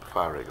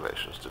fire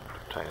regulations didn't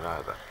obtain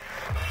either.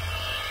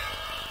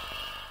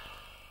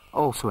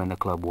 Also in the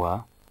club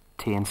were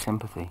Tea and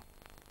Sympathy,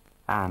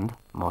 and,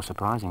 more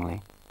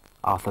surprisingly,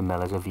 Arthur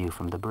Miller's A View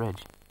from the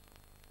Bridge.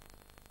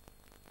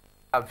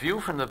 A View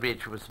from the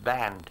Bridge was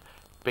banned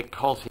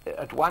because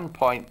at one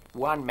point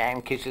one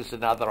man kisses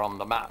another on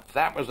the mouth.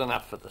 That was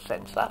enough for the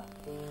censor.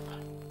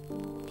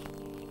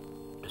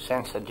 The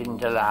censor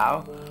didn't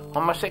allow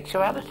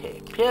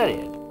homosexuality,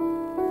 period.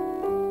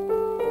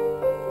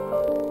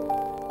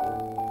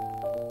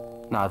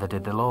 Neither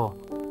did the law.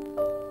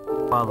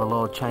 While the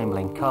Lord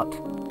Chamberlain cut,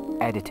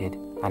 edited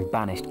and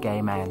banished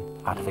gay men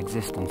out of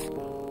existence,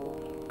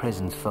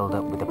 prisons filled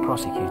up with the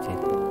prosecuted.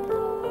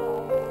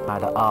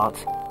 Neither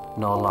art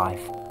nor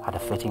life had a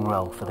fitting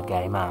role for the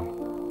gay man.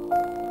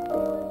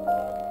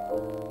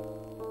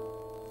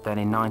 Then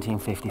in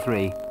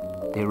 1953,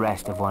 the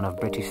arrest of one of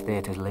British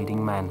theatre's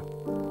leading men,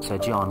 Sir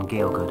John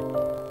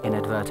Gielgud,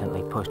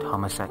 inadvertently pushed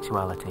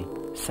homosexuality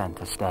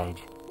centre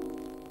stage.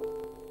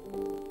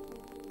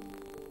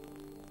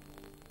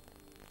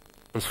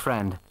 His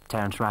friend,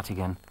 Terence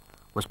Rattigan,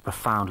 was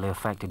profoundly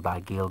affected by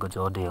Gielgud's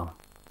ordeal.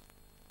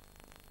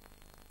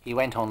 He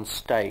went on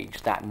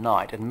stage that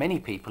night, and many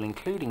people,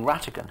 including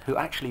Rattigan, who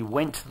actually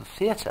went to the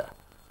theatre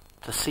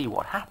to see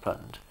what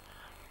happened,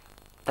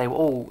 they were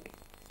all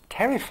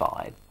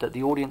terrified that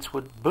the audience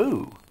would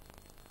boo.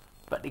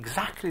 But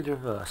exactly the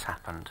reverse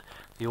happened.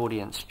 The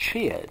audience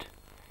cheered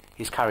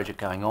his courage at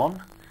going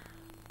on.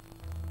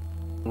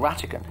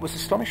 Rattigan was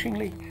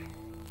astonishingly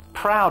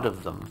proud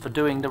of them for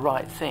doing the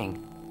right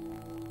thing.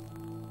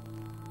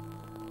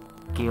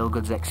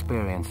 Gielgud's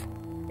experience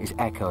is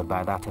echoed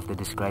by that of the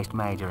disgraced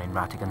Major in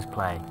Rattigan's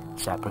play,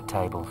 Separate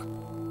Tables.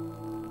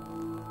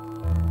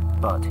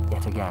 But,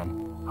 yet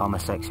again,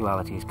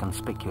 homosexuality is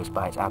conspicuous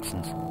by its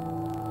absence.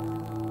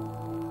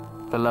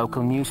 The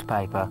local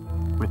newspaper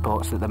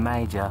reports that the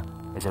Major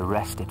is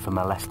arrested for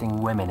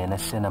molesting women in a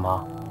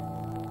cinema.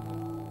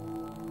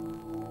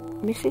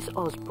 Mrs.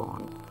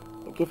 Osborne,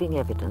 giving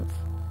evidence,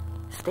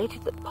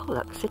 stated that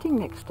Pollock, sitting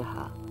next to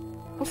her,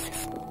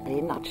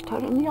 persistently nudged her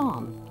in the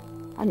arm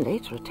and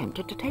later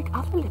attempted to take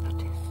other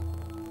liberties.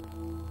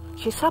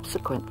 She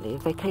subsequently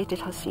vacated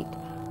her seat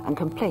and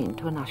complained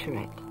to an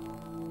usherette.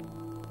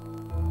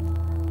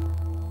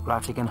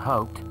 Rattigan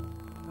hoped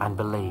and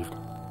believed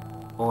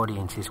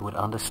audiences would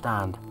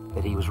understand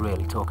that he was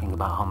really talking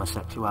about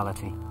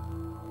homosexuality.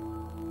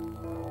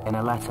 In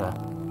a letter,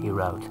 he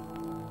wrote,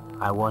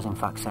 "I was in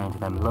fact saying to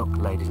them, look,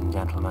 ladies and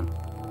gentlemen,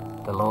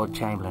 the Lord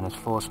Chamberlain has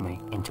forced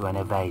me into an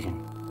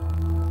evasion.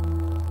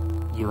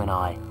 You and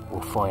I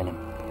will foil him."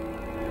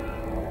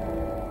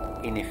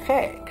 In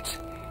effect,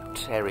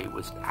 Terry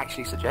was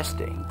actually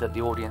suggesting that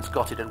the audience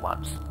got it at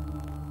once.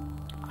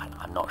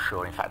 I'm not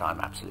sure. In fact, I'm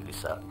absolutely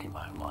certain in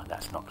my own mind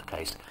that's not the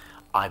case.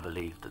 I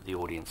believe that the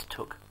audience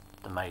took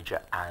the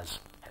Major as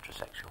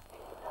heterosexual.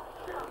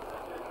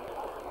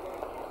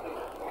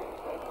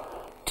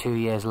 2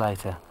 years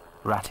later,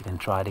 Rattigan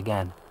tried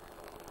again.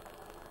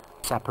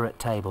 Separate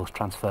Tables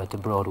transferred to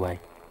Broadway,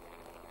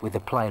 with the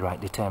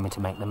playwright determined to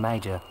make the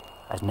Major,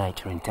 as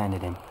nature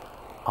intended him,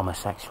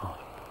 homosexual.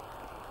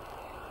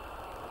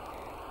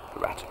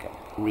 Rattigan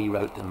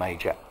rewrote the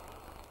Major,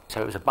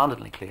 so it was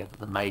abundantly clear that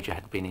the Major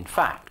had been, in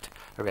fact,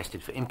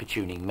 arrested for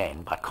importuning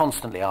men by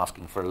constantly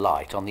asking for a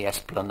light on the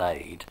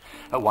esplanade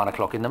at 1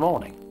 o'clock in the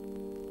morning.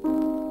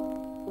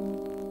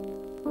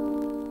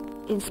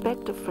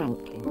 Inspector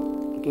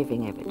Franklin,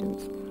 giving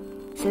evidence,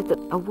 said that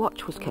a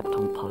watch was kept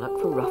on Pollock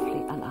for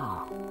roughly an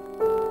hour.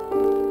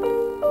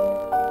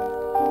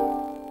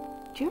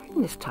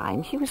 During this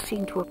time, he was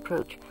seen to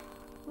approach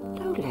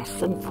no less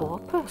than 4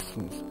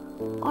 persons,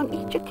 on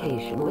each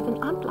occasion with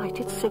an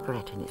unlighted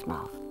cigarette in his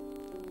mouth.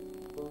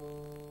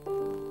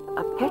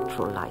 A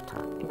petrol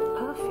lighter in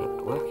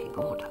perfect working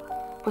order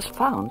was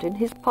found in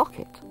his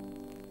pocket.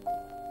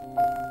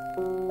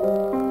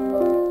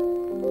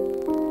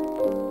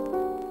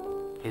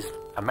 His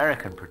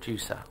American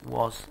producer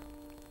was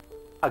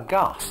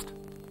aghast.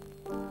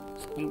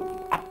 You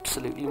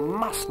absolutely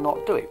must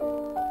not do it.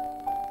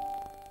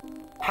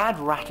 Had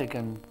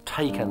Rattigan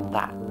taken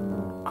that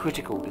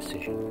critical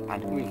decision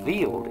and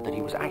revealed that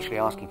he was actually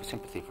asking for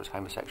sympathy for his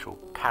homosexual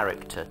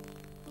character,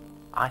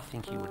 I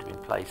think he would have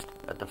been placed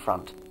at the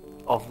front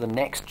of the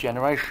next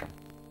generation.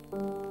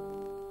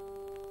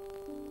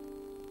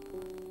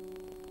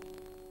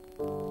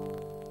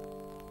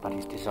 But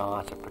his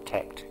desire to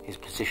protect his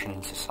position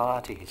in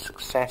society, his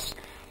success,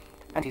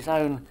 and his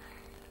own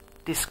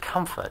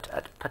discomfort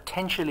at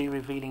potentially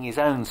revealing his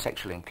own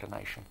sexual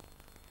inclination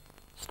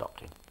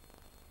stopped him.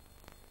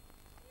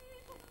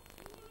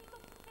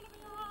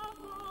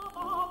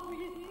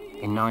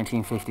 In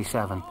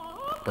 1957,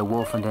 the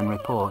Wolfenden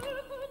Report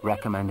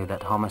recommended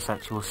that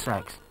homosexual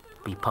sex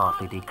be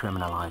partly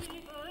decriminalised.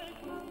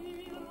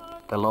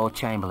 The Lord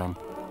Chamberlain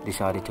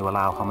decided to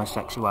allow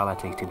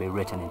homosexuality to be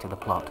written into the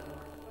plot,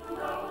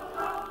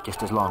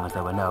 just as long as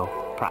there were no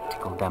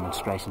practical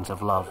demonstrations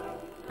of love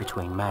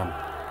between men.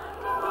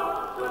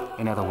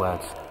 In other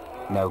words,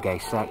 no gay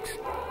sex,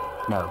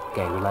 no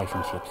gay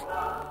relationships.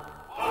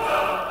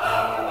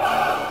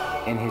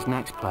 In his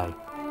next play,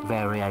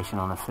 Variation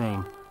on a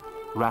Theme,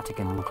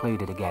 Rattigan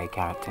included a gay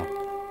character,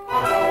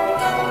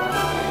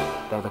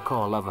 though the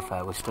core love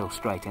affair was still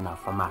straight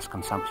enough for mass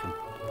consumption.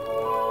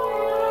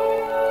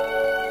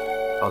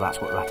 Or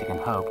that's what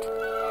Rattigan hoped.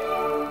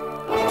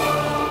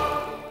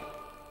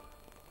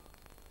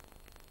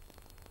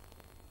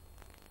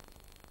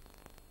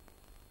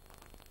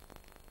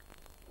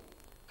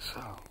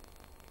 So,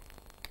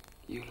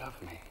 you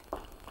love me.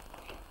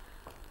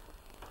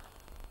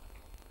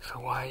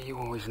 So why are you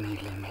always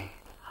needling me?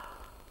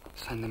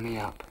 Sending me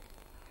up?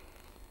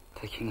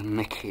 Taking the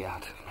mickey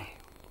out of me?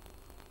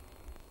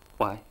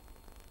 Why?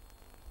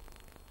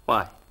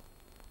 Why?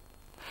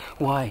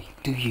 Why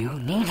do you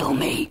needle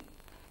me?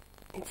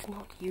 It's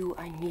not you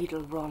I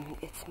needle, Ron.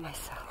 It's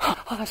myself.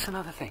 Oh, that's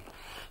another thing.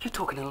 You're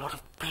talking a lot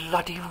of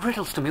bloody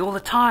riddles to me all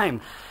the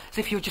time. As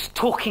if you're just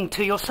talking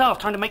to yourself,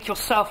 trying to make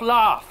yourself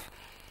laugh.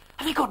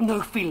 Have you got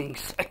no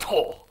feelings at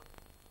all?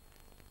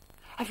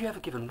 Have you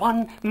ever given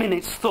 1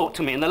 minute's thought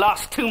to me in the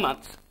last 2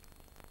 months?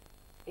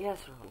 Yes,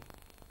 Ron.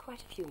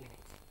 Quite a few minutes.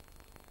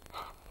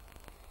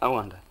 I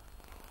wonder.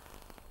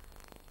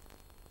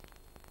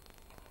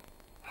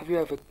 Have you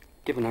ever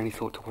given any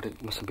thought to what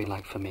it must have been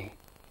like for me?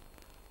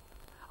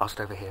 Asked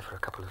over here for a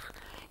couple of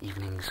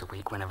evenings a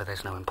week whenever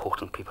there's no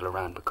important people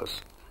around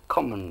because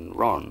common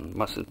Ron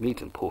mustn't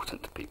meet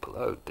important people.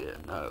 Oh dear,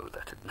 no,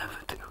 that'd never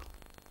do.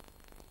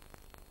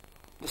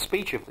 The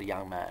speech of the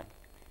young man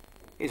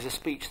is a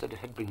speech that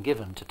had been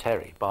given to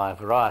Terry by a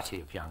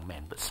variety of young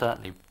men, but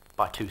certainly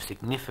by two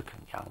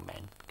significant young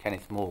men,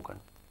 Kenneth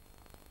Morgan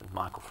and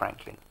Michael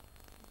Franklin,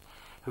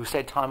 who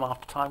said time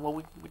after time, well,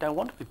 we don't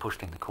want to be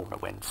pushed in the corner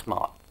when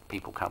smart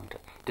people come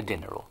to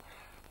dinner, or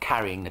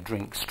carrying the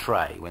drinks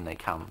tray when they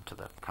come to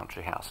the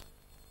country house.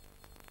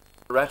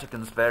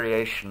 Rattigan's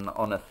variation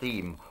on a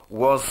theme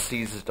was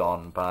seized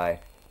on by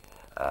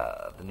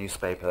the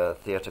newspaper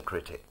theatre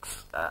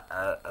critics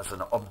as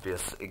an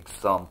obvious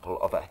example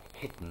of a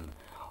hidden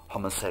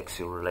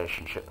homosexual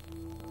relationship.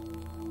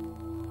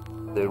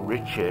 The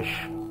richish,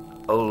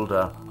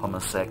 older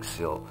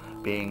homosexual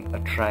being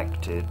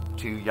attracted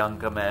to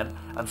younger men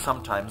and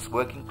sometimes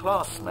working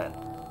class men.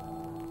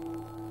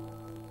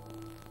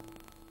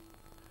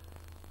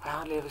 I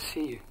hardly ever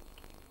see you.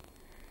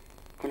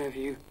 Whenever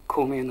you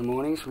call me in the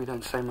mornings, we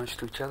don't say much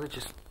to each other,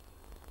 just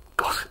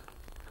gossip.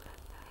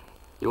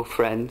 Your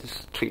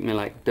friends treat me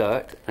like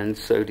dirt, and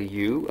so do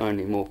you,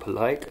 only more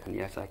polite, and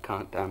yet I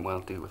can't damn well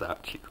do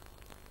without you.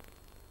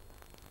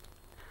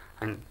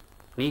 I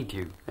need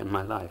you in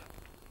my life.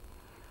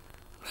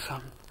 For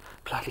some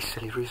bloody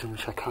silly reason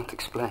which I can't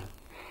explain.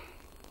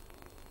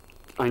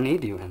 I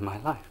need you in my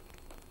life.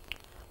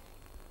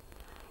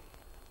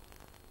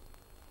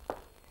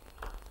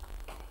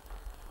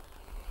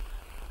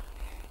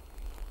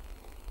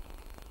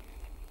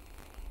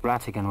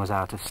 Rattigan was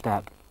out of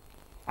step,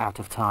 out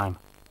of time.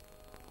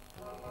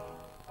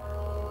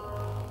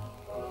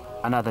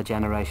 Another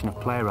generation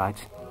of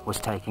playwrights was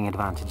taking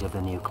advantage of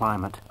the new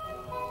climate.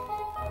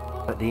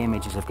 But the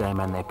images of gay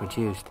men they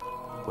produced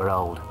were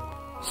old,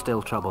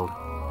 still troubled,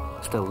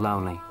 still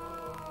lonely,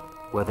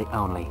 worthy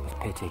only of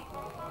pity.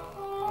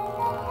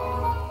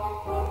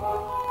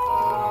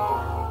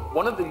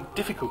 One of the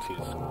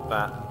difficulties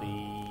that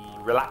the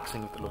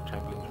relaxing of the Lord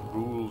Chamberlain's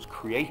rules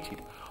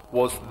created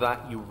was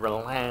that you were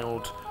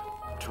allowed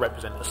to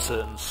represent a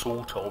certain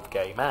sort of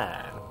gay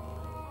man.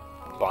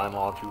 By and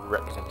large, you were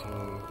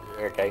representing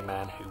a gay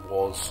man who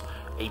was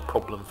a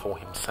problem for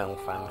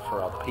himself and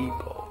for other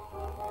people.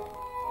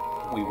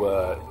 We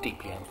were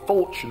deeply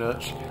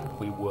unfortunate,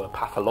 we were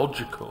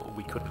pathological,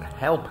 we couldn't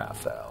help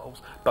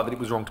ourselves, but that it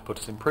was wrong to put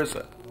us in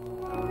prison.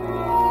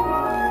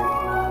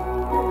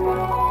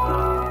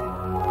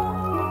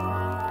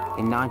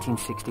 In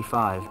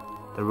 1965,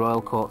 the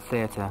Royal Court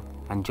Theatre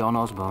and John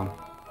Osborne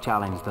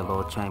challenged the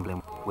Lord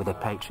Chamberlain with A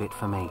Patriot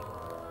for Me,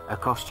 a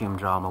costume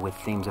drama with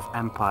themes of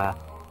empire,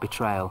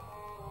 betrayal,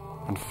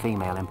 and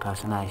female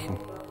impersonation.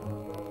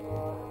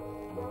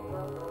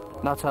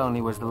 Not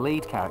only was the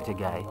lead character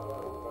gay,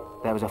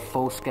 there was a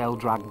full-scale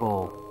drag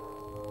ball.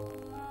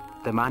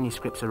 The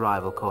manuscript's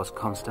arrival caused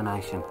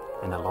consternation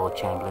in the Lord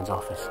Chamberlain's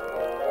office.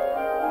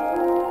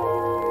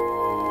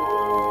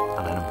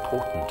 And an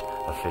important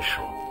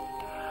official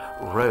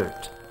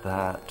wrote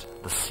that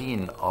the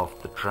scene of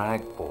the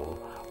drag ball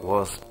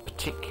was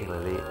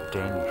particularly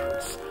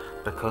dangerous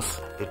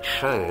because it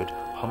showed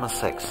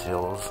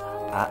homosexuals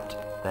at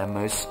their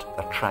most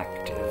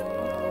attractive.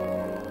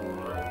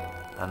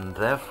 And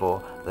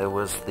therefore there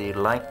was the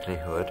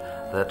likelihood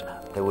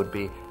that there would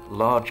be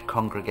large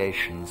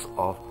congregations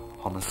of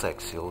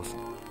homosexuals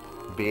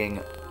being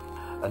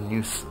a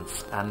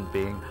nuisance and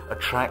being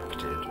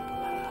attracted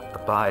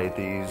by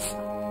these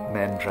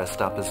men dressed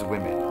up as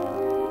women.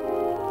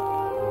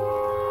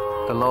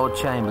 The Lord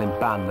Chamberlain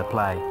banned the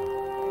play,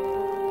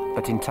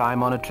 but in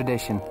time-honoured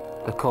tradition,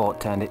 the court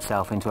turned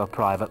itself into a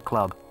private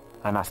club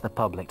and asked the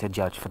public to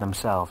judge for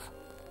themselves.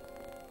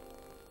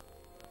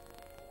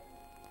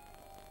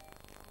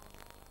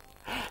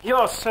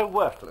 You're so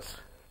worthless.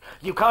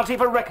 You can't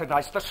even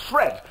recognise the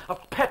shred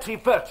of petty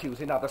virtues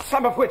in others,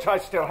 some of which I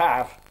still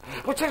have.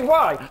 Which is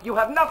why you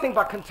have nothing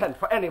but contempt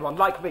for anyone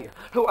like me,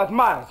 who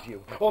admires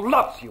you, or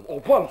loves you, or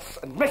wants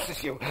and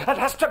misses you, and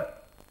has to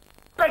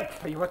beg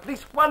for you at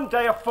least one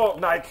day a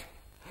fortnight.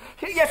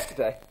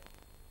 Yesterday,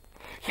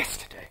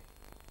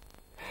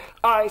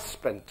 I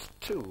spent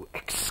 2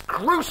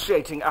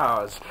 excruciating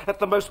hours at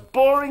the most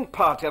boring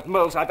party at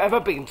Mole's I've ever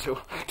been to,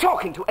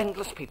 talking to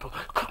endless people,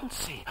 couldn't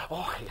see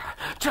or hear,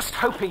 just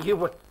hoping you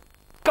would,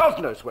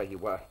 God knows where you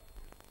were,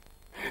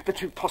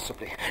 that you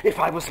possibly, if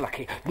I was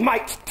lucky,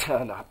 might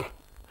turn up.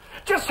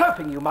 Just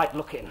hoping you might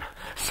look in,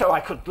 so I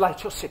could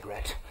light your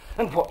cigarette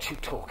and watch you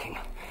talking,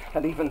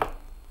 and even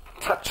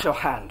touch your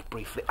hand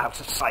briefly out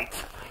of sight.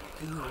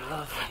 I do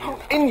love you.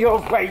 Oh, in your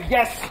way,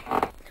 yes.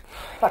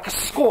 Like a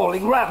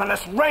squalling,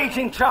 ravenous,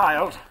 raging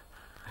child.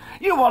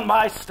 You want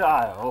my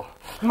style,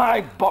 my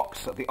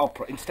box at the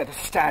opera instead of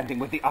standing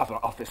with the other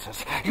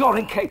officers. You're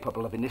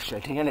incapable of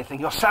initiating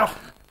anything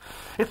yourself.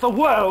 If the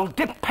world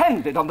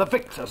depended on the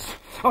victors,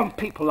 on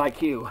people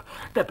like you,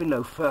 there'd be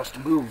no first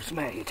moves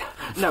made,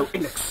 no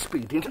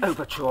inexpedient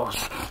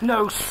overtures,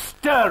 no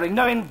stirring,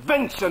 no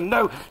invention,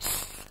 no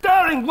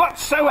stirring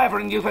whatsoever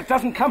in you that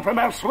doesn't come from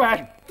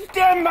elsewhere.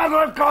 Dear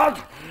Mother of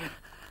God,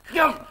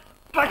 you're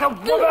like a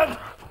woman.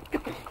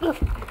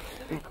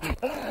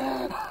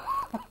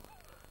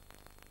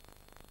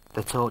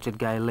 the tortured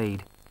gay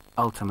lead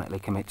ultimately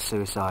commits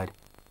suicide,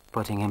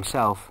 putting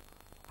himself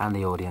and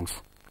the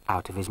audience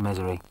out of his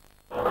misery.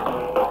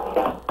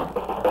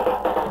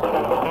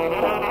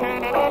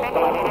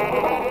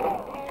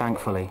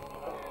 Thankfully,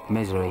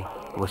 misery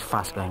was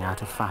fast going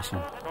out of fashion.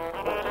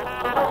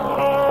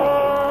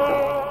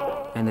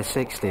 In the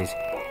 60s,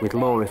 with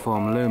law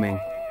reform looming,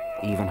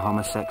 even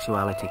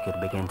homosexuality could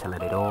begin to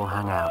let it all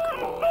hang out.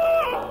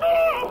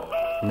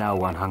 No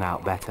one hung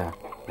out better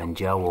than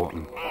Joe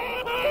Orton.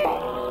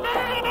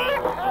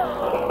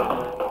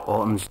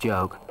 Orton's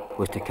joke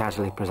was to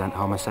casually present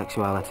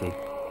homosexuality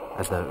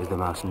as though it was the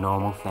most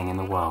normal thing in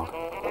the world.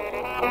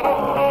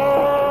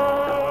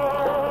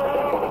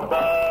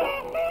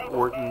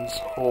 Orton's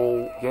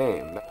whole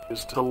game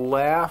is to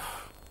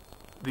laugh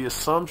the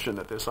assumption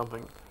that there's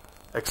something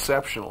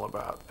exceptional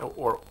about,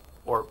 or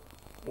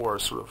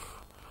sort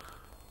of,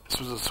 this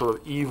was a sort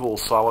of evil,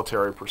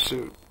 solitary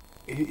pursuit.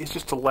 It's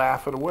just to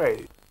laugh it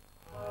away.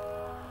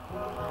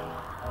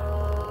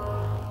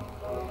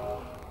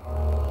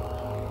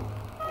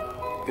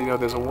 You know,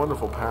 there's a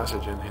wonderful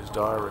passage in his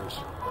diaries.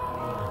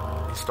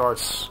 He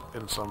starts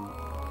in some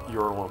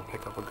urinal and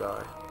pick up a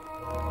guy.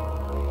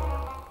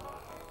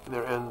 And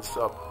there ends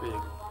up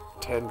being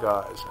 10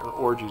 guys, and an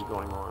orgy's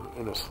going on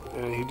in this,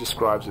 and he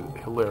describes it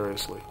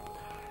hilariously.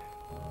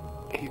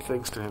 He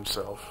thinks to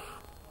himself,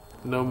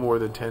 no more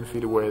than 10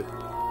 feet away,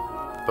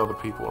 other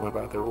people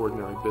about their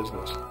ordinary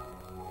business.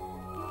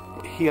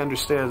 He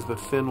understands the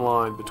thin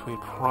line between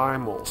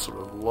primal sort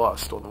of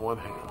lust on the one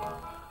hand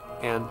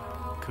and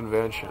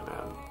convention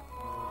and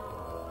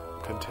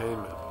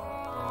containment.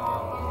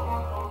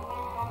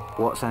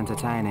 What's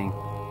entertaining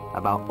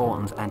about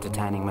Orton's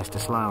entertaining Mr.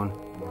 Sloane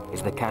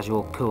is the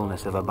casual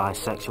coolness of a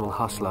bisexual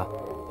hustler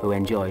who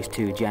enjoys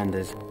two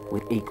genders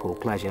with equal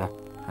pleasure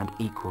and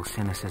equal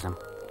cynicism.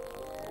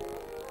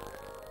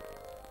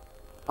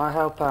 I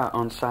help out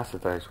on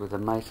Saturdays with a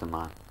mate of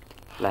mine,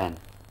 Len.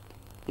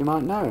 You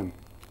might know him.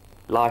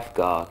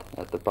 Lifeguard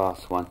at the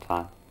baths one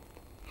time.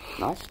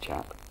 Nice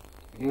chap.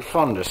 You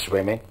fond of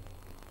swimming?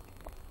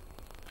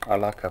 I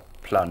like a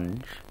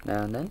plunge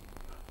now and then.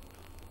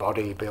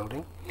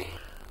 Bodybuilding?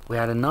 We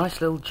had a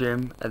nice little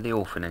gym at the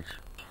orphanage.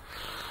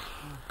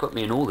 Put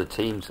me in all the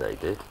teams they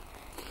did.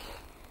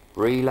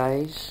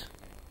 Relays,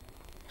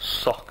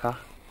 soccer,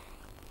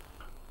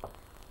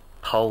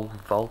 pole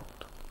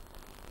vault,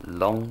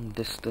 long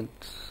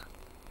distance,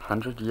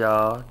 100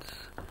 yards,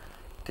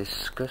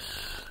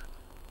 discus,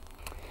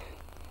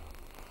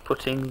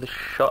 putting the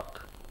shot.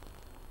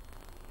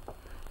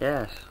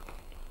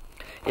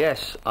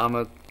 Yes, I'm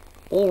a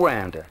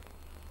all-rounder,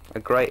 a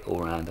great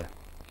all-rounder,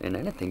 in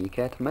anything you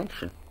care to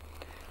mention,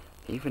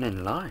 even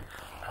in life.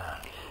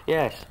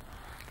 Yes,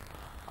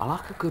 I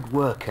like a good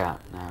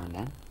workout now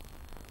and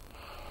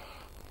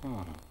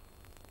then.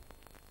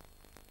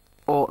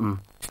 Orton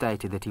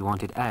stated that he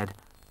wanted Ed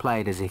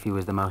played as if he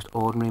was the most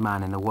ordinary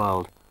man in the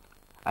world,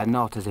 and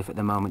not as if at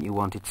the moment you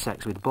wanted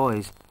sex with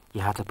boys,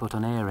 you had to put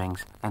on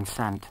earrings and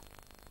scent.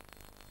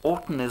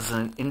 Orton is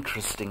an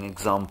interesting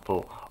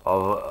example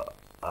of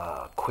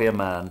a queer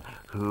man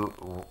who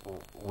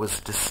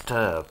was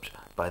disturbed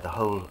by the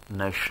whole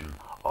notion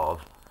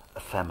of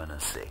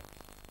effeminacy.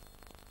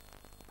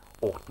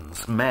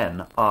 Orton's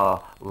men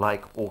are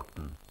like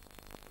Orton.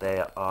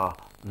 They are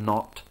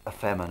not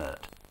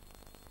effeminate.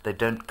 They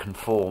don't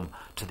conform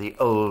to the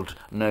old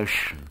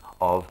notion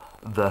of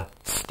the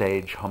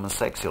stage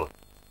homosexual.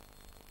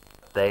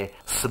 They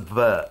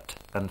subvert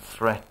and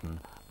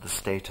threaten the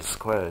status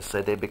quo,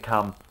 so they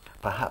become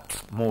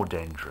perhaps more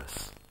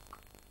dangerous.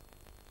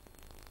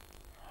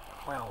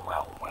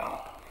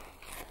 Well.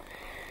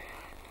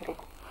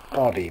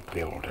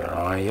 Bodybuilder,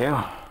 are you?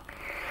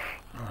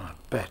 I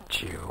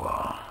bet you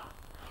are.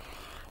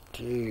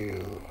 Do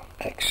you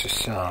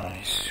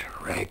exercise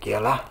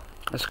regular?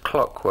 It's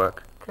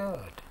clockwork.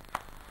 Good.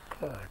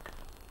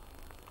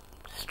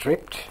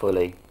 Stripped?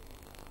 Fully.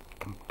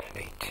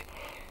 Complete.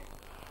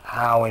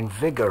 How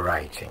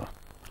invigorating.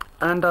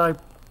 And I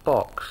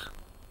box.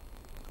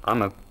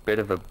 I'm a bit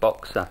of a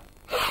boxer.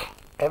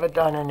 Ever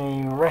done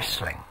any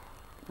wrestling?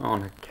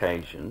 On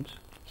occasions.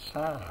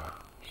 So.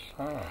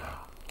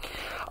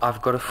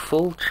 I've got a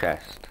full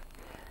chest,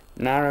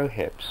 narrow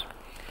hips,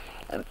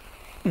 and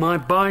my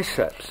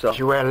biceps are... Do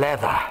you wear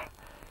leather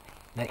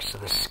next to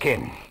the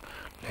skin?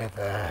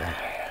 Leather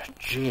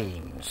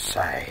jeans,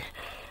 say,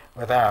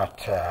 without,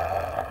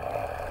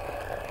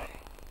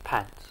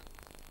 pants.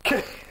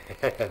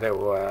 The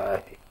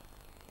way.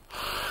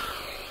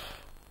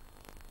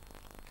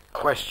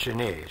 Question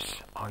is,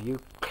 are you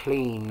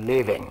clean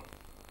living?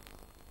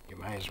 You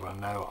may as well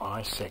know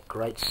I set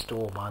great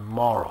store by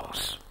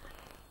morals.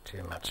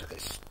 Too much of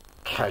this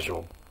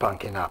casual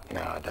bunking up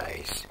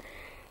nowadays.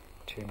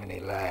 Too many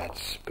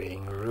lads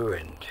being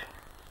ruined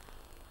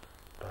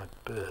by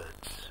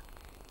birds.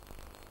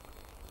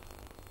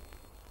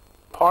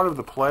 Part of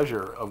the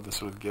pleasure of the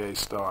sort of gay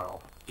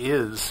style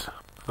is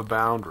the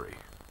boundary,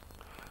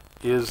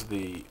 is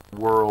the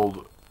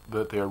world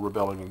that they're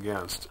rebelling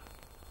against.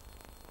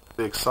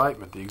 The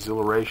excitement, the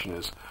exhilaration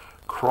is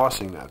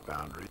crossing that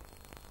boundary.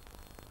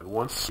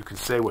 Once you can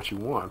say what you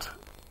want,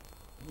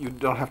 you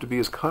don't have to be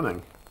as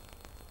cunning.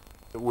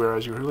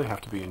 Whereas you really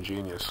have to be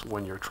ingenious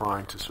when you're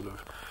trying to sort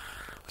of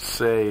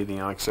say the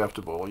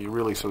unacceptable. You're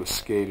really sort of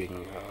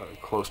skating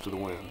close to the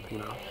wind, you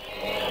know.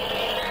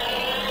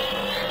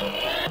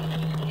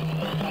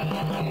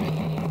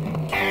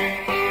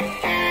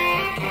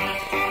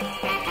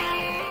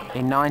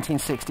 In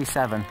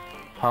 1967,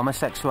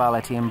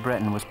 homosexuality in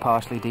Britain was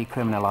partially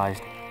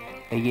decriminalised.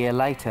 A year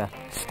later,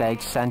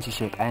 stage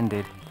censorship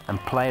ended and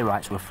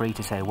playwrights were free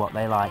to say what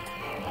they liked.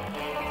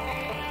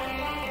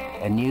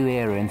 A new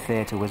era in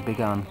theatre was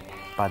begun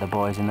by the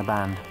boys in the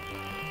band.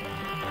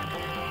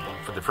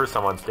 For the first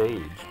time on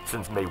stage,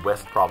 since Mae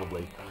West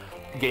probably,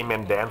 gay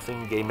men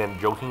dancing, gay men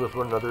joking with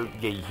one another,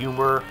 gay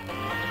humour.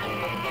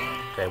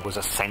 There was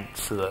a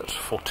sense that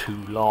for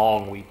too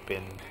long we'd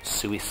been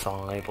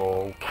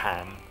suicidal,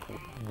 camp,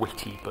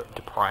 witty but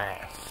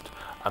depressed,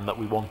 and that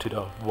we wanted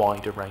a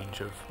wider range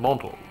of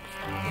models.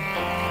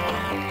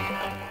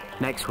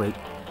 Next week,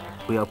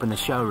 we open the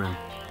showroom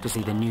to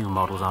see the new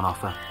models on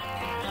offer.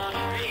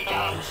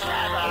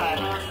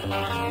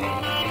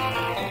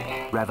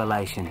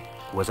 Revelation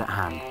was at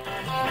hand.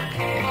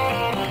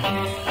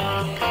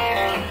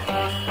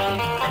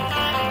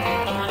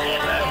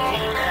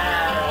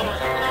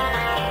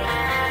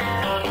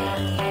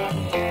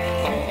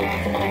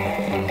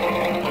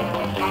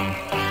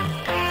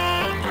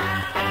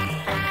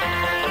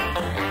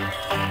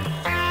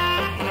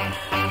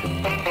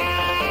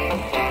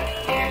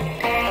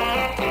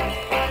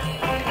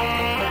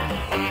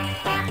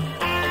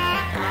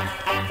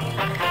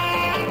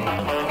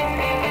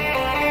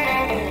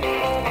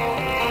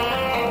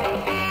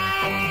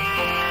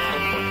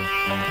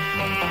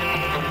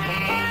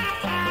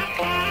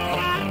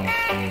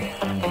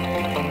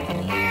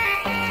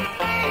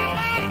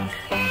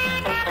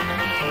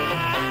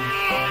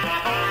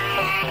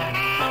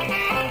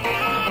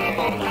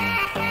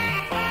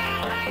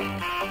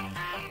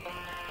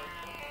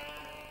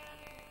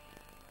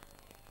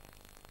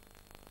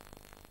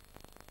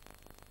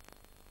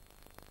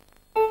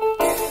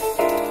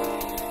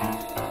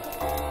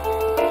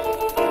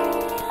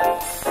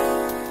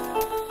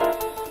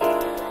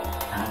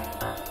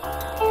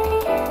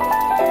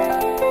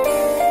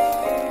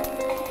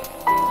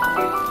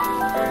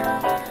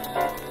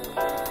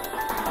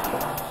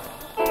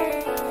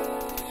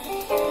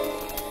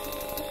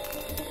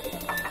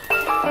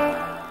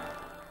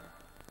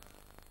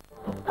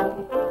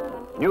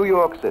 New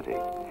York City.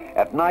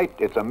 At night,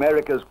 it's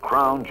America's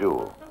crown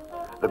jewel.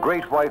 The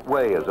Great White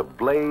Way is a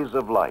blaze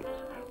of lights.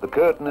 The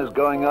curtain is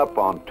going up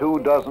on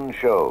 24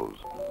 shows.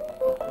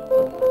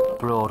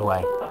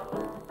 Broadway.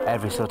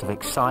 Every sort of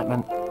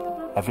excitement,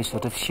 every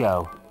sort of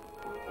show.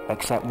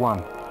 Except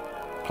one.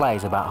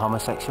 Plays about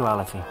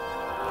homosexuality.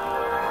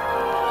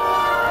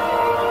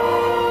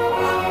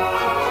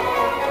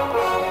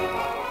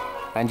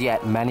 And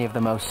yet, many of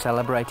the most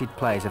celebrated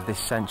plays of this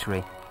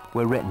century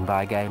were written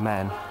by gay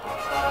men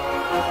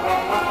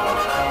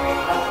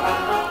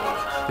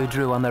who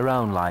drew on their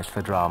own lives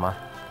for drama,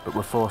 but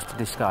were forced to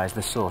disguise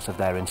the source of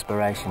their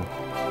inspiration.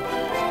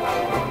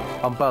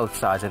 On both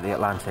sides of the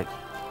Atlantic,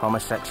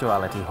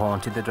 homosexuality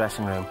haunted the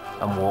dressing room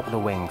and walked the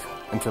wings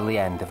until the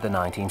end of the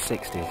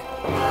 1960s.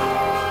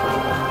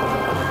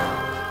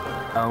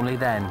 Only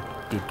then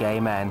did gay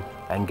men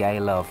and gay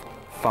love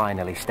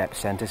finally step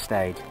centre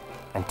stage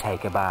and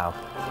take a bow.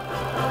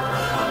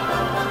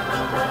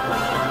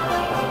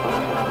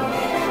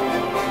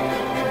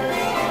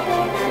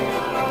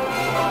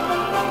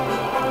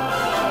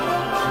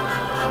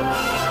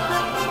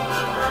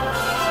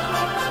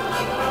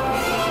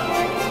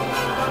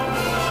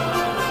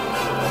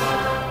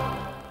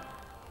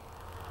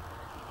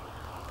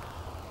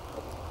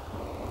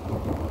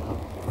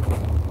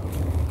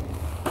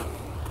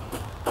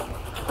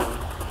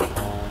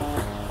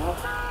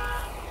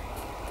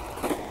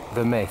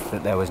 The myth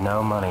that there was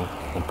no money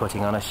in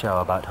putting on a show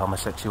about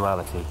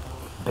homosexuality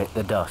bit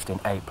the dust in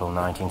April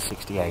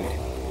 1968,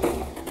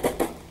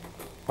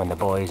 when the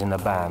boys in the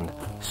band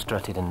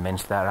strutted and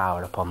minced their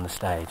hour upon the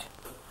stage.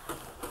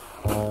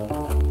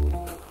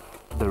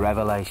 The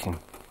revelation,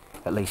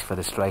 at least for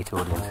the straight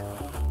audience,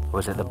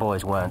 was that the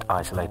boys weren't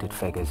isolated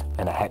figures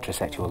in a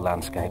heterosexual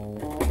landscape,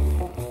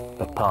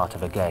 but part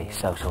of a gay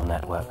social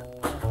network.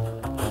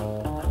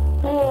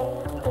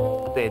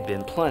 There'd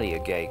been plenty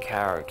of gay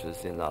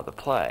characters in other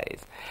plays,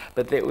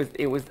 but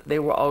they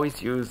were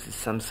always used as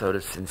some sort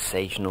of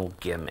sensational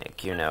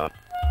gimmick, you know.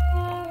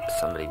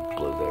 Somebody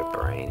blew their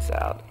brains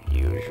out,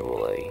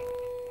 usually,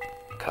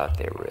 cut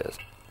their wrist,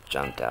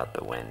 jumped out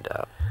the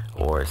window,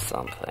 or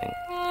something.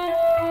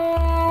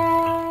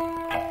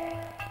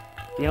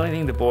 The only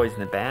thing the boys in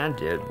the band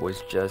did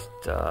was just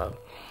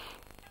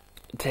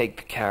take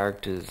the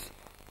characters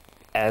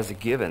as a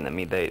given. I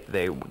mean,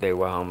 they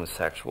were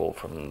homosexual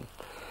from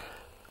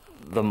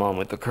the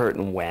moment the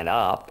curtain went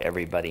up.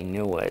 Everybody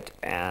knew it,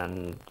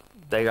 and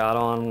they got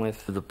on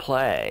with the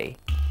play.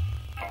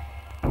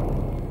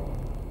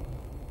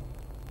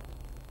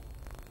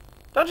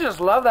 Don't you just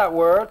love that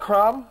word,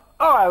 crumb?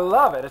 Oh, I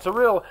love it. It's a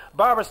real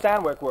Barbara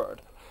Stanwyck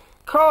word.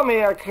 Call me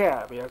a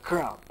cab, you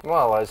crump.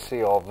 Well, I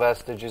see all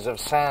vestiges of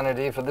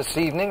sanity for this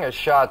evening are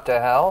shot to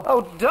hell.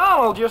 Oh,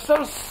 Donald, you're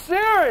so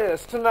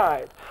serious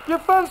tonight. You're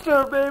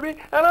Funster, baby,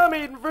 and I'm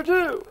eating for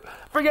two.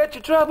 Forget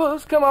your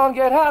troubles, come on,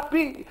 get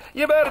happy.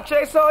 You better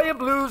chase all your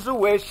blues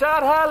away.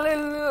 Shout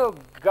hallelujah. Oh,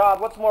 God,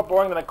 what's more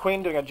boring than a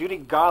queen doing a Judy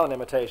Garland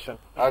imitation?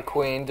 A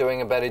queen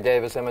doing a Betty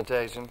Davis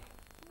imitation.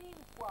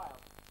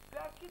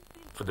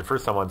 For the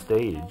first time on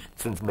stage,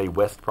 since Mae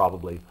West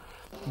probably,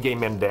 gay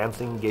men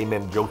dancing, gay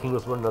men joking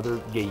with one another,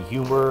 gay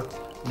humor,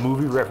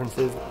 movie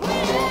references.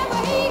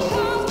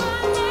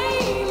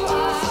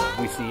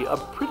 We see a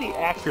pretty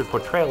accurate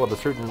portrayal of a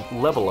certain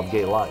level of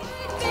gay life.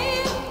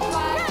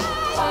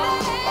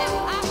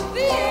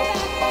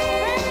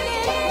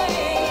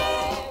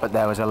 But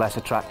there was a less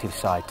attractive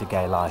side to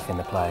gay life in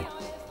the play.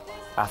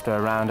 After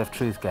a round of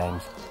truth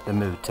games, the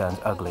mood turns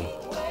ugly,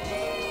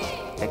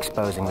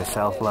 exposing the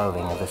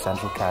self-loathing of the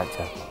central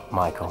character,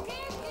 Michael.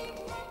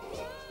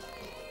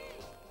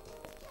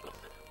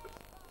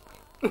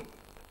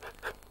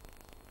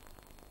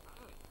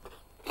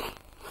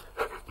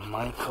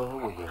 Michael,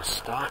 will you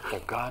stop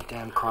the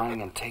goddamn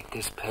crying and take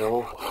this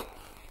pill?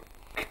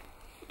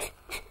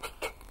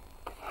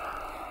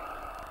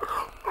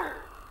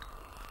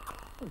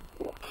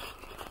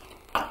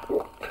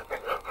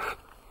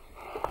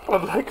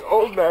 I'm like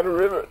old man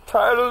River,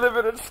 tired of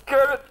living and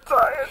scared and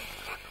tired.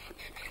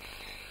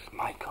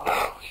 Michael.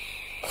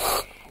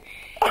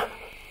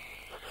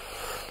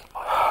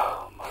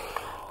 Oh,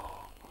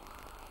 Michael.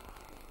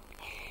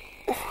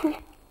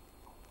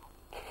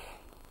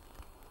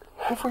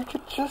 If we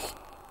could just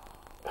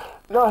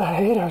not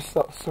hate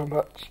ourselves so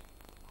much.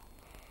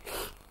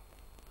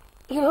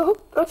 You know,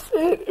 that's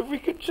it. If we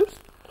could just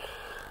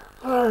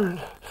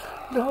learn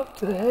not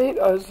to hate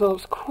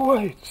ourselves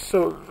quite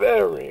so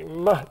very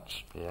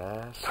much.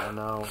 Yes, I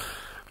know.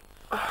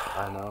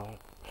 I know.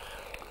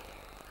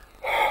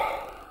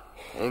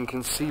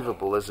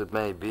 Inconceivable as it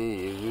may be,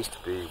 you used to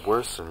be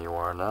worse than you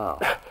are now.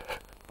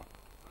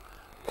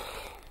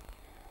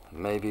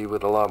 Maybe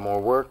with a lot more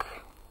work,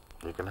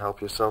 you can help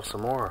yourself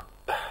some more,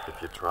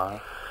 if you try.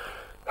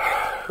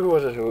 Who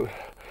was it who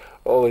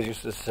always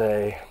used to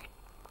say,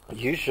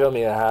 you show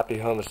me a happy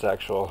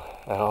homosexual,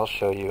 and I'll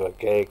show you a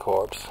gay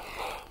corpse?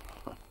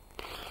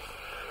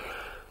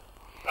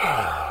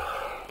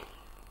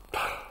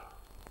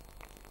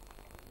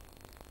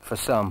 For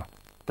some,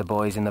 the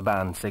boys in the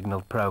band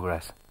signalled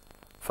progress.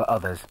 For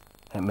others,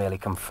 it merely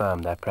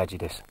confirmed their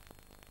prejudice.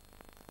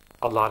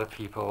 A lot of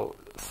people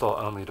saw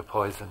only the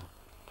poison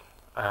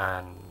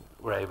and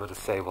were able to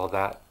say, well,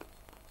 that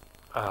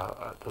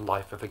the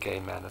life of a gay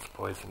man is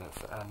poisonous.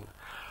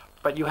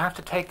 But you have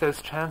to take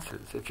those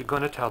chances. If you're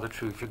going to tell the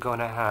truth, you're going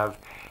to have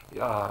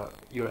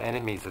your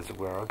enemies, as it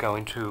were, are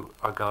going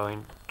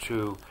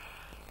to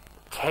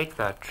take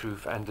that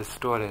truth and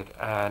distort it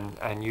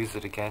and use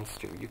it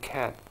against you. You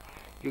can't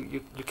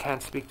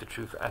speak the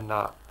truth and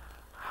not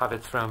have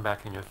it thrown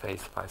back in your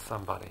face by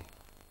somebody.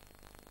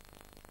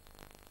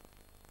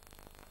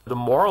 The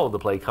moral of the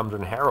play comes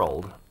in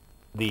Harold,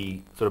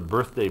 the sort of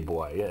birthday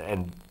boy,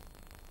 and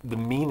the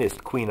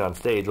meanest queen on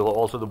stage, although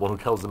also the one who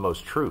tells the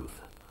most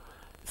truth,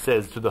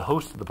 says to the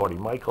host of the party,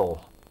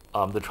 Michael,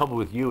 the trouble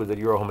with you is that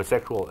you're a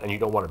homosexual and you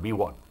don't want to be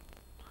one.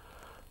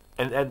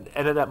 And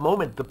at that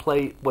moment, the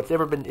play, what's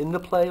ever been in the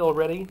play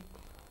already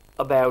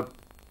about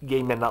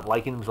gay men not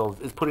liking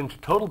themselves is put into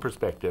total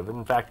perspective. And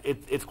in fact,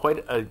 it's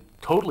quite a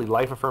totally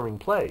life-affirming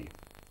play.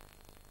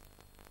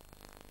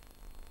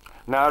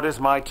 Now it is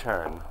my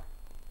turn.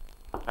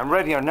 I'm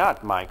ready or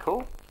not,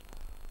 Michael.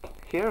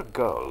 Here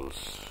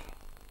goes.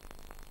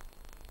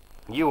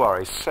 You are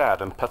a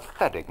sad and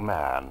pathetic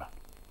man.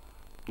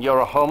 You're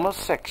a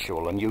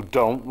homosexual and you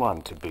don't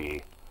want to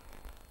be.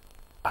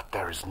 But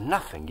there is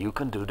nothing you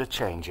can do to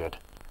change it.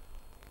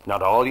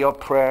 Not all your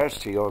prayers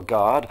to your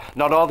God,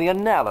 not all the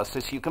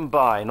analysis you can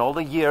buy in all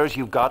the years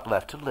you've got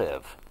left to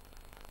live.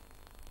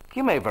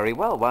 You may very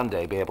well one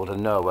day be able to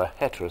know a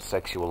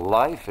heterosexual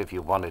life if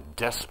you want it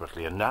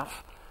desperately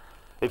enough,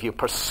 if you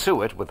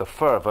pursue it with the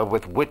fervor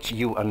with which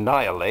you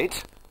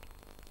annihilate.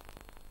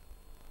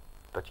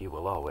 But you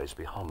will always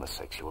be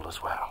homosexual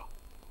as well.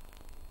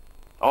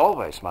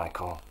 Always,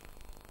 Michael.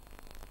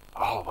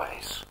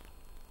 Always.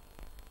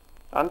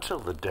 Until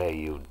the day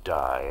you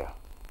die.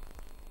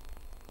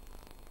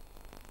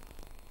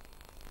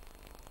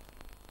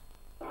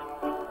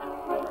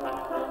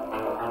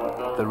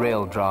 The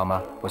real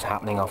drama was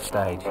happening off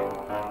stage.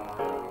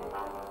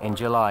 In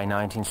July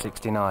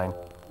 1969,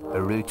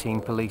 a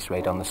routine police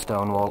raid on the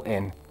Stonewall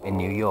Inn in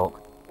New York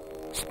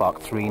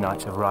sparked 3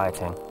 nights of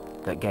rioting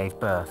that gave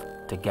birth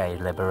to gay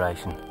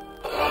liberation.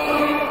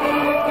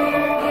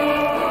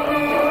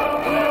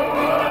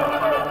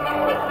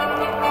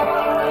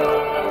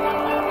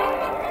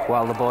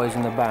 While the boys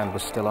in the band were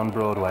still on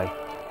Broadway,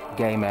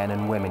 gay men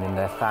and women in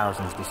their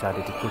thousands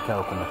decided to kick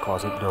open the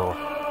closet door.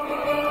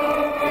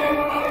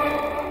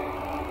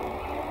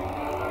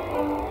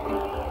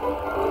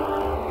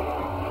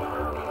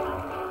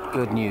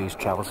 Good news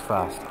travels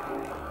fast.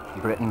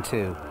 Britain,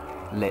 too,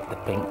 lit the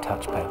pink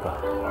touch paper.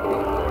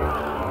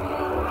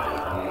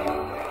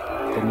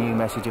 the new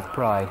message of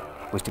pride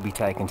was to be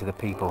taken to the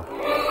people.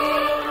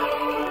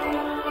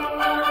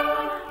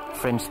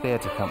 Fringe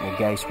theatre company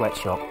Gay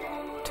Sweatshop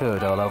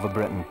toured all over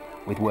Britain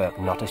with work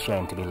not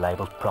ashamed to be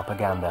labelled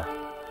propaganda.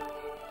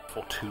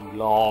 For too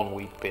long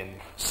we've been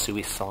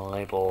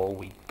suicidal,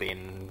 we've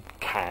been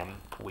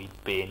camp,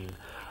 we've been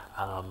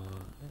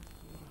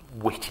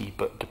witty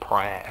but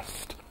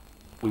depressed.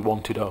 We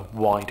wanted a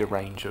wider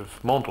range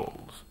of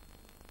models.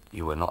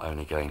 You were not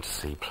only going to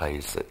see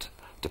plays that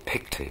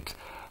depicted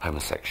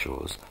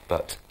homosexuals,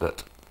 but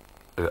that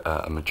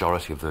a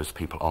majority of those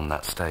people on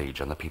that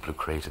stage and the people who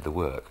created the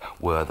work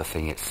were the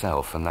thing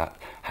itself, and that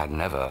had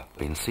never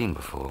been seen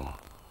before.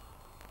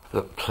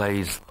 The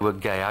plays were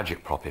gay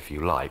agitprop, if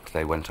you like.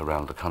 They went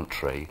around the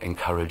country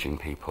encouraging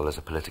people as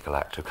a political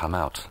act to come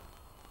out.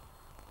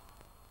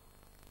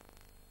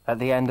 At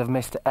the end of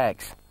Mr.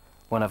 X,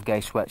 one of Gay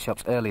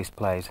Sweatshop's earliest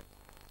plays,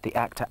 the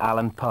actor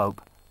Alan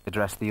Pope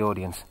addressed the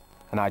audience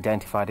and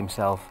identified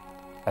himself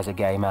as a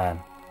gay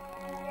man.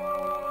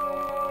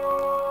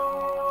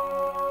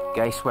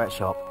 Gay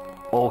Sweatshop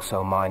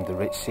also mined the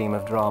rich seam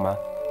of drama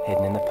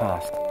hidden in the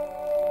past.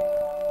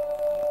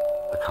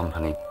 The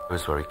company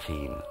was very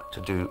keen to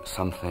do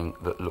something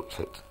that looked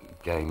at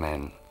gay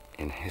men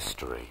in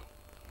history,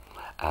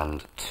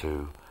 and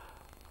to,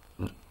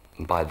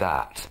 by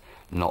that,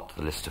 not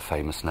the list of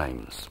famous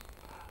names,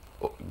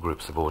 or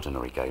groups of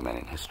ordinary gay men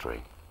in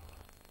history.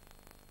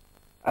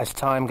 As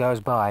Time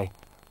Goes By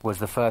was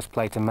the first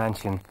play to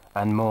mention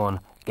and mourn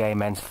gay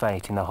men's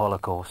fate in the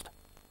Holocaust.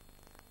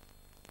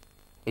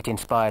 It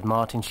inspired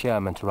Martin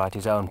Sherman to write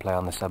his own play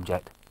on the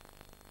subject,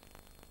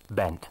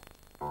 Bent.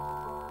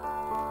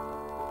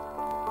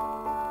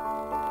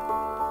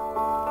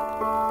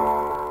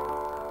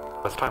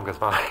 As Time Goes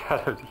By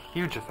had a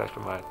huge effect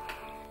on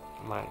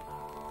my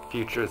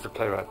future as a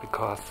playwright,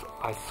 because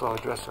I saw a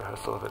dress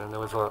rehearsal of it, and there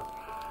was a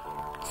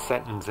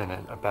sentence in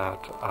it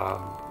about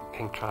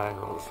pink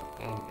triangles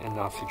in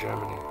Nazi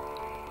Germany,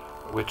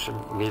 which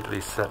immediately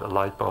set a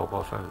light bulb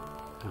off in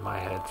my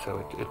head, so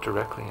it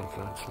directly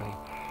influenced me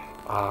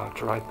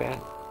to write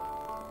Bent.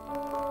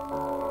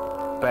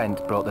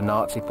 Bent brought the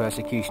Nazi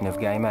persecution of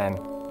gay men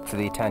to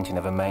the attention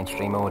of a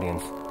mainstream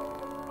audience.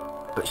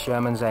 But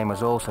Sherman's aim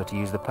was also to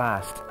use the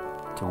past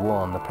to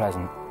warn the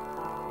present.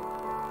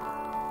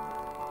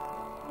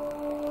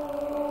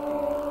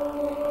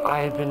 I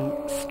had been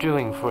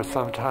stewing for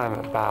some time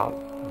about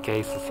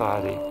gay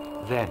society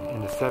then,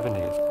 in the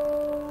 70s,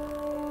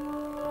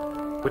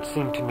 which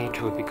seemed to me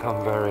to have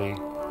become very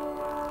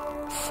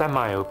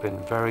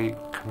semi-open, very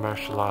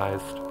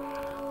commercialized,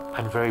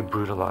 and very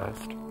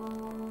brutalized.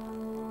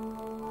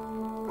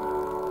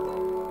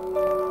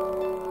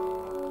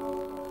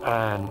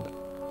 And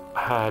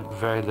had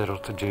very little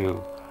to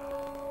do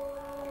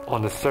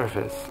on the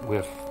surface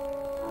with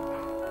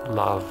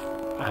love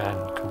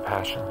and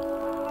compassion.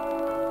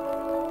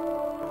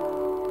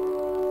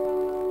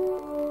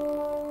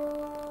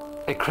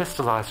 It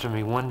crystallized for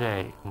me one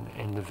day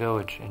in the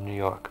Village in New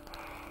York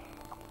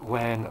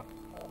when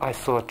I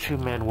saw two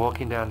men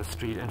walking down the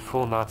street in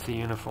full Nazi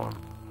uniform,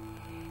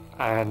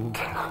 and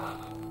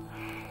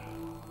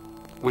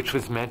which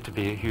was meant to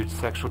be a huge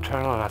sexual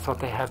turn on. I thought,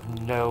 they have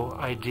no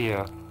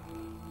idea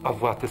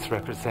of what this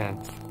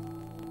represents.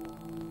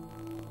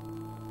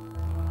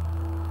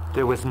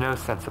 There was no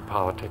sense of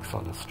politics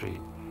on the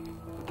street.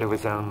 There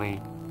was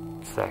only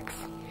sex.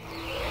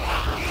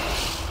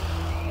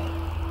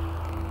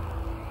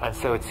 And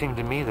so it seemed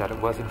to me that it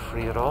wasn't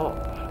free at all,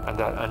 and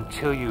that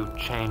until you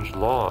change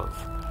laws,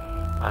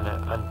 and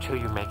until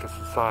you make a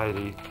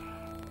society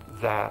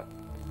that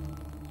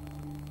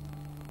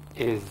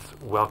is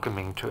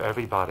welcoming to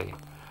everybody,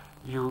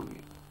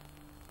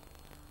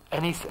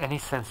 any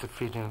sense of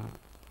freedom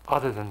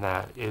other than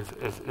that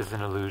is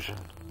an illusion.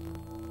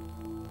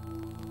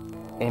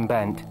 In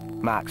Bent,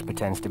 Max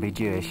pretends to be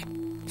Jewish,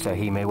 so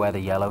he may wear the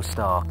yellow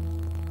star,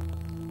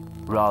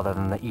 rather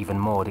than the even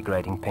more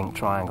degrading pink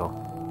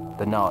triangle,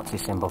 the Nazi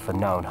symbol for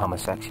known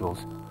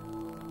homosexuals.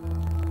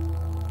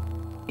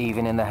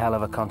 Even in the hell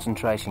of a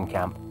concentration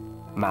camp,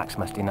 Max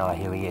must deny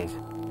who he is.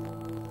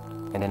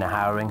 And in a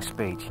harrowing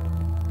speech,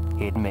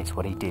 he admits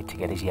what he did to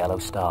get his yellow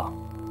star.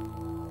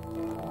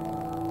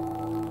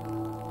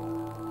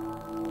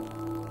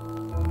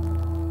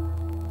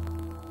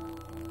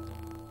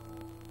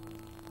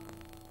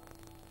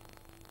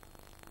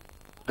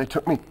 They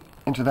took me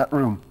into that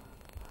room.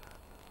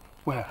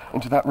 Where?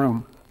 Into that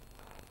room.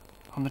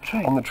 On the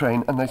train? On the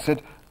train, and they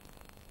said,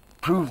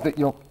 prove that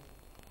you're...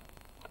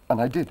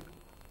 And I did.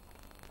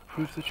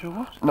 Prove that you're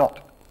what? Not.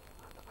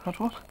 Not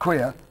what?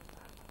 Queer.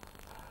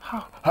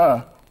 How?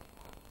 Her.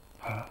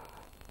 Her?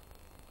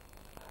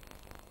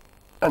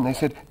 And they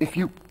said, if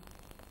you...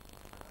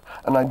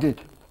 And I did.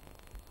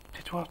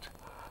 Did what?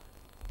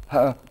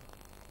 Her.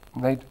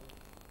 Made...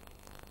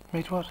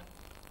 Made what?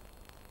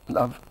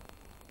 Love.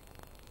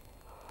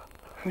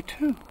 Who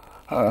to?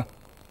 Her.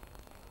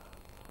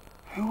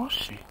 Who was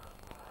she?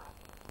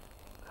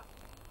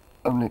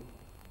 Only...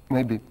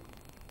 Maybe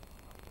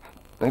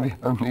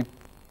only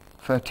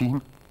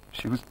 13.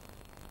 She was...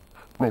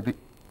 Maybe...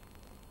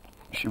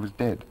 She was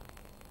dead.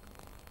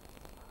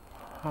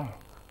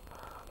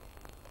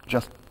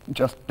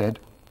 Just dead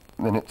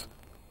minutes.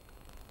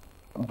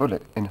 A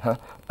bullet in her,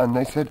 and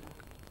they said,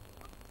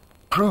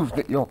 prove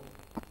that you're...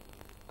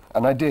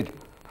 And I did.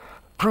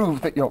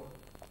 Prove that you're...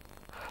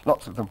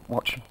 Lots of them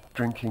watch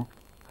drinking.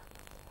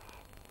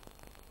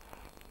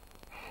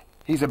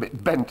 He's a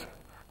bit bent,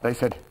 they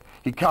said.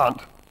 He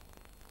can't.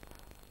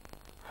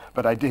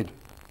 But I did.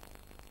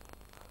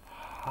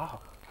 How?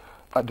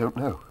 I don't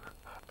know.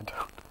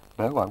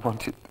 I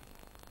wanted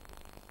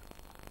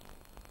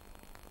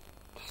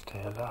to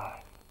stay alive.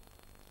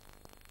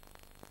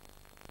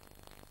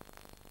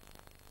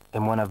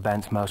 In one of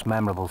Bent's most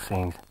memorable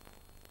scenes,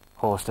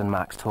 Horst and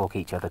Max talk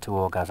each other to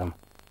orgasm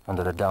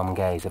under the dumb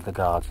gaze of the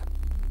guards.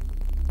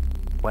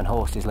 When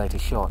Horst is later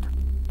shot,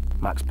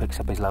 Max picks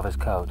up his lover's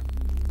coat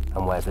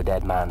and wears the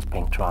dead man's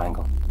pink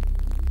triangle.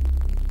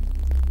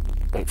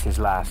 It's his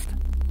last,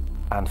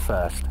 and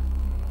first,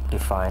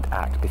 defiant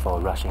act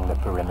before rushing the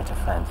perimeter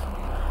fence.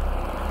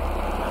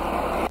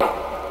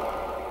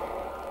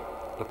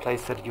 The play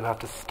said you have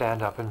to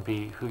stand up and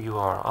be who you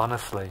are,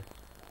 honestly.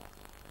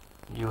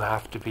 You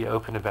have to be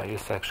open about your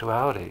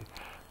sexuality.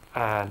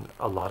 And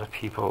a lot of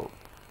people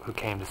who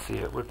came to see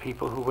it were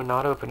people who were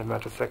not open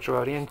about their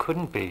sexuality and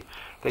couldn't be.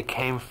 They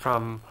came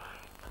from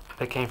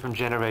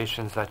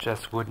generations that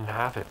just wouldn't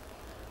have it.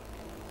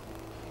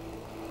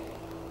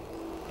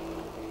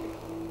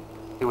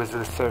 There was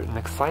a certain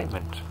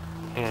excitement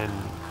in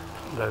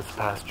those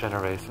past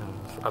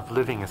generations of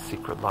living a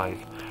secret life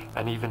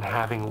and even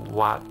having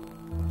what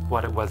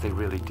it was they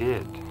really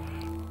did,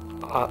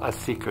 a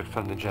secret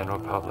from the general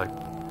public.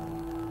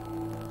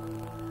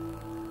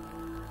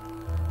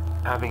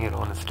 Having it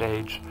on a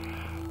stage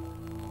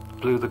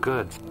blew the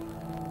goods.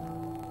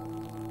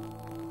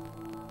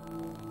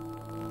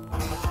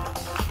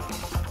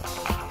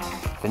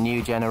 The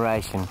new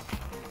generation,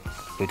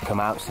 who'd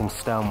come out since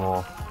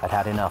Stonewall, had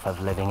had enough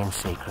of living in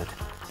secret.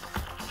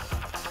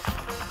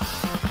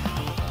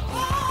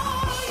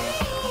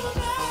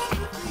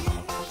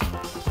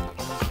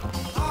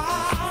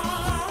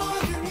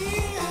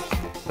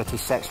 But is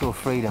sexual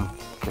freedom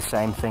the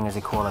same thing as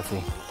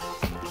equality?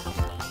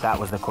 That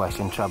was the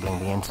question troubling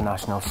the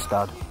international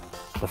stud,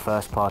 the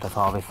first part of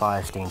Harvey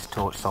Fierstein's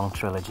Torch Song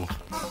trilogy.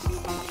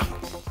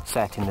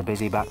 Set in the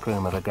busy back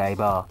room of a gay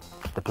bar,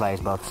 the play is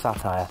both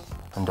satire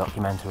and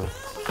documentary.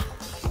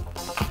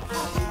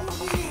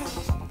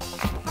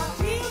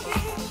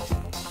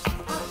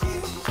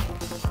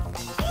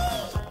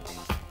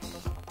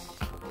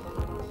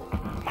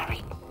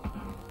 Mary.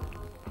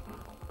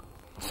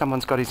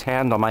 Someone's got his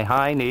hand on my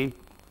high knee.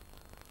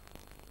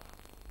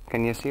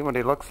 Can you see what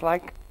he looks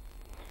like?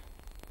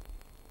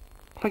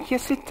 But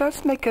yes, it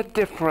does make a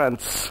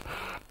difference.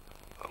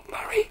 Oh,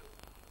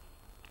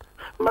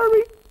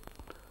 Murray.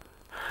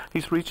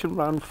 He's reaching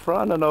round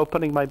front and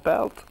opening my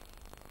belt.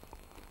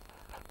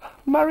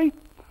 Murray,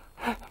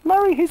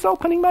 he's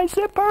opening my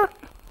zipper.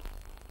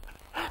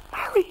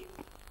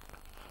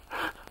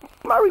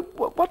 Murray,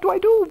 what do I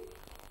do?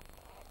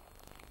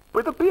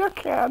 With a beer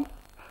can.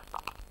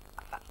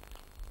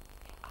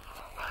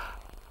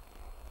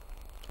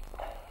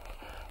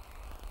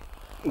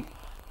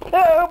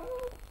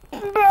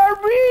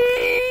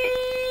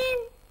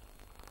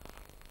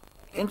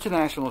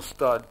 International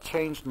Stud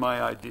changed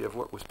my idea of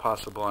what was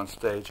possible on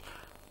stage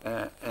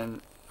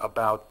and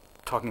about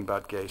talking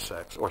about gay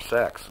sex or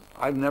sex.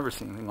 I've never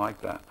seen anything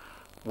like that.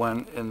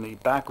 When in the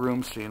back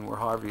room scene where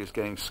Harvey is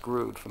getting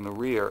screwed from the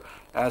rear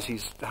as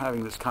he's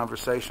having this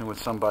conversation with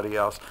somebody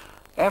else,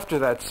 after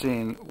that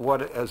scene,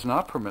 what is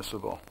not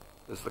permissible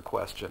is the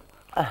question.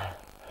 Do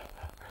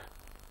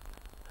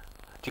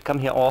you come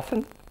here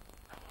often?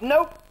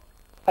 Nope.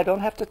 I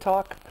don't have to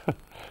talk.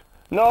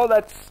 No,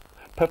 that's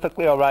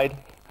perfectly all right.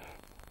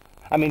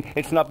 I mean,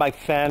 it's not my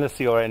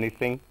fantasy or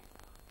anything.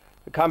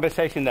 The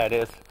conversation, that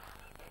is.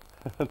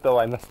 Though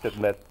I must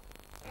admit,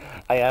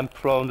 I am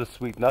prone to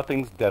sweet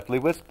nothings deftly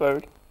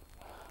whispered.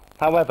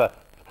 However,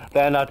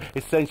 they are not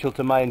essential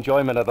to my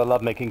enjoyment of the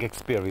lovemaking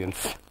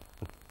experience.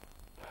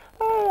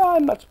 I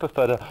much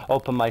prefer to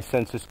open my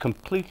senses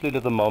completely to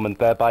the moment,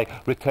 thereby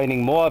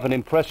retaining more of an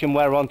impression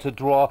whereon to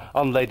draw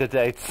on later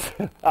dates.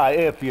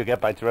 If you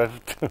get my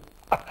drift.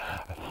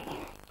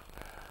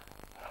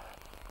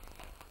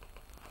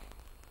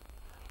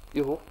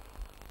 You?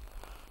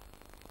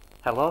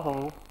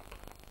 Hello?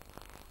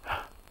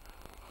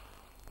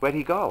 Where'd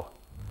he go?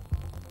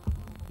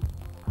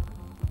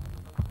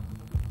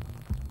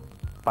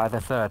 By the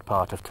third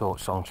part of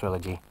Torch Song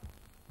trilogy,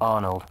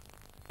 Arnold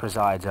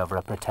presides over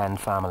a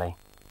pretend family.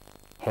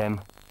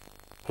 Him,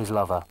 his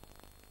lover,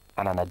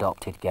 and an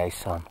adopted gay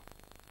son.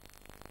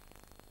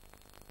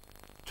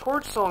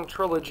 Torch Song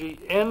trilogy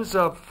ends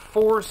up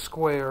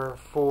foursquare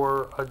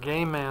for a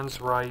gay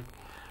man's right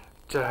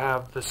to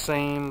have the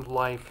same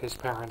life his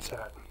parents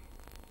had.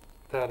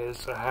 That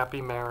is, a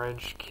happy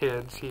marriage,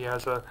 kids. He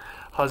has a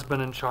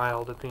husband and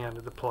child at the end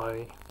of the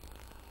play.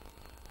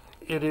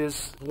 It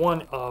is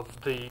one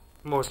of the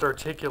most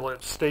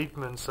articulate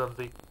statements of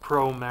the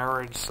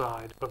pro-marriage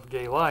side of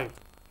gay life.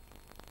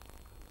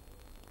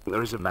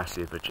 There is a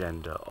massive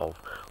agenda of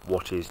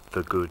what is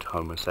the good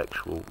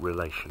homosexual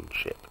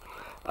relationship.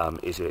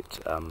 Is it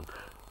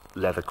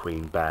leather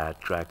queen bad,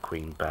 drag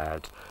queen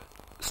bad,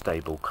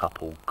 stable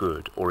couple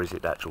good, or is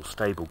it actual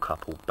stable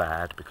couple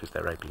bad because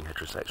they're raping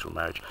heterosexual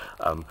marriage,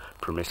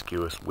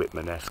 promiscuous,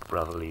 Whitman-esque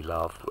brotherly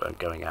love,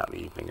 going out in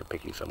the evening and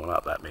picking someone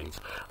up, that means,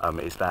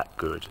 is that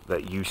good?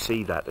 That you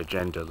see that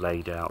agenda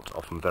laid out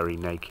often very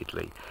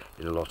nakedly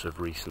in a lot of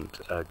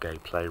recent gay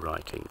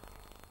playwriting.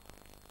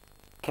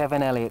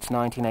 Kevin Elyot's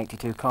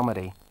 1982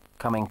 comedy,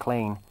 Coming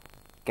Clean,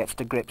 gets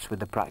to grips with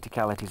the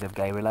practicalities of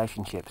gay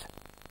relationships.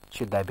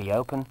 Should they be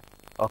open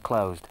or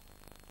closed?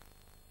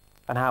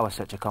 And how are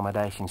such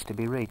accommodations to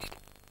be reached?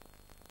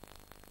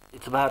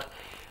 It's about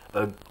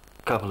a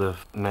couple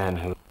of men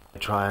who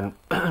try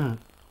and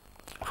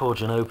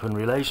forge an open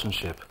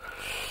relationship,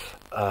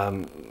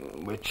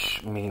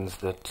 which means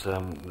that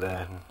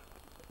they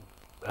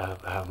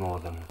have more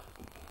than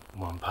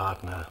one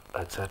partner,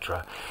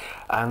 etc.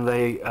 And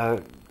they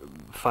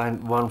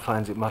one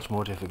finds it much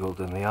more difficult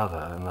than the other,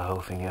 and the whole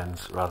thing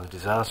ends rather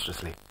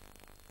disastrously.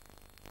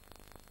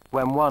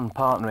 When one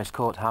partner is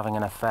caught having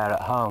an affair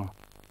at home,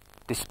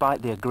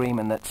 despite the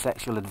agreement that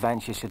sexual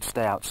adventure should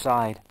stay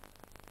outside,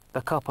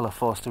 the couple are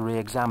forced to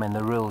re-examine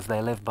the rules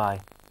they live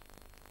by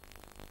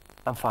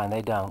and find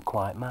they don't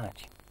quite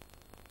match.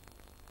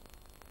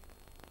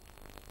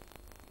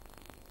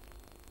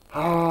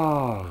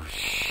 Oh,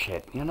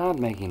 shit. You're not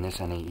making this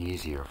any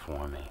easier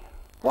for me.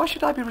 Why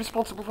should I be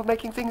responsible for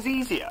making things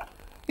easier?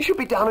 You should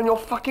be down on your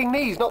fucking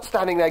knees, not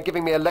standing there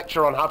giving me a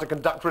lecture on how to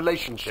conduct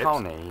relationships.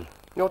 Tony.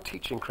 Your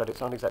teaching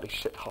credits aren't exactly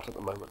shit hot at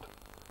the moment.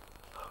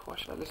 Why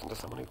should I listen to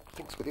someone who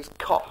thinks with his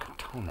cock?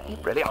 Tony. You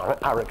really are an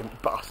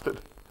arrogant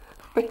bastard.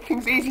 Make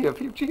things easier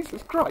for you,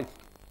 Jesus Christ.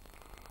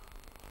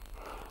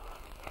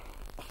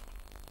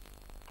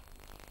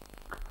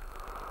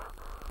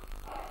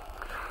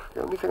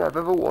 The only thing I've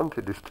ever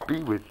wanted is to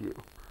be with you.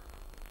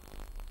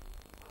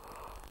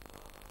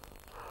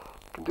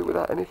 I can do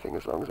without anything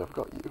as long as I've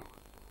got you.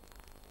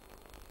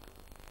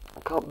 I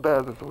can't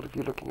bear the thought of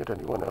you looking at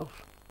anyone else,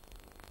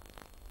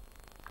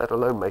 let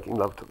alone making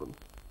love to them.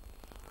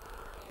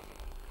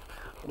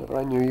 Whenever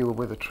I knew you were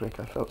with a trick,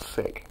 I felt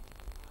sick.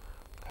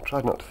 I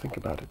tried not to think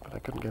about it, but I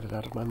couldn't get it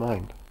out of my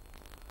mind.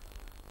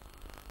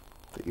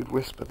 That you'd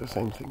whisper the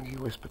same things you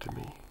whisper to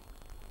me.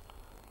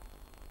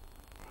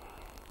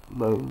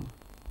 Moan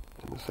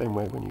in the same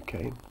way when you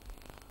came.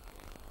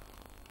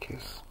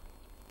 Kiss.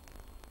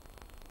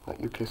 Like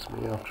you kiss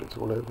me after it's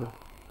all over.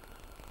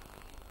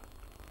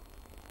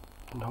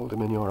 And hold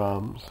him in your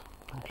arms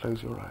and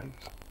close your eyes.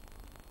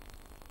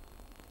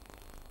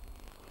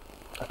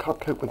 I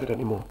can't cope with it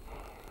anymore.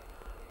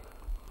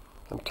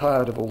 I'm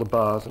tired of all the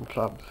bars and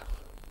clubs.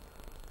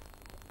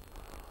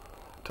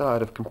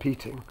 Tired of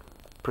competing,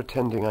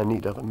 pretending I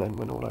need other men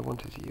when all I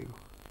want is you.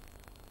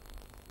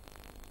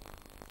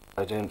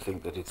 I don't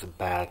think that it's a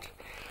bad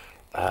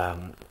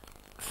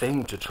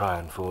thing to try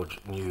and forge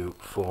new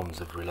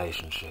forms of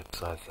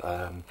relationships.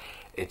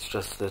 It's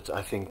just that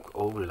I think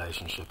all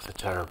relationships are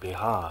terribly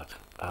hard.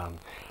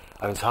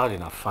 It's hard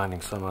enough finding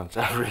someone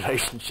to have a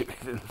relationship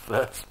with in the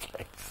first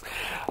place,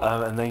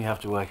 and then you have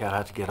to work out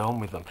how to get on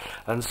with them.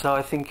 And so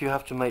I think you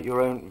have to make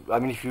your own. I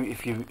mean,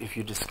 if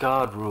you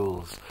discard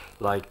rules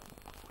like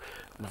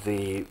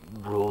the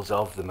rules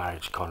of the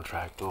marriage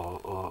contract or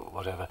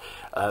whatever,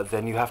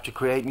 then you have to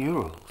create new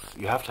rules.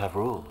 You have to have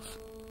rules.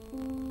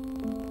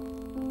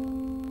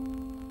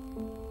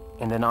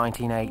 In the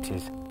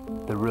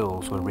 1980s, the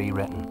rules were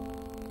rewritten.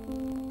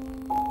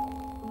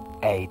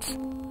 AIDS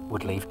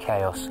would leave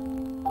chaos,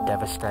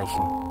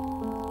 devastation,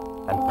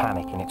 and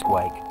panic in its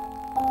wake.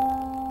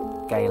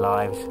 Gay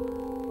lives,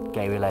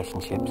 gay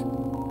relationships,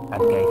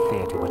 and gay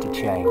theatre were to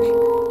change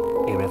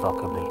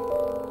irrevocably.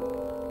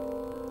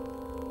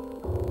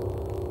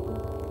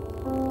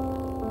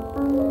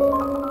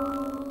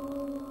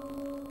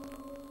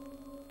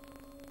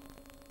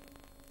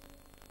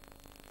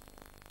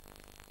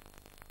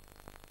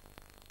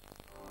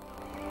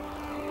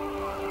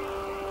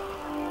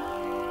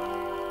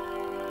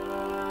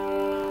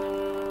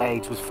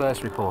 AIDS was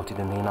first reported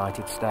in the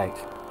United States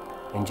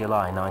in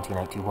July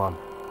 1981.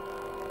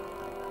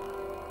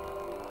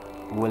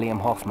 William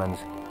Hoffman's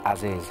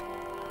As Is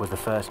was the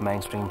first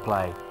mainstream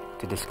play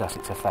to discuss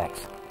its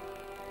effects.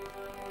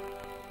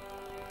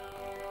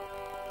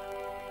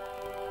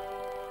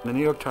 The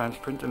New York Times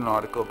printed an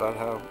article about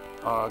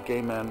how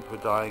gay men were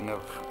dying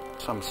of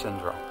some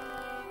syndrome.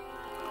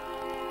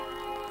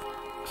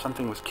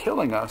 Something was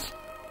killing us.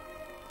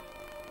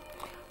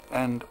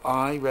 And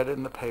I read it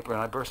in the paper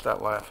and I burst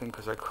out laughing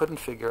because I couldn't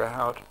figure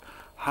out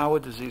how a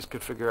disease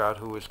could figure out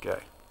who was gay.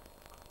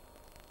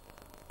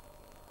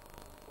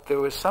 There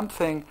was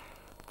something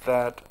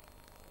that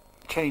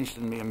changed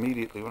in me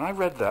immediately. When I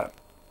read that,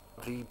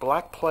 the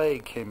Black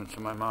Plague came into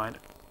my mind.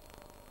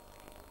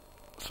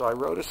 So I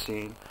wrote a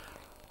scene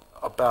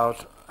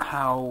about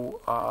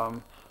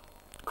how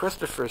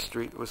Christopher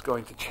Street was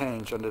going to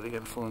change under the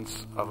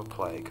influence of a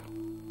plague.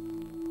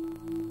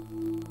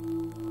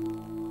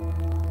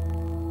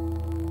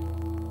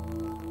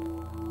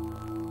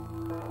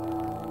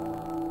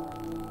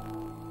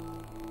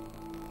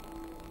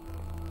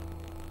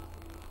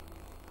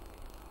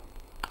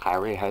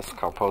 Harry has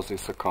Kaposi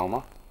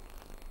sarcoma.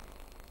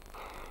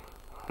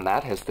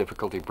 Nat has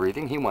difficulty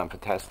breathing. He went for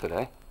tests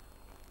today.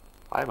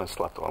 I haven't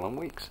slept well in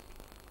weeks.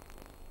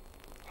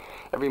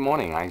 Every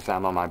morning I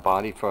examine my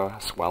body for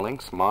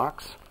swellings,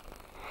 marks.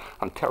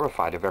 I'm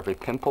terrified of every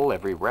pimple,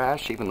 every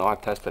rash, even though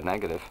I've tested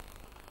negative.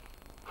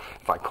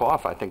 If I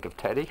cough, I think of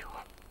Teddy.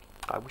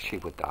 I wish he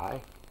would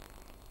die.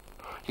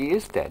 He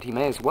is dead. He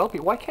may as well be.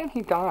 Why can't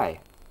he die?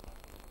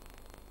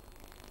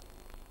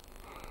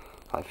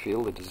 I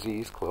feel the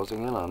disease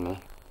closing in on me.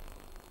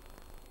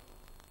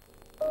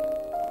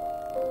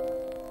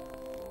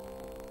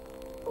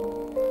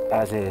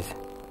 As Is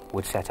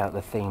would set out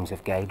the themes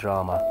of gay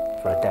drama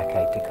for a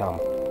decade to come,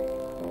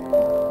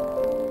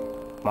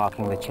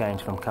 marking the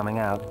change from coming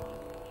out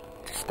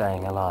to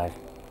staying alive.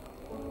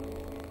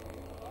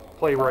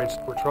 Playwrights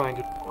were trying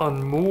to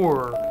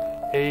unmoor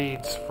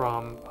AIDS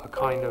from a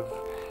kind of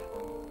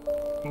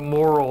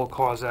moral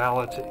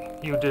causality.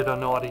 You did a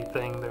naughty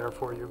thing,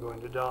 therefore you're going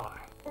to die.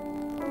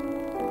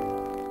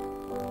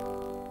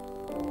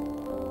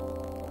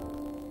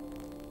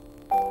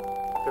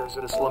 There's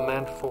this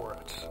lament for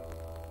it,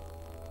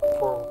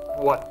 for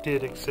what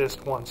did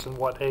exist once and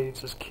what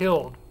AIDS has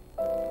killed,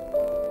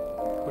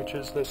 which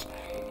is this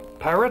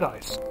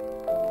paradise.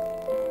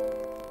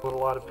 What a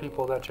lot of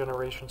people of that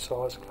generation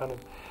saw as a kind of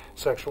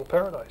sexual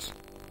paradise.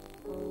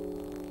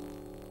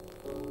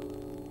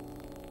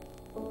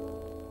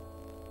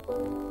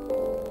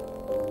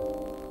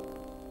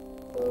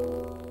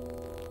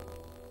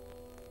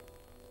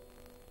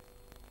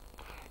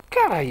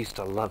 God, I used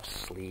to love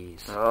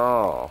sleaze.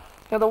 Oh.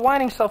 You know, the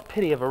whining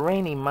self-pity of a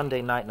rainy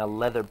Monday night in a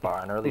leather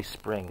bar in early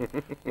spring.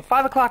 At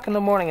 5 o'clock in the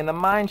morning in the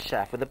mine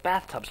shaft with the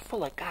bathtubs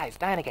full of guys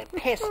dying to get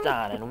pissed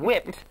on and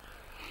whipped.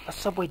 A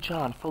subway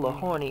John full of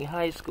horny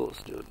high school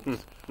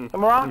students. In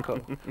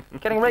Morocco,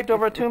 getting raped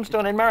over a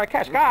tombstone in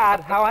Marrakesh.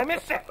 God, how I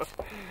miss it!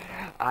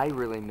 I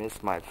really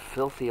miss my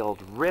filthy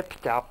old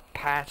ripped-out,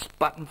 patched,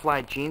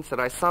 button-fly jeans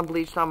that I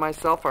sun-bleached on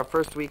myself our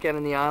first weekend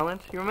in the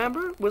island. You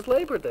remember? It was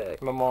Labor Day.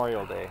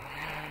 Memorial Day.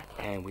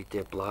 And we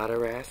did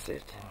blotter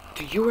acid.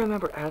 Do you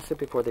remember acid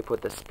before they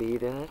put the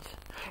speed in it?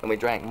 And we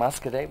drank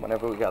muscadet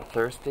whenever we got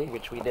thirsty.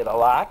 Which we did a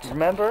lot.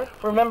 Remember?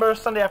 Remember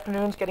Sunday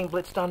afternoons getting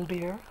blitzed on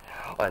beer?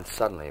 Oh, and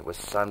suddenly it was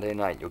Sunday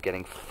night. You're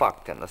getting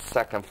fucked in the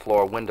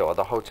second-floor window of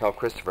the Hotel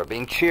Christopher,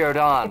 being cheered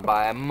on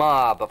by a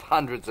mob of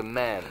hundreds of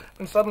men.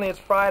 And suddenly it's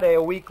Friday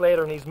a week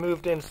later and he's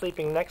moved in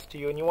sleeping next to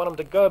you and you want him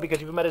to go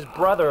because you've met his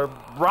brother,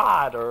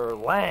 Rod, or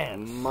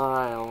Lance.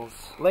 Miles.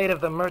 Late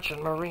of the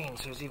Merchant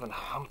Marines, who's even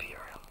humpier.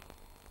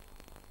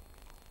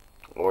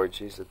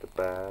 Orgies at the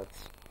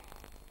baths.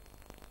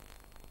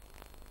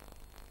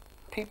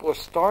 People are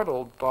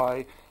startled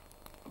by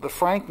the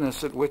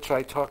frankness at which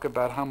I talk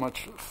about how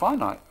much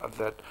fun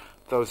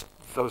those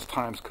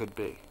times could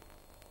be.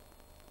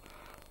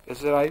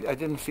 Is that I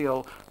didn't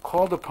feel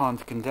called upon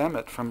to condemn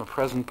it from a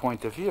present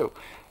point of view.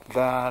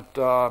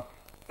 That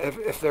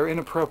if they're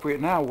inappropriate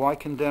now, why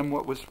condemn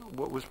what was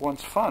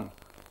once fun?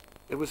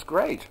 It was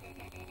great.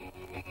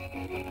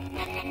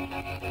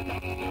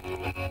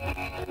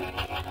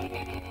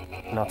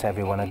 Not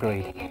everyone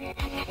agreed.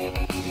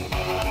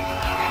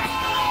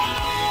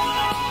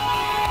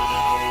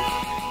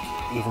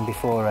 Even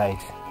before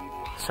AIDS,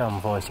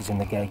 some voices in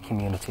the gay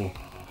community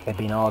had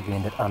been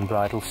arguing that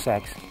unbridled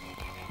sex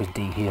was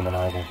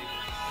dehumanizing.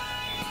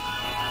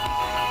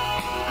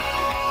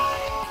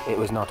 It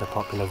was not a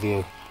popular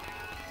view.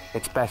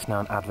 Its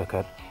best-known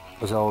advocate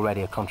was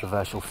already a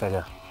controversial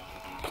figure,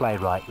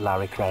 playwright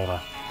Larry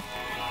Kramer.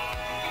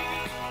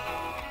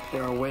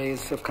 There are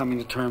ways of coming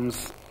to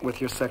terms with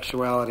your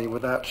sexuality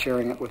without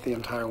sharing it with the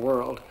entire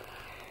world.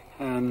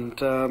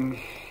 And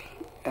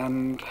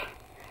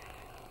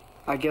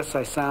I guess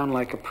I sound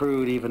like a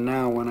prude even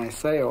now when I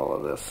say all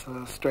of this.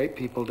 Straight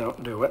people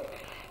don't do it,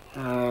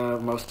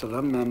 most of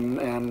them,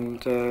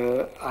 and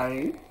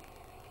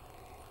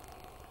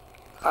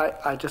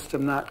I just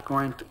am not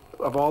going to.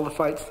 Of all the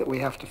fights that we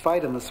have to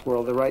fight in this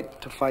world, the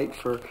right to fight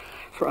for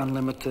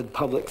unlimited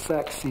public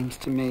sex seems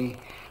to me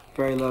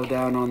very low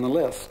down on the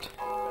list.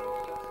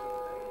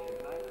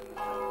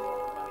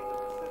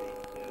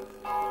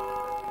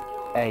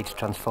 AIDS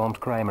transformed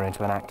Kramer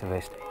into an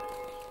activist.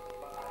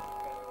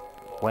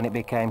 When it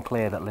became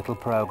clear that little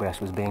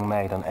progress was being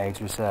made on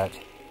AIDS research,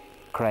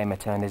 Kramer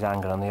turned his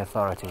anger on the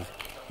authorities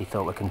he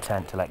thought were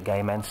content to let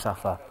gay men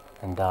suffer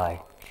and die.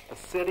 The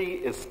city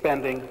is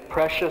spending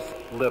precious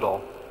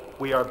little.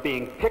 We are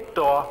being picked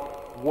off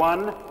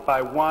one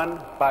by one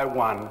by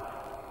one.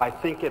 I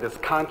think it is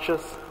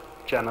conscious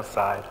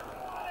genocide.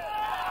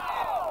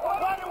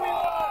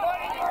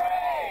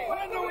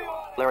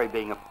 Larry,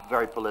 being a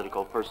very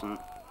political person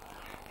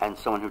and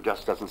someone who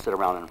just doesn't sit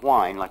around and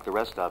whine like the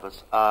rest of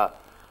us,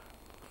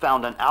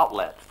 found an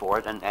outlet for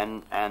it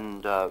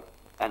and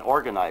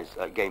organized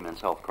Gay Men's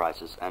Health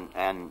Crisis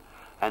and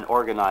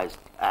organized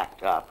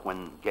ACT UP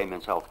when Gay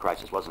Men's Health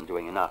Crisis wasn't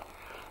doing enough.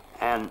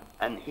 And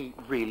he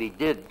really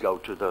did go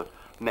to the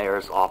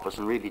mayor's office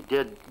and really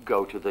did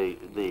go to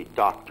the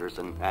doctors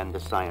and the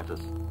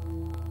scientists.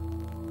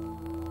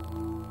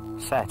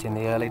 Set in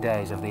the early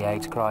days of the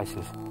AIDS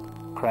crisis,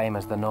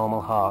 Kramer's The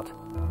Normal Heart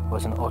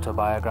was an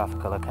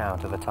autobiographical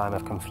account of a time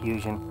of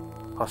confusion,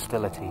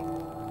 hostility,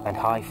 and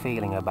high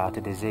feeling about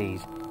a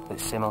disease that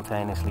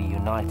simultaneously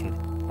united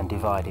and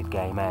divided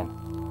gay men.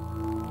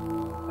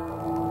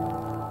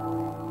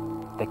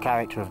 The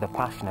character of the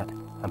passionate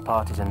and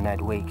partisan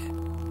Ned Weeks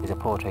is a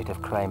portrait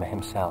of Kramer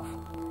himself.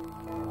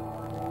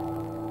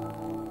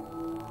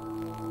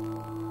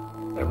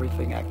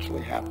 Everything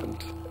actually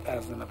happened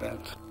as an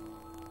event.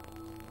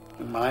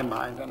 In my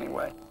mind,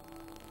 anyway.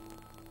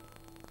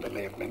 They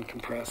may have been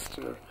compressed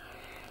or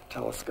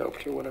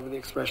telescoped or whatever the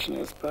expression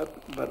is, but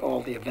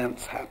all the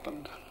events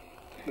happened.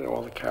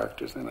 All the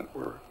characters in it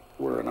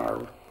were and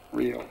are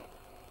real.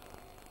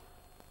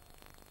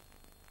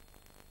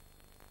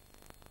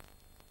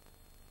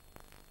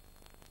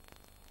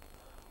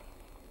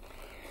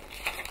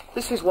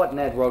 This is what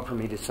Ned wrote for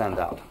me to send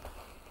out.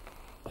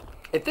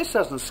 If this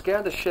doesn't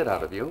scare the shit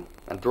out of you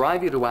and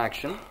drive you to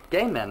action,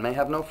 gay men may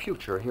have no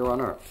future here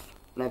on Earth.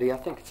 Neddy, I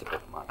think it's a bit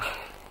much.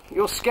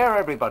 You'll scare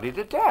everybody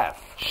to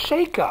death.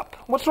 Shake up.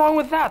 What's wrong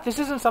with that? This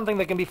isn't something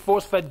that can be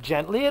force-fed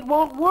gently. It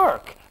won't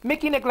work.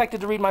 Mickey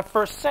neglected to read my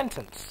first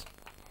sentence.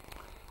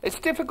 It's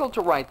difficult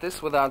to write this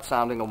without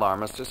sounding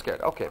alarmist or scared.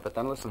 Okay, but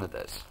then listen to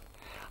this.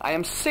 I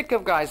am sick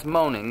of guys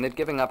moaning that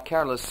giving up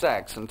careless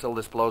sex until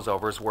this blows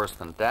over is worse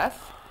than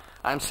death.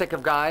 I'm sick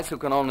of guys who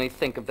can only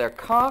think of their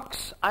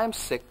cocks. I'm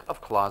sick of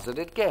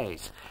closeted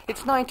gays.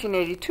 It's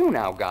 1982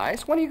 now,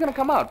 guys. When are you going to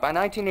come out? By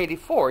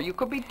 1984, you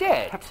could be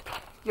dead.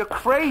 You're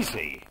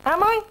crazy.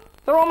 Am I?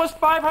 There are almost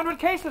 500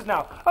 cases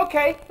now.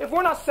 Okay, if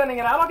we're not sending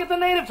it out, I'll get the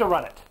native to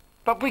run it.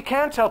 But we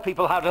can't tell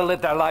people how to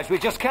live their lives. We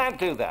just can't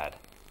do that.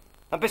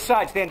 And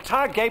besides, the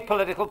entire gay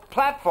political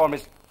platform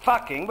is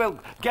fucking. We'll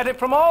get it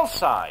from all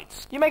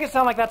sides. You make it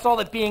sound like that's all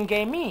that being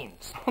gay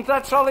means.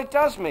 That's all it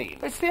does mean.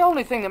 It's the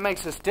only thing that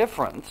makes us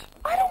different.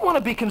 I don't want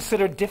to be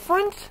considered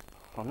different.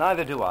 Well,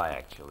 neither do I,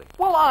 actually.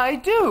 Well, I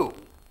do.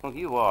 Well,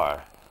 you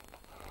are.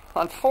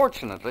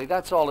 Unfortunately,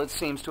 that's all it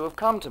seems to have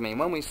come to me.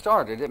 When we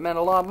started, it meant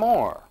a lot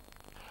more.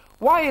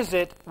 Why is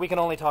it we can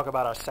only talk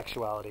about our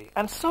sexuality,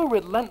 and so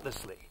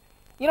relentlessly?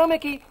 You know,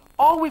 Mickey,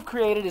 all we've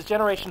created is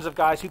generations of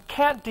guys who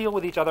can't deal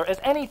with each other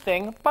as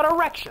anything but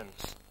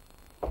erections.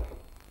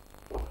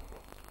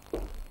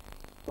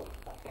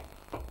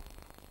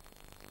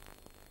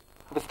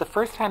 It was the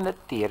first time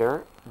that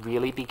theater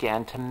really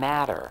began to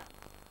matter,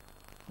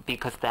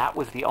 because that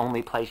was the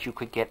only place you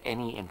could get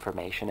any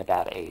information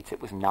about AIDS.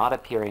 It was not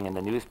appearing in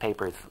the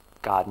newspapers.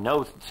 God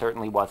knows it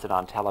certainly wasn't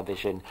on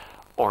television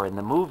or in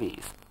the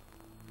movies.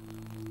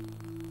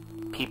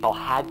 People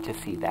had to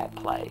see that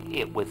play.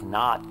 It was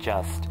not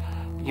just,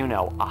 you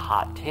know, a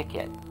hot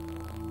ticket.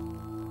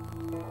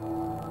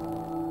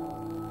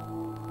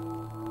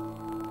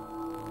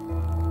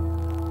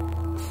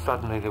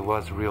 Suddenly there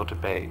was real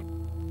debate,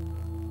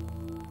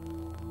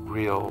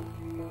 real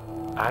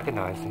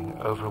agonizing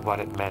over what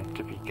it meant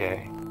to be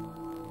gay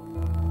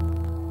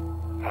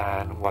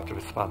and what the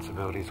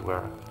responsibilities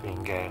were of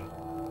being gay.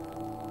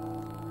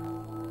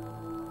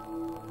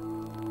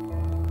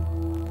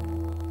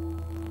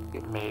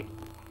 It made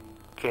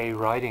gay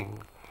writing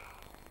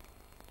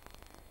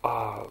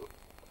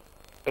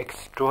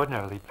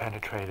extraordinarily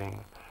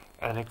penetrating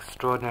and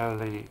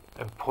extraordinarily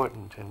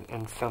important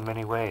in so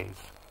many ways.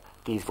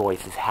 These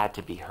voices had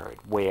to be heard,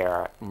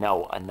 where,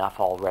 no, enough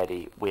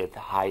already with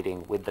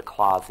hiding, with the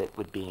closet,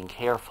 with being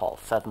careful.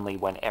 Suddenly,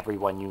 when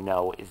everyone you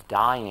know is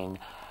dying,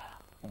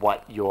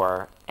 what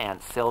your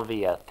Aunt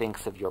Sylvia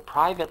thinks of your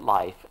private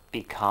life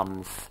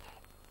becomes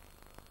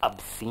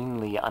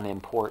obscenely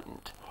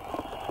unimportant.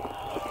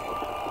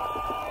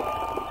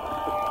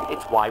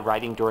 It's why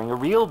writing during a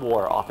real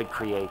war often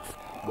creates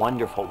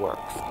wonderful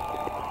works.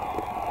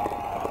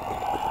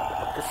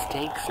 The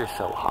stakes are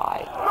so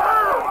high.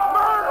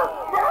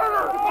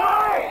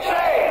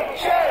 Shame,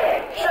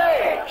 shame,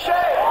 shame,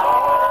 shame.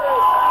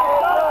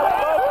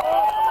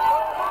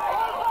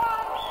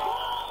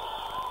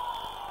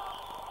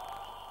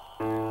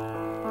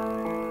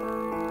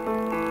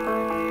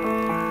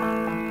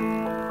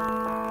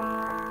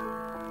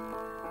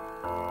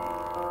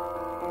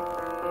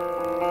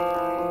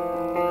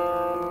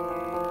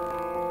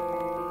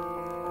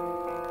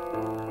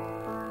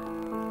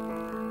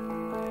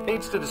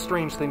 AIDS did a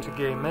strange thing to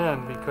gay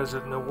men because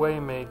it in a way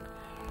made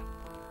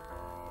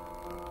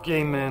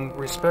gay men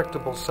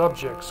respectable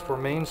subjects for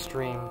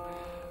mainstream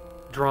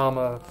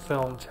drama,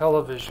 film,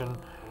 television,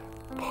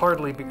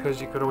 partly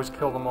because you could always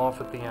kill them off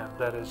at the end.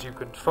 That is, you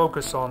could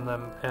focus on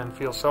them and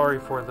feel sorry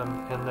for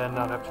them and then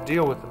not have to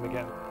deal with them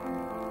again.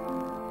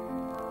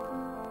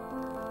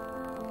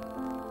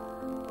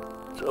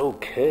 It's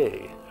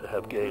okay to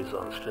have gays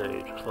on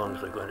stage as long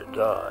as they're going to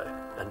die,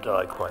 and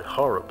die quite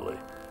horribly,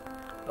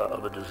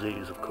 of a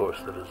disease, of course,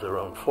 that is their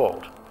own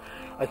fault.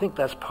 I think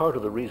that's part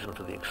of the reason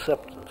for the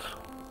acceptance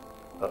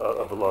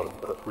of a lot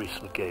of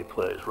recent gay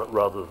plays,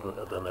 rather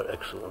than their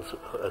excellence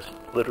as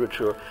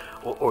literature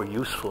or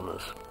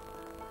usefulness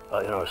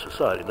in our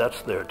society.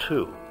 That's there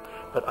too.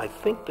 But I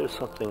think there's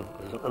an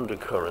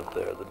undercurrent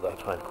there that I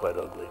find quite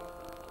ugly.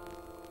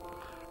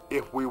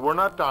 If we were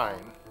not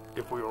dying,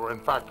 if we were in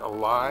fact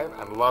alive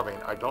and loving,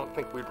 I don't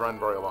think we'd run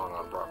very long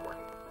on Broadway.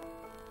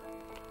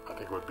 I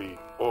think it would be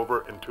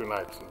over in 2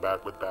 nights and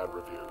with bad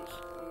reviews.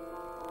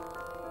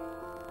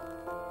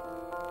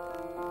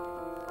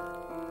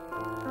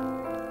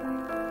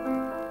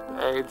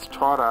 AIDS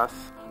taught us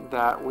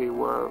that we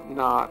were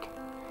not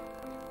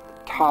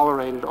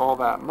tolerated all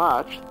that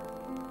much,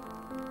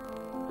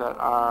 that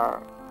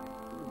our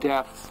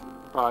deaths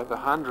by the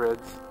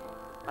hundreds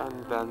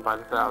and then by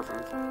the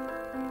thousands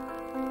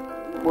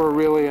were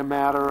really a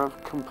matter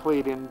of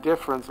complete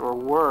indifference, or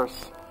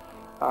worse,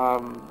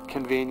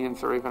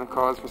 convenience, or even a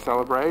cause for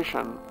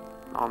celebration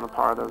on the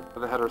part of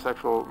the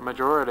heterosexual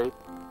majority.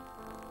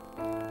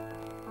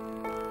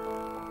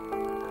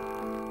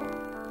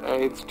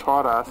 AIDS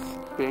taught us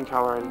being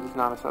tolerated is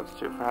not a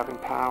substitute for having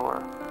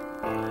power.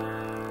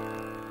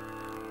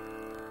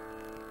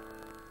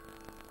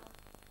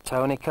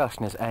 Tony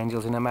Kushner's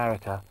Angels in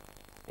America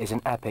is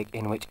an epic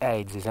in which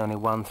AIDS is only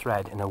one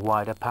thread in a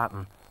wider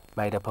pattern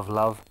made up of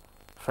love,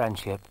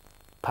 friendship,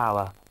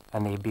 power,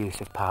 and the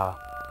abuse of power.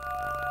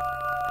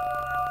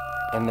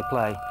 In the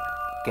play,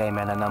 gay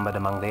men are numbered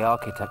among the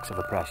architects of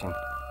oppression,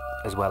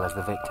 as well as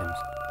the victims.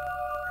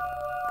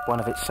 One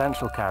of its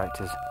central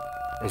characters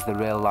is the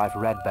real-life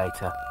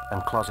red-baiter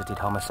and closeted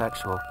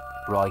homosexual,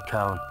 Roy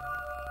Cohn,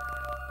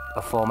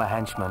 a former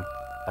henchman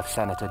of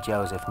Senator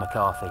Joseph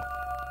McCarthy.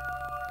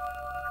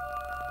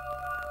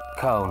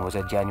 Cohn was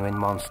a genuine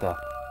monster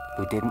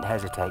who didn't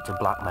hesitate to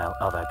blackmail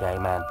other gay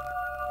men.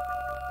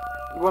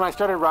 When I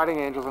started writing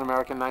Angels in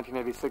America in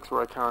 1986,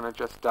 Roy Cohn had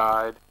just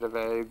died of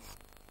AIDS.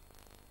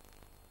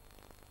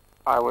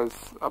 I was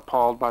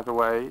appalled by the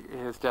way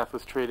his death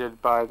was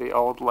treated by the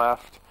old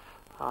left.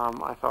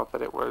 I thought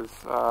that it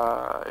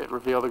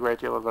revealed a great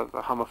deal of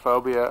the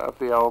homophobia of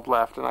the old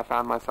left, and I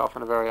found myself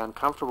in a very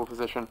uncomfortable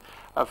position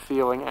of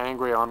feeling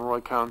angry on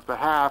Roy Cohn's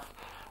behalf.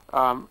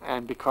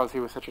 And because he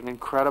was such an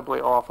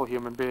incredibly awful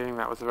human being,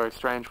 that was a very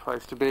strange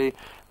place to be.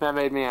 That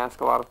made me ask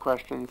a lot of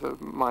questions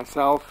of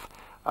myself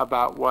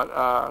about what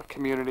a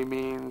community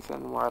means,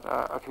 and what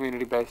a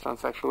community based on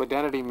sexual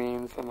identity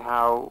means, and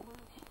how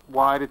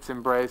wide its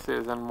embrace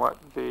is, and what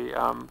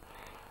the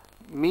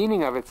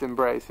meaning of its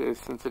embrace is,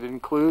 since it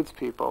includes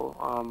people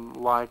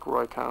like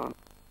Roy Cohn.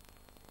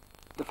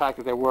 The fact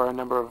that there were a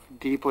number of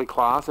deeply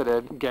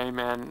closeted gay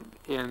men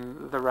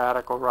in the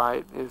radical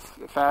right is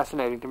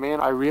fascinating to me,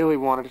 and I really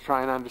wanted to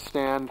try and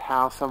understand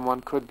how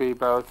someone could be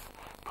both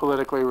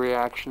politically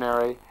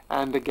reactionary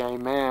and a gay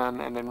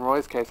man, and in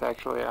Roy's case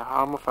actually a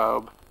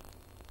homophobe.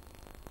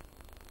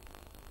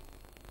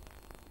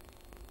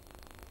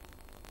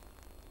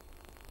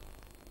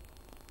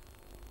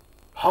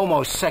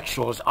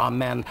 Homosexuals are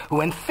men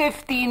who in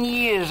 15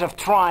 years of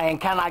trying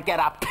cannot get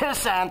a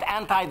pissant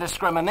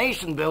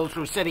anti-discrimination bill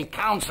through city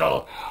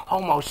council.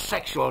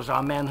 Homosexuals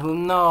are men who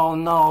know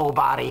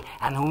nobody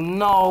and who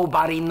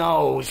nobody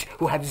knows,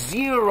 who have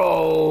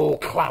zero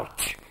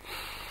clout.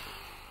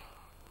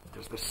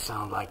 Does this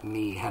sound like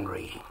me,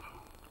 Henry?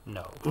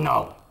 No.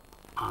 No.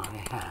 I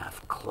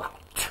have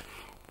clout.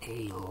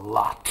 A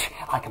lot.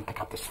 I can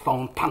pick up this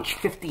phone, punch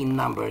 15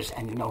 numbers,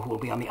 and you know who will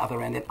be on the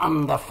other end in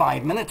under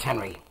 5 minutes,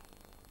 Henry.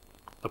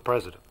 The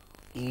president.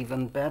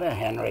 Even better,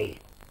 Henry.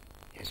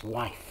 His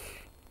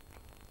wife.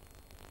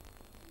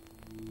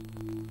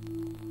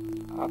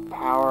 A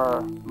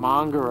power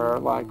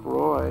mongerer like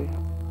Roy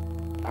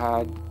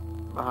had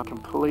a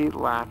complete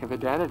lack of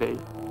identity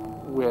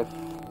with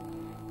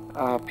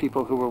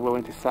people who were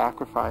willing to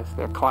sacrifice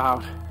their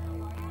clout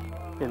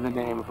in the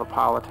name of a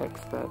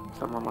politics that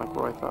someone like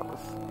Roy thought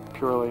was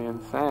purely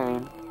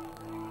insane.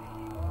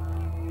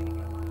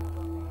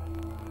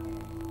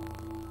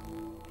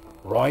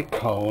 Roy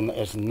Cohn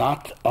is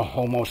not a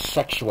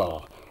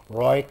homosexual.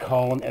 Roy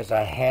Cohn is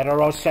a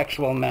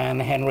heterosexual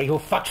man, Henry, who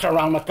fucks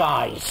around with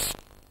guys.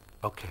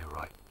 Okay,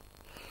 Roy.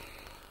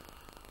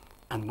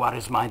 And what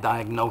is my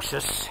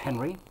diagnosis,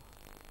 Henry?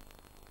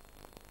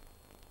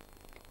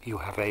 You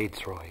have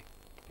AIDS, Roy.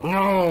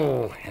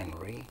 No,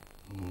 Henry,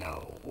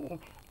 no.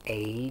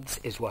 AIDS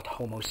is what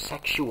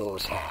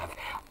homosexuals have.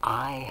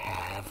 I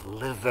have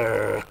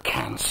liver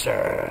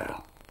cancer.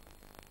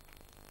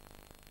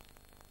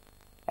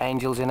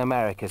 Angels in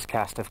America's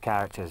cast of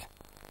characters,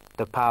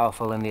 the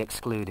powerful and the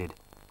excluded,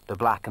 the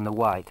black and the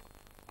white,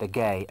 the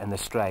gay and the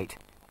straight,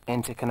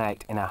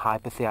 interconnect in a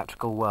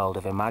hyper-theatrical world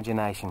of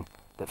imagination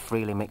that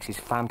freely mixes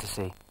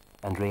fantasy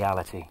and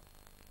reality.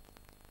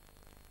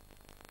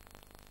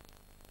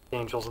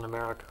 Angels in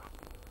America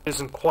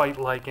isn't quite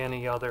like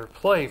any other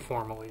play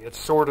formally. It's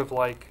sort of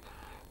like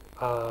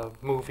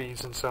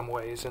movies in some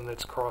ways, and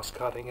it's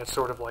cross-cutting. It's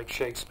sort of like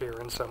Shakespeare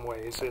in some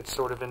ways. It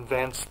sort of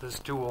invents this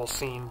dual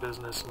scene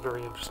business in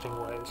very interesting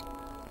ways.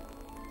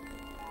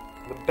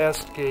 The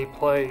best gay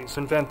plays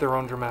invent their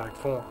own dramatic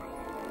form.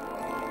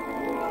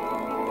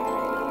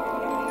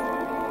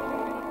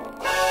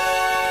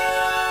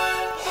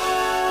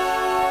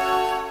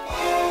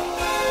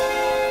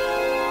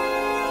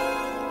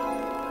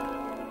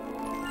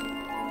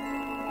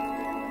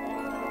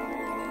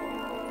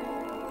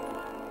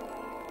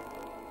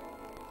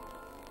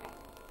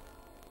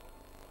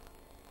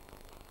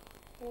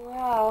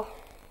 Well,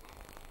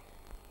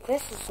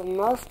 this is the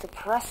most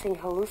depressing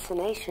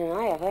hallucination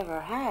I have ever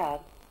had.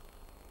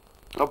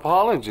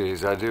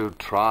 Apologies, I do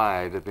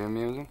try to be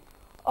amusing.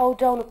 Oh,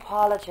 don't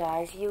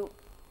apologize.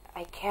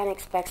 I can't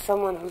expect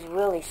someone who's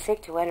really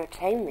sick to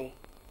entertain me.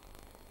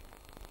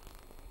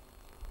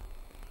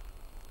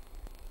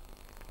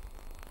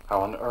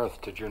 How on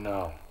earth did you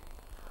know?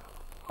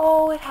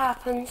 Oh, it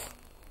happens.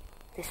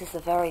 This is the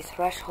very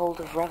threshold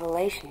of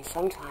revelation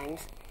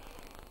sometimes.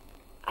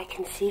 I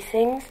can see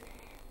things.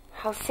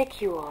 How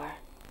sick you are.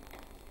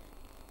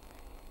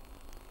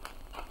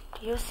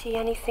 Do you see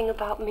anything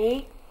about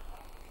me?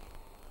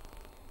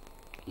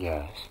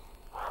 Yes.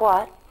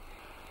 What?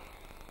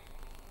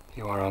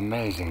 You are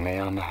amazingly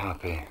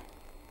unhappy.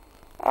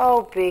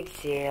 Oh, big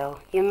deal.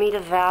 You meet a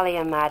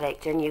Valium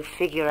addict and you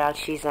figure out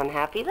she's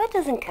unhappy. That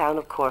doesn't count,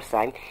 of course.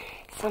 I'm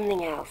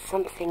something else,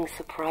 something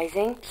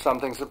surprising.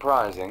 Something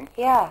surprising?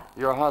 Yeah.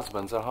 Your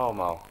husband's a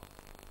homo.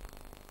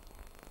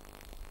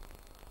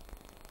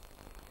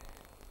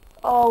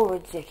 Oh,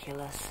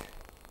 ridiculous.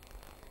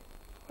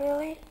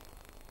 Really?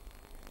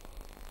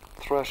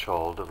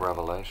 Threshold of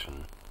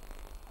revelation.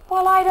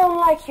 Well, I don't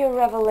like your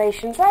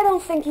revelations. I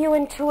don't think you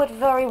intuit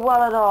very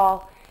well at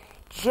all.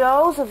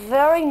 Joe's a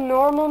very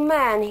normal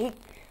man.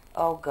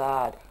 Oh,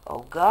 God.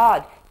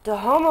 Do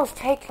homos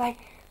take,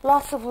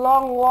 lots of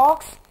long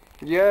walks?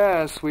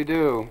 Yes, we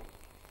do.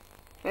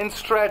 In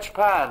stretch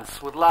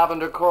pants with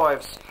lavender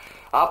coifs,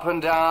 up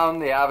and down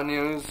the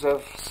avenues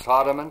of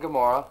Sodom and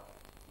Gomorrah.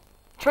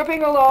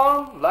 Tripping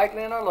along,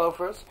 lightly in our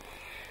loafers.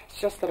 It's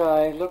just that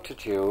I looked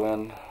at you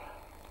and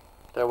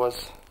there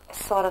was... a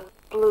sort of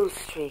blue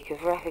streak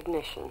of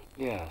recognition.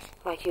 Yes.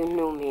 Like you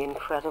knew me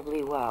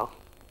incredibly well.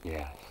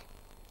 Yes.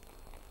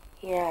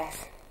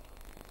 Yes.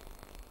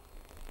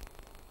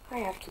 I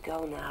have to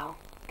go now.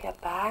 Get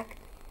back.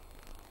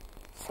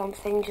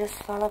 Something just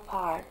fell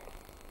apart.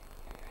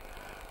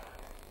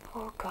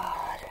 Oh,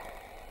 God.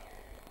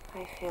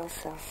 I feel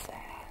so sad.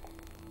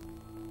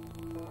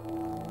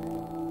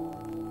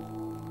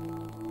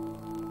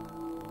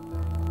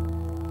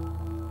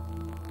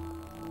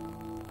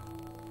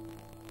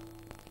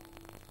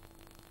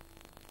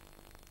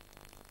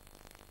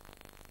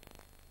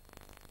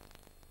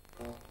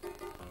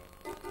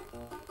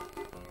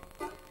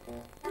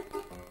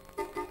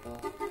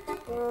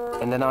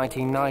 In the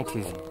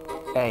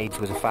 1990s, AIDS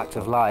was a fact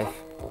of life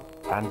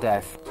and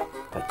death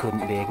that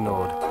couldn't be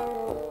ignored.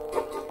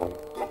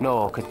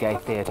 Nor could gay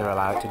theatre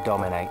allow it to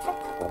dominate.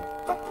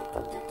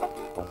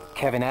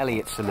 Kevin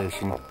Elyot's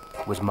solution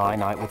was My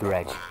Night with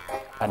Reg,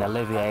 an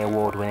Olivier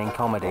Award-winning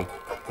comedy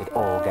with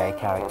all gay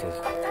characters.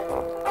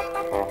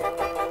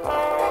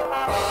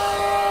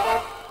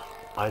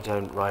 I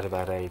don't write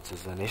about AIDS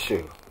as an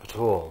issue at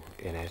all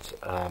in it.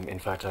 In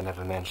fact, I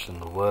never mention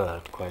the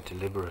word quite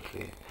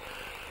deliberately.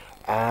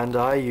 And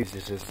I use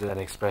it as an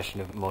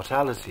expression of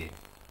mortality.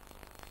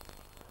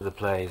 The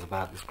play is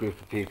about this group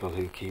of people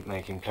who keep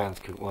making plans,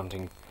 keep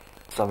wanting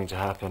something to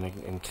happen,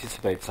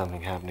 anticipate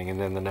something happening, and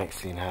then the next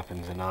scene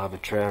happens and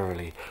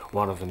arbitrarily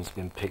one of them's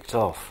been picked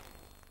off.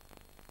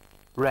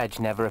 Reg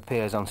never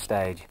appears on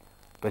stage,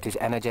 but his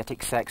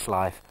energetic sex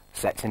life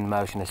sets in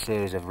motion a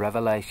series of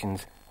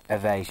revelations,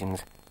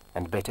 evasions,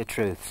 and bitter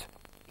truths,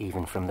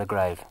 even from the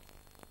grave.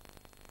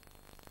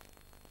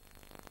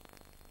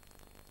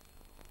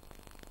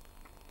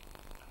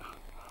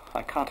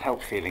 I can't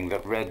help feeling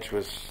that Reg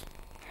was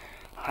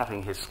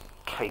having his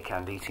cake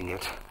and eating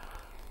it.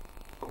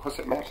 What does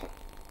it matter?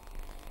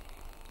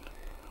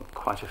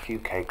 Quite a few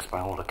cakes by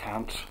all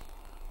accounts.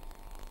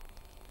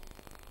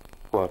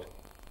 What?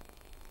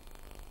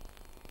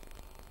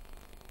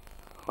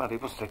 Well, he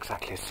wasn't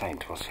exactly a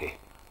saint, was he?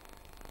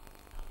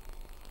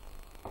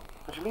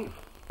 What do you mean?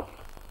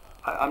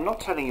 I'm not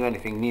telling you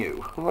anything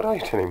new. What are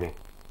you telling me?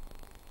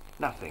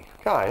 Nothing.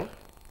 Guy?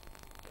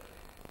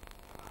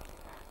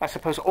 I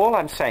suppose all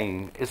I'm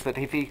saying is that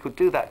if he could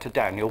do that to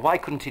Daniel, why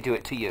couldn't he do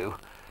it to you?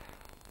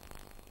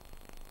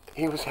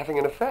 He was having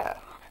an affair.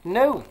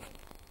 No.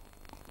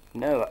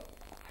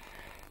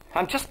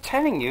 I'm just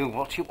telling you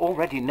what you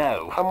already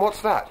know. And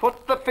what's that?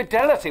 What, the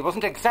fidelity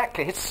wasn't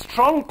exactly his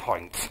strong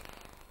point.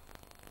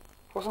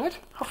 Wasn't it?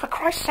 Oh, for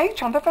Christ's sake,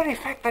 John, the very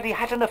fact that he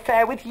had an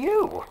affair with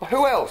you. Well,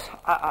 who else?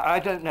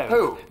 I don't know.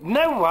 Who?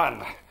 No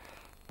one.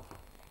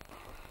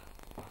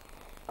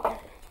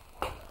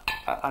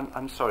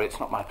 I'm sorry, it's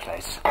not my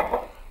place.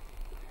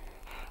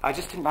 I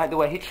just didn't like the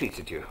way he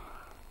treated you.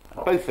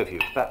 Both of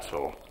you, that's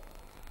all.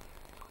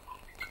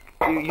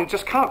 You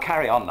just can't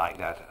carry on like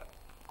that.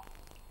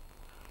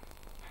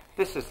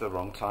 This is the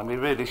wrong time. We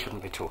really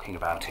shouldn't be talking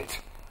about it.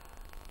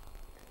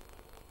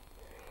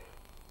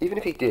 Even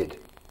if he did,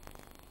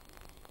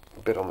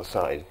 a bit on the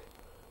side,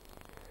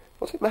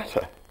 what's it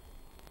matter?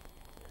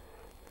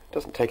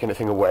 Doesn't take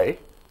anything away.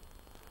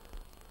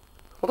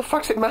 What the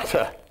fuck's it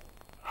matter?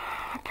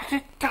 But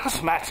it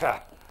does matter.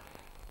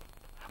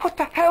 What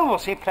the hell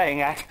was he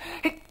playing at?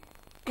 It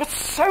was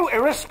so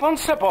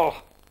irresponsible.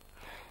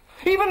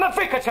 Even the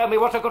vicar told me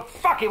what a good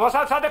fuck he was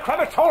outside the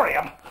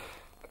crematorium.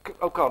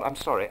 Oh, God, I'm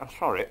sorry.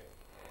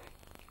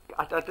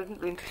 I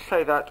didn't mean to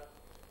say that.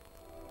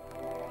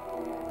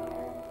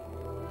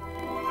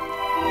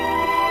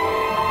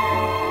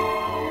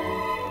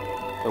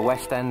 The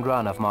West End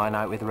run of My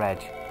Night with Reg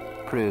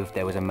proved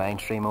there was a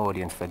mainstream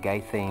audience for gay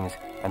themes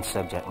and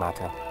subject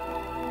matter,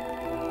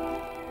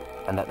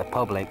 and that the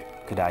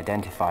public could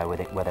identify with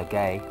it whether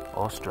gay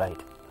or straight.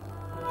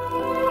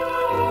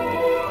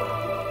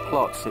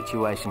 Plot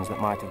situations that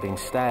might have been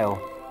stale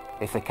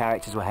if the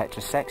characters were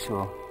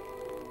heterosexual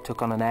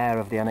took on an air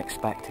of the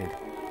unexpected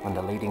when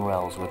the leading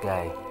roles were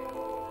gay.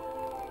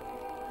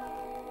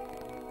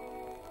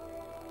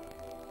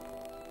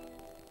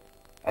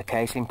 A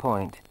case in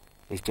point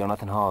is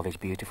Jonathan Harvey's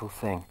Beautiful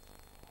Thing,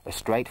 a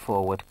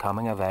straightforward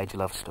coming-of-age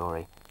love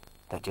story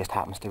that just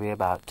happens to be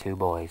about two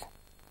boys.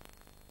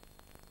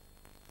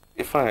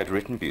 If I had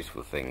written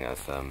Beautiful Thing as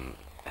a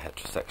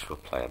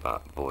heterosexual play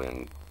about a boy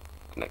and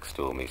next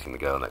door meeting the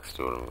girl next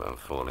door and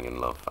falling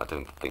in love, I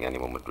don't think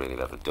anyone would really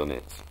have ever done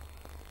it.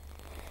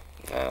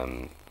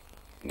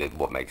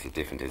 What makes it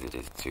different is it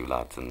is two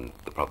lads, and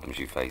the problems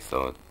you face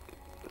are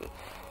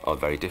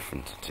very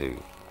different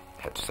to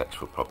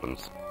heterosexual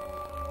problems.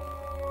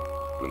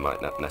 We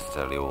might not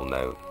necessarily all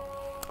know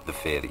the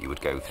fear that you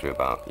would go through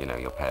about, you know,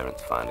 your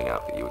parents finding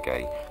out that you were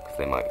gay, because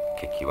they might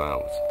kick you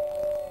out.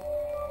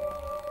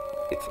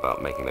 It's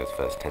about making those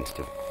first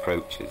tentative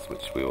approaches,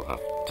 which we all have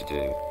to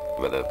do,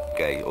 whether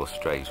gay or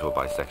straight or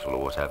bisexual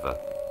or whatever.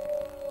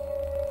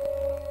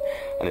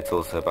 And it's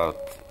also about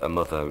a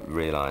mother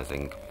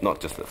realising,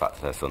 not just the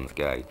fact that her son's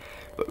gay,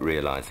 but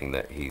realising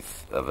that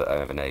he's of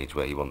an age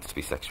where he wants to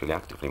be sexually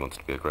active, and he wants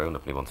to be a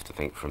grown-up, and he wants to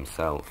think for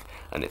himself,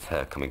 and it's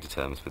her coming to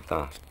terms with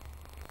that.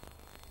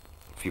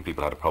 Few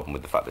people had a problem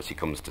with the fact that she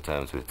comes to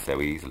terms with it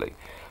so easily,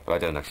 but I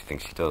don't actually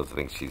think she does. I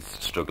think she's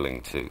struggling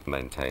to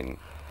maintain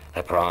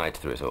her pride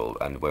through it all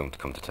and won't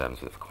come to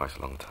terms with it for quite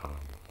a long time.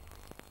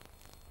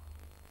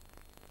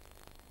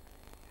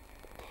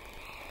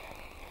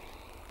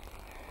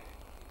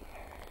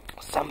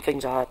 Some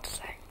things are hard to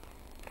say.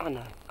 I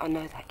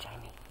know that,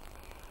 Jamie.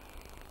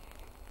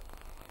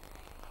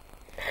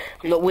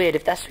 I'm not weird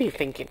if that's what you're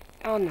thinking.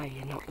 Oh, no,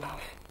 you're not, love.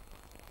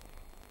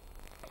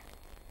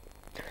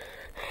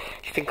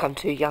 You think I'm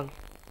too young?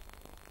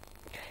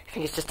 You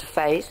think it's just a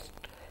phase?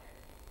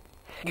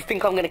 You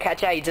think I'm going to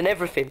catch AIDS and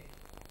everything?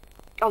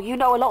 Oh, you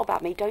know a lot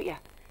about me, don't you?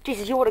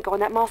 Jesus, you ought to go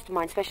on that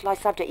mastermind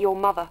specialised subject, your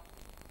mother.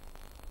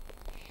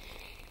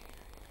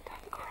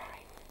 Don't cry.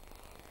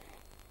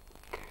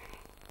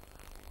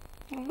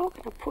 I'm not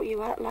going to put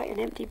you out like an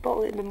empty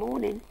bottle in the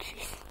morning.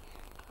 Jeez,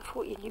 I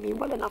thought you knew me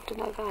well enough to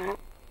know that.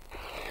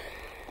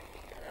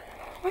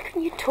 Why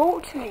couldn't you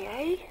talk to me,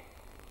 eh?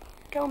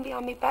 Going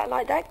behind me back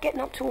like that, getting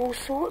up to all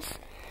sorts.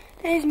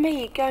 There's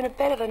me going to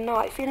bed of a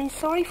night feeling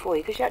sorry for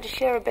you because you had to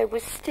share a bed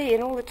with Steve,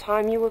 and all the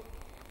time you were...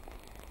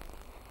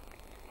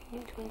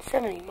 You're doing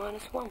 70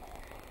 minus 1.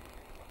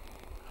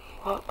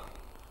 What?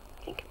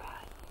 Think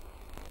about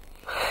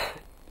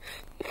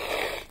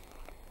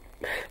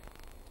it.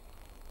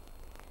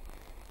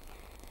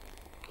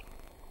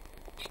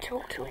 Did you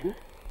talk to him?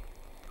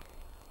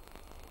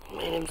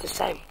 Me and him's the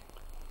same.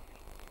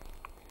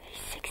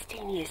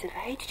 16 years of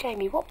age,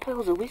 Jamie. What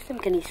pearls of wisdom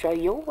can he throw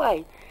your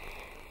way?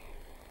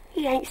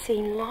 He ain't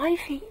seen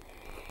life.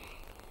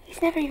 He's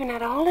never even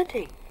had a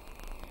holiday.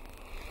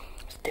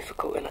 It's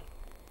difficult, isn't it?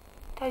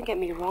 Don't get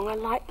me wrong, I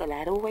like the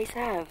lad, always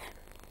have.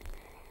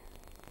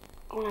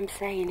 All I'm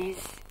saying is,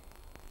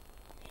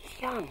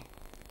 he's young.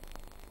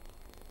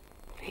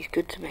 He's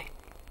good to me.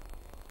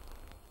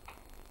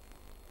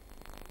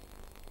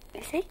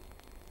 Is he?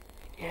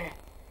 Yeah.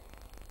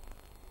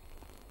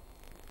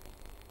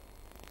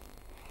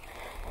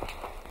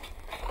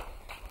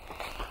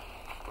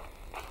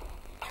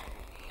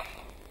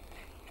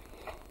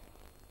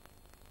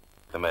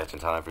 The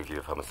mercantile review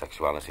of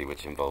homosexuality,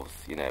 which involves,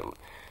 you know,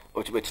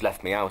 which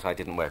left me out. I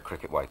didn't wear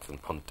cricket whites and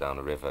punt down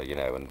a river, you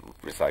know, and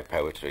recite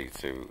poetry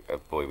to a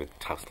boy with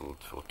tousled,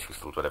 or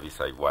tousled, whatever you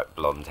say, white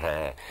blonde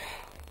hair.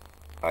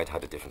 I'd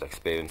had a different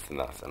experience than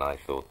that, and I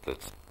thought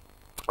that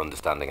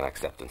understanding and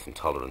acceptance and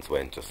tolerance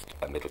weren't just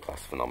a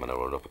middle-class phenomena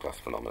or an upper-class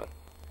phenomena.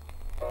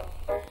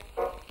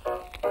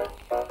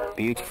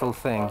 Beautiful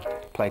Thing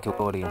played to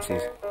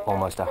audiences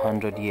almost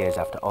 100 years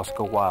after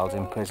Oscar Wilde's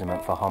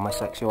imprisonment for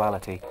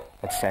homosexuality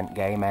had sent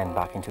gay men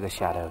back into the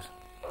shadows.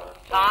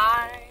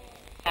 Times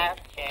have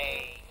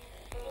changed,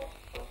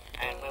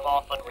 and we've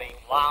often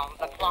rewound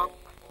the clock.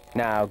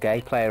 Now,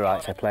 gay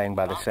playwrights are playing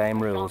by the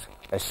same rules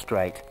as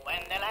straight.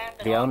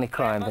 The only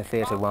crime the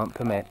theatre won't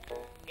permit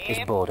is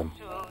boredom.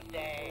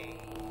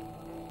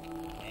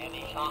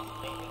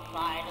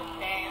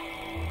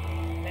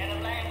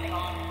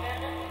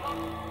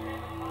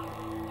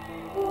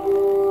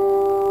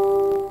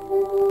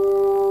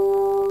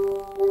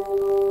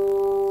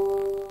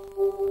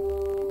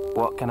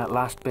 What can at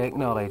last be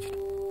acknowledged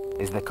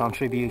is the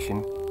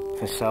contribution,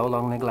 for so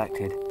long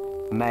neglected,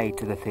 made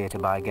to the theatre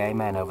by gay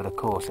men over the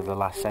course of the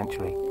last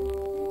century.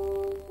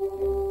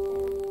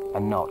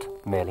 And not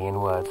merely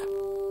in words.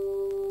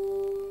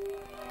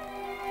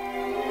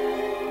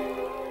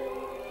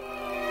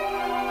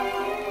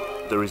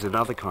 There is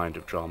another kind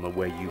of drama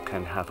where you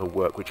can have a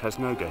work which has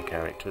no gay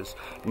characters,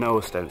 no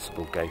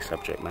ostensible gay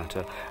subject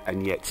matter,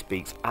 and yet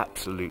speaks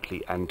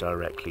absolutely and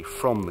directly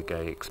from the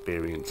gay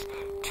experience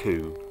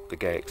to the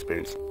gay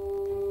experience.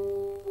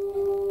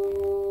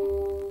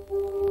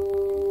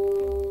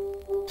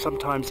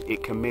 Sometimes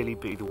it can merely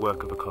be the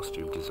work of a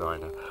costume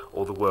designer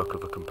or the work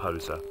of a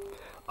composer,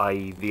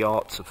 i.e. the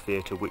arts of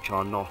theatre which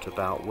are not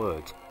about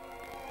words.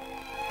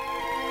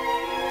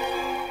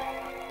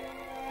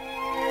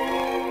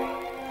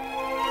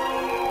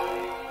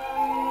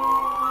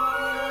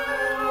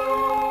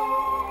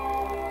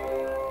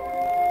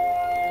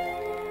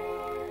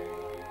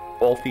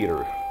 All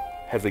theater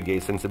has a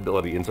gay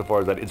sensibility insofar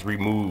as that it's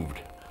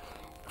removed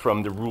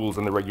from the rules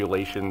and the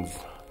regulations,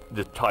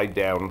 the tied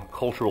down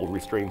cultural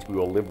restraints we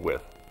all live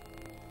with.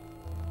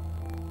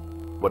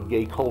 What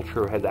gay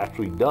culture has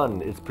actually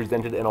done is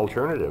presented an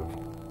alternative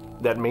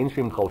that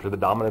mainstream culture, the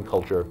dominant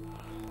culture,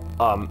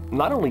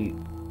 not only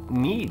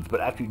needs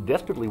but actually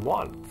desperately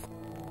wants.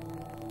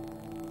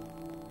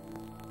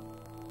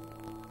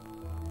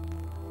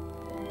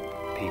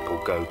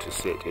 People go to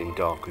sit in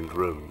darkened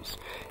rooms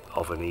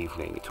of an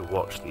evening to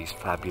watch these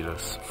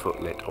fabulous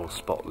footlit or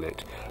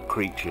spotlit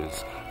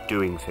creatures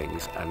doing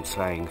things and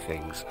saying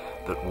things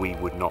that we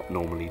would not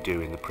normally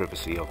do in the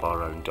privacy of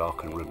our own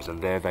darkened rooms, and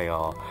there they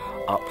are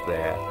up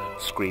there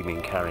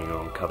screaming, carrying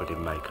on, covered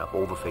in makeup,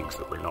 all the things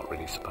that we're not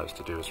really supposed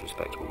to do as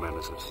respectable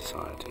members of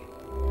society.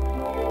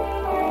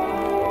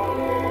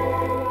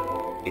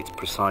 It's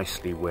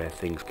precisely where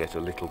things get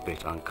a little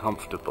bit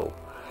uncomfortable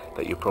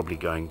that you're probably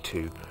going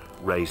to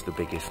raise the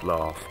biggest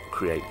laugh,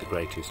 create the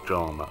greatest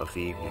drama of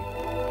the evening.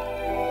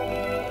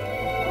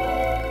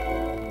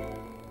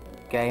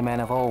 Gay men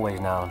have always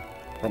known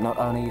that not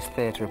only is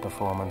theatre a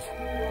performance,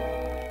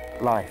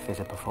 life is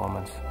a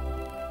performance.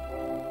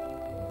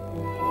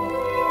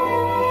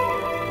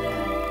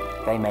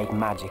 They made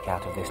magic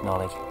out of this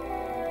knowledge.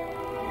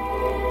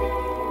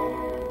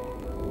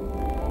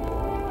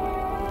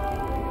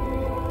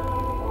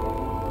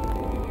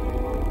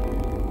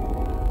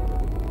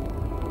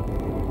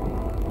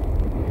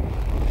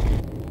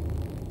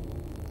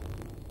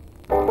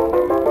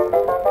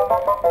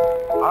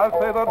 I'll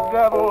say the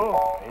devil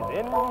is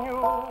in you,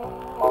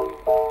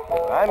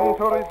 and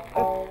to resist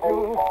you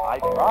I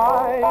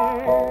try.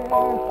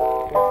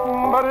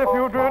 But if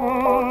you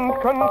didn't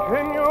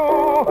continue,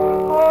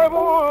 I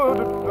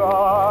would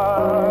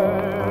die.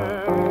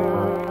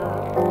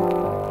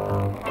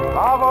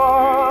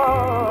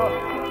 Lover,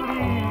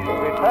 please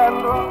be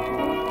tender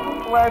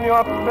when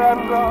your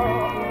tender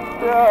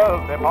still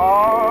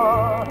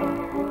depart.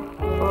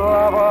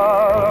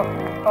 Lover,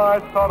 I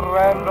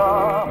surrender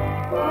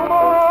to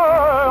my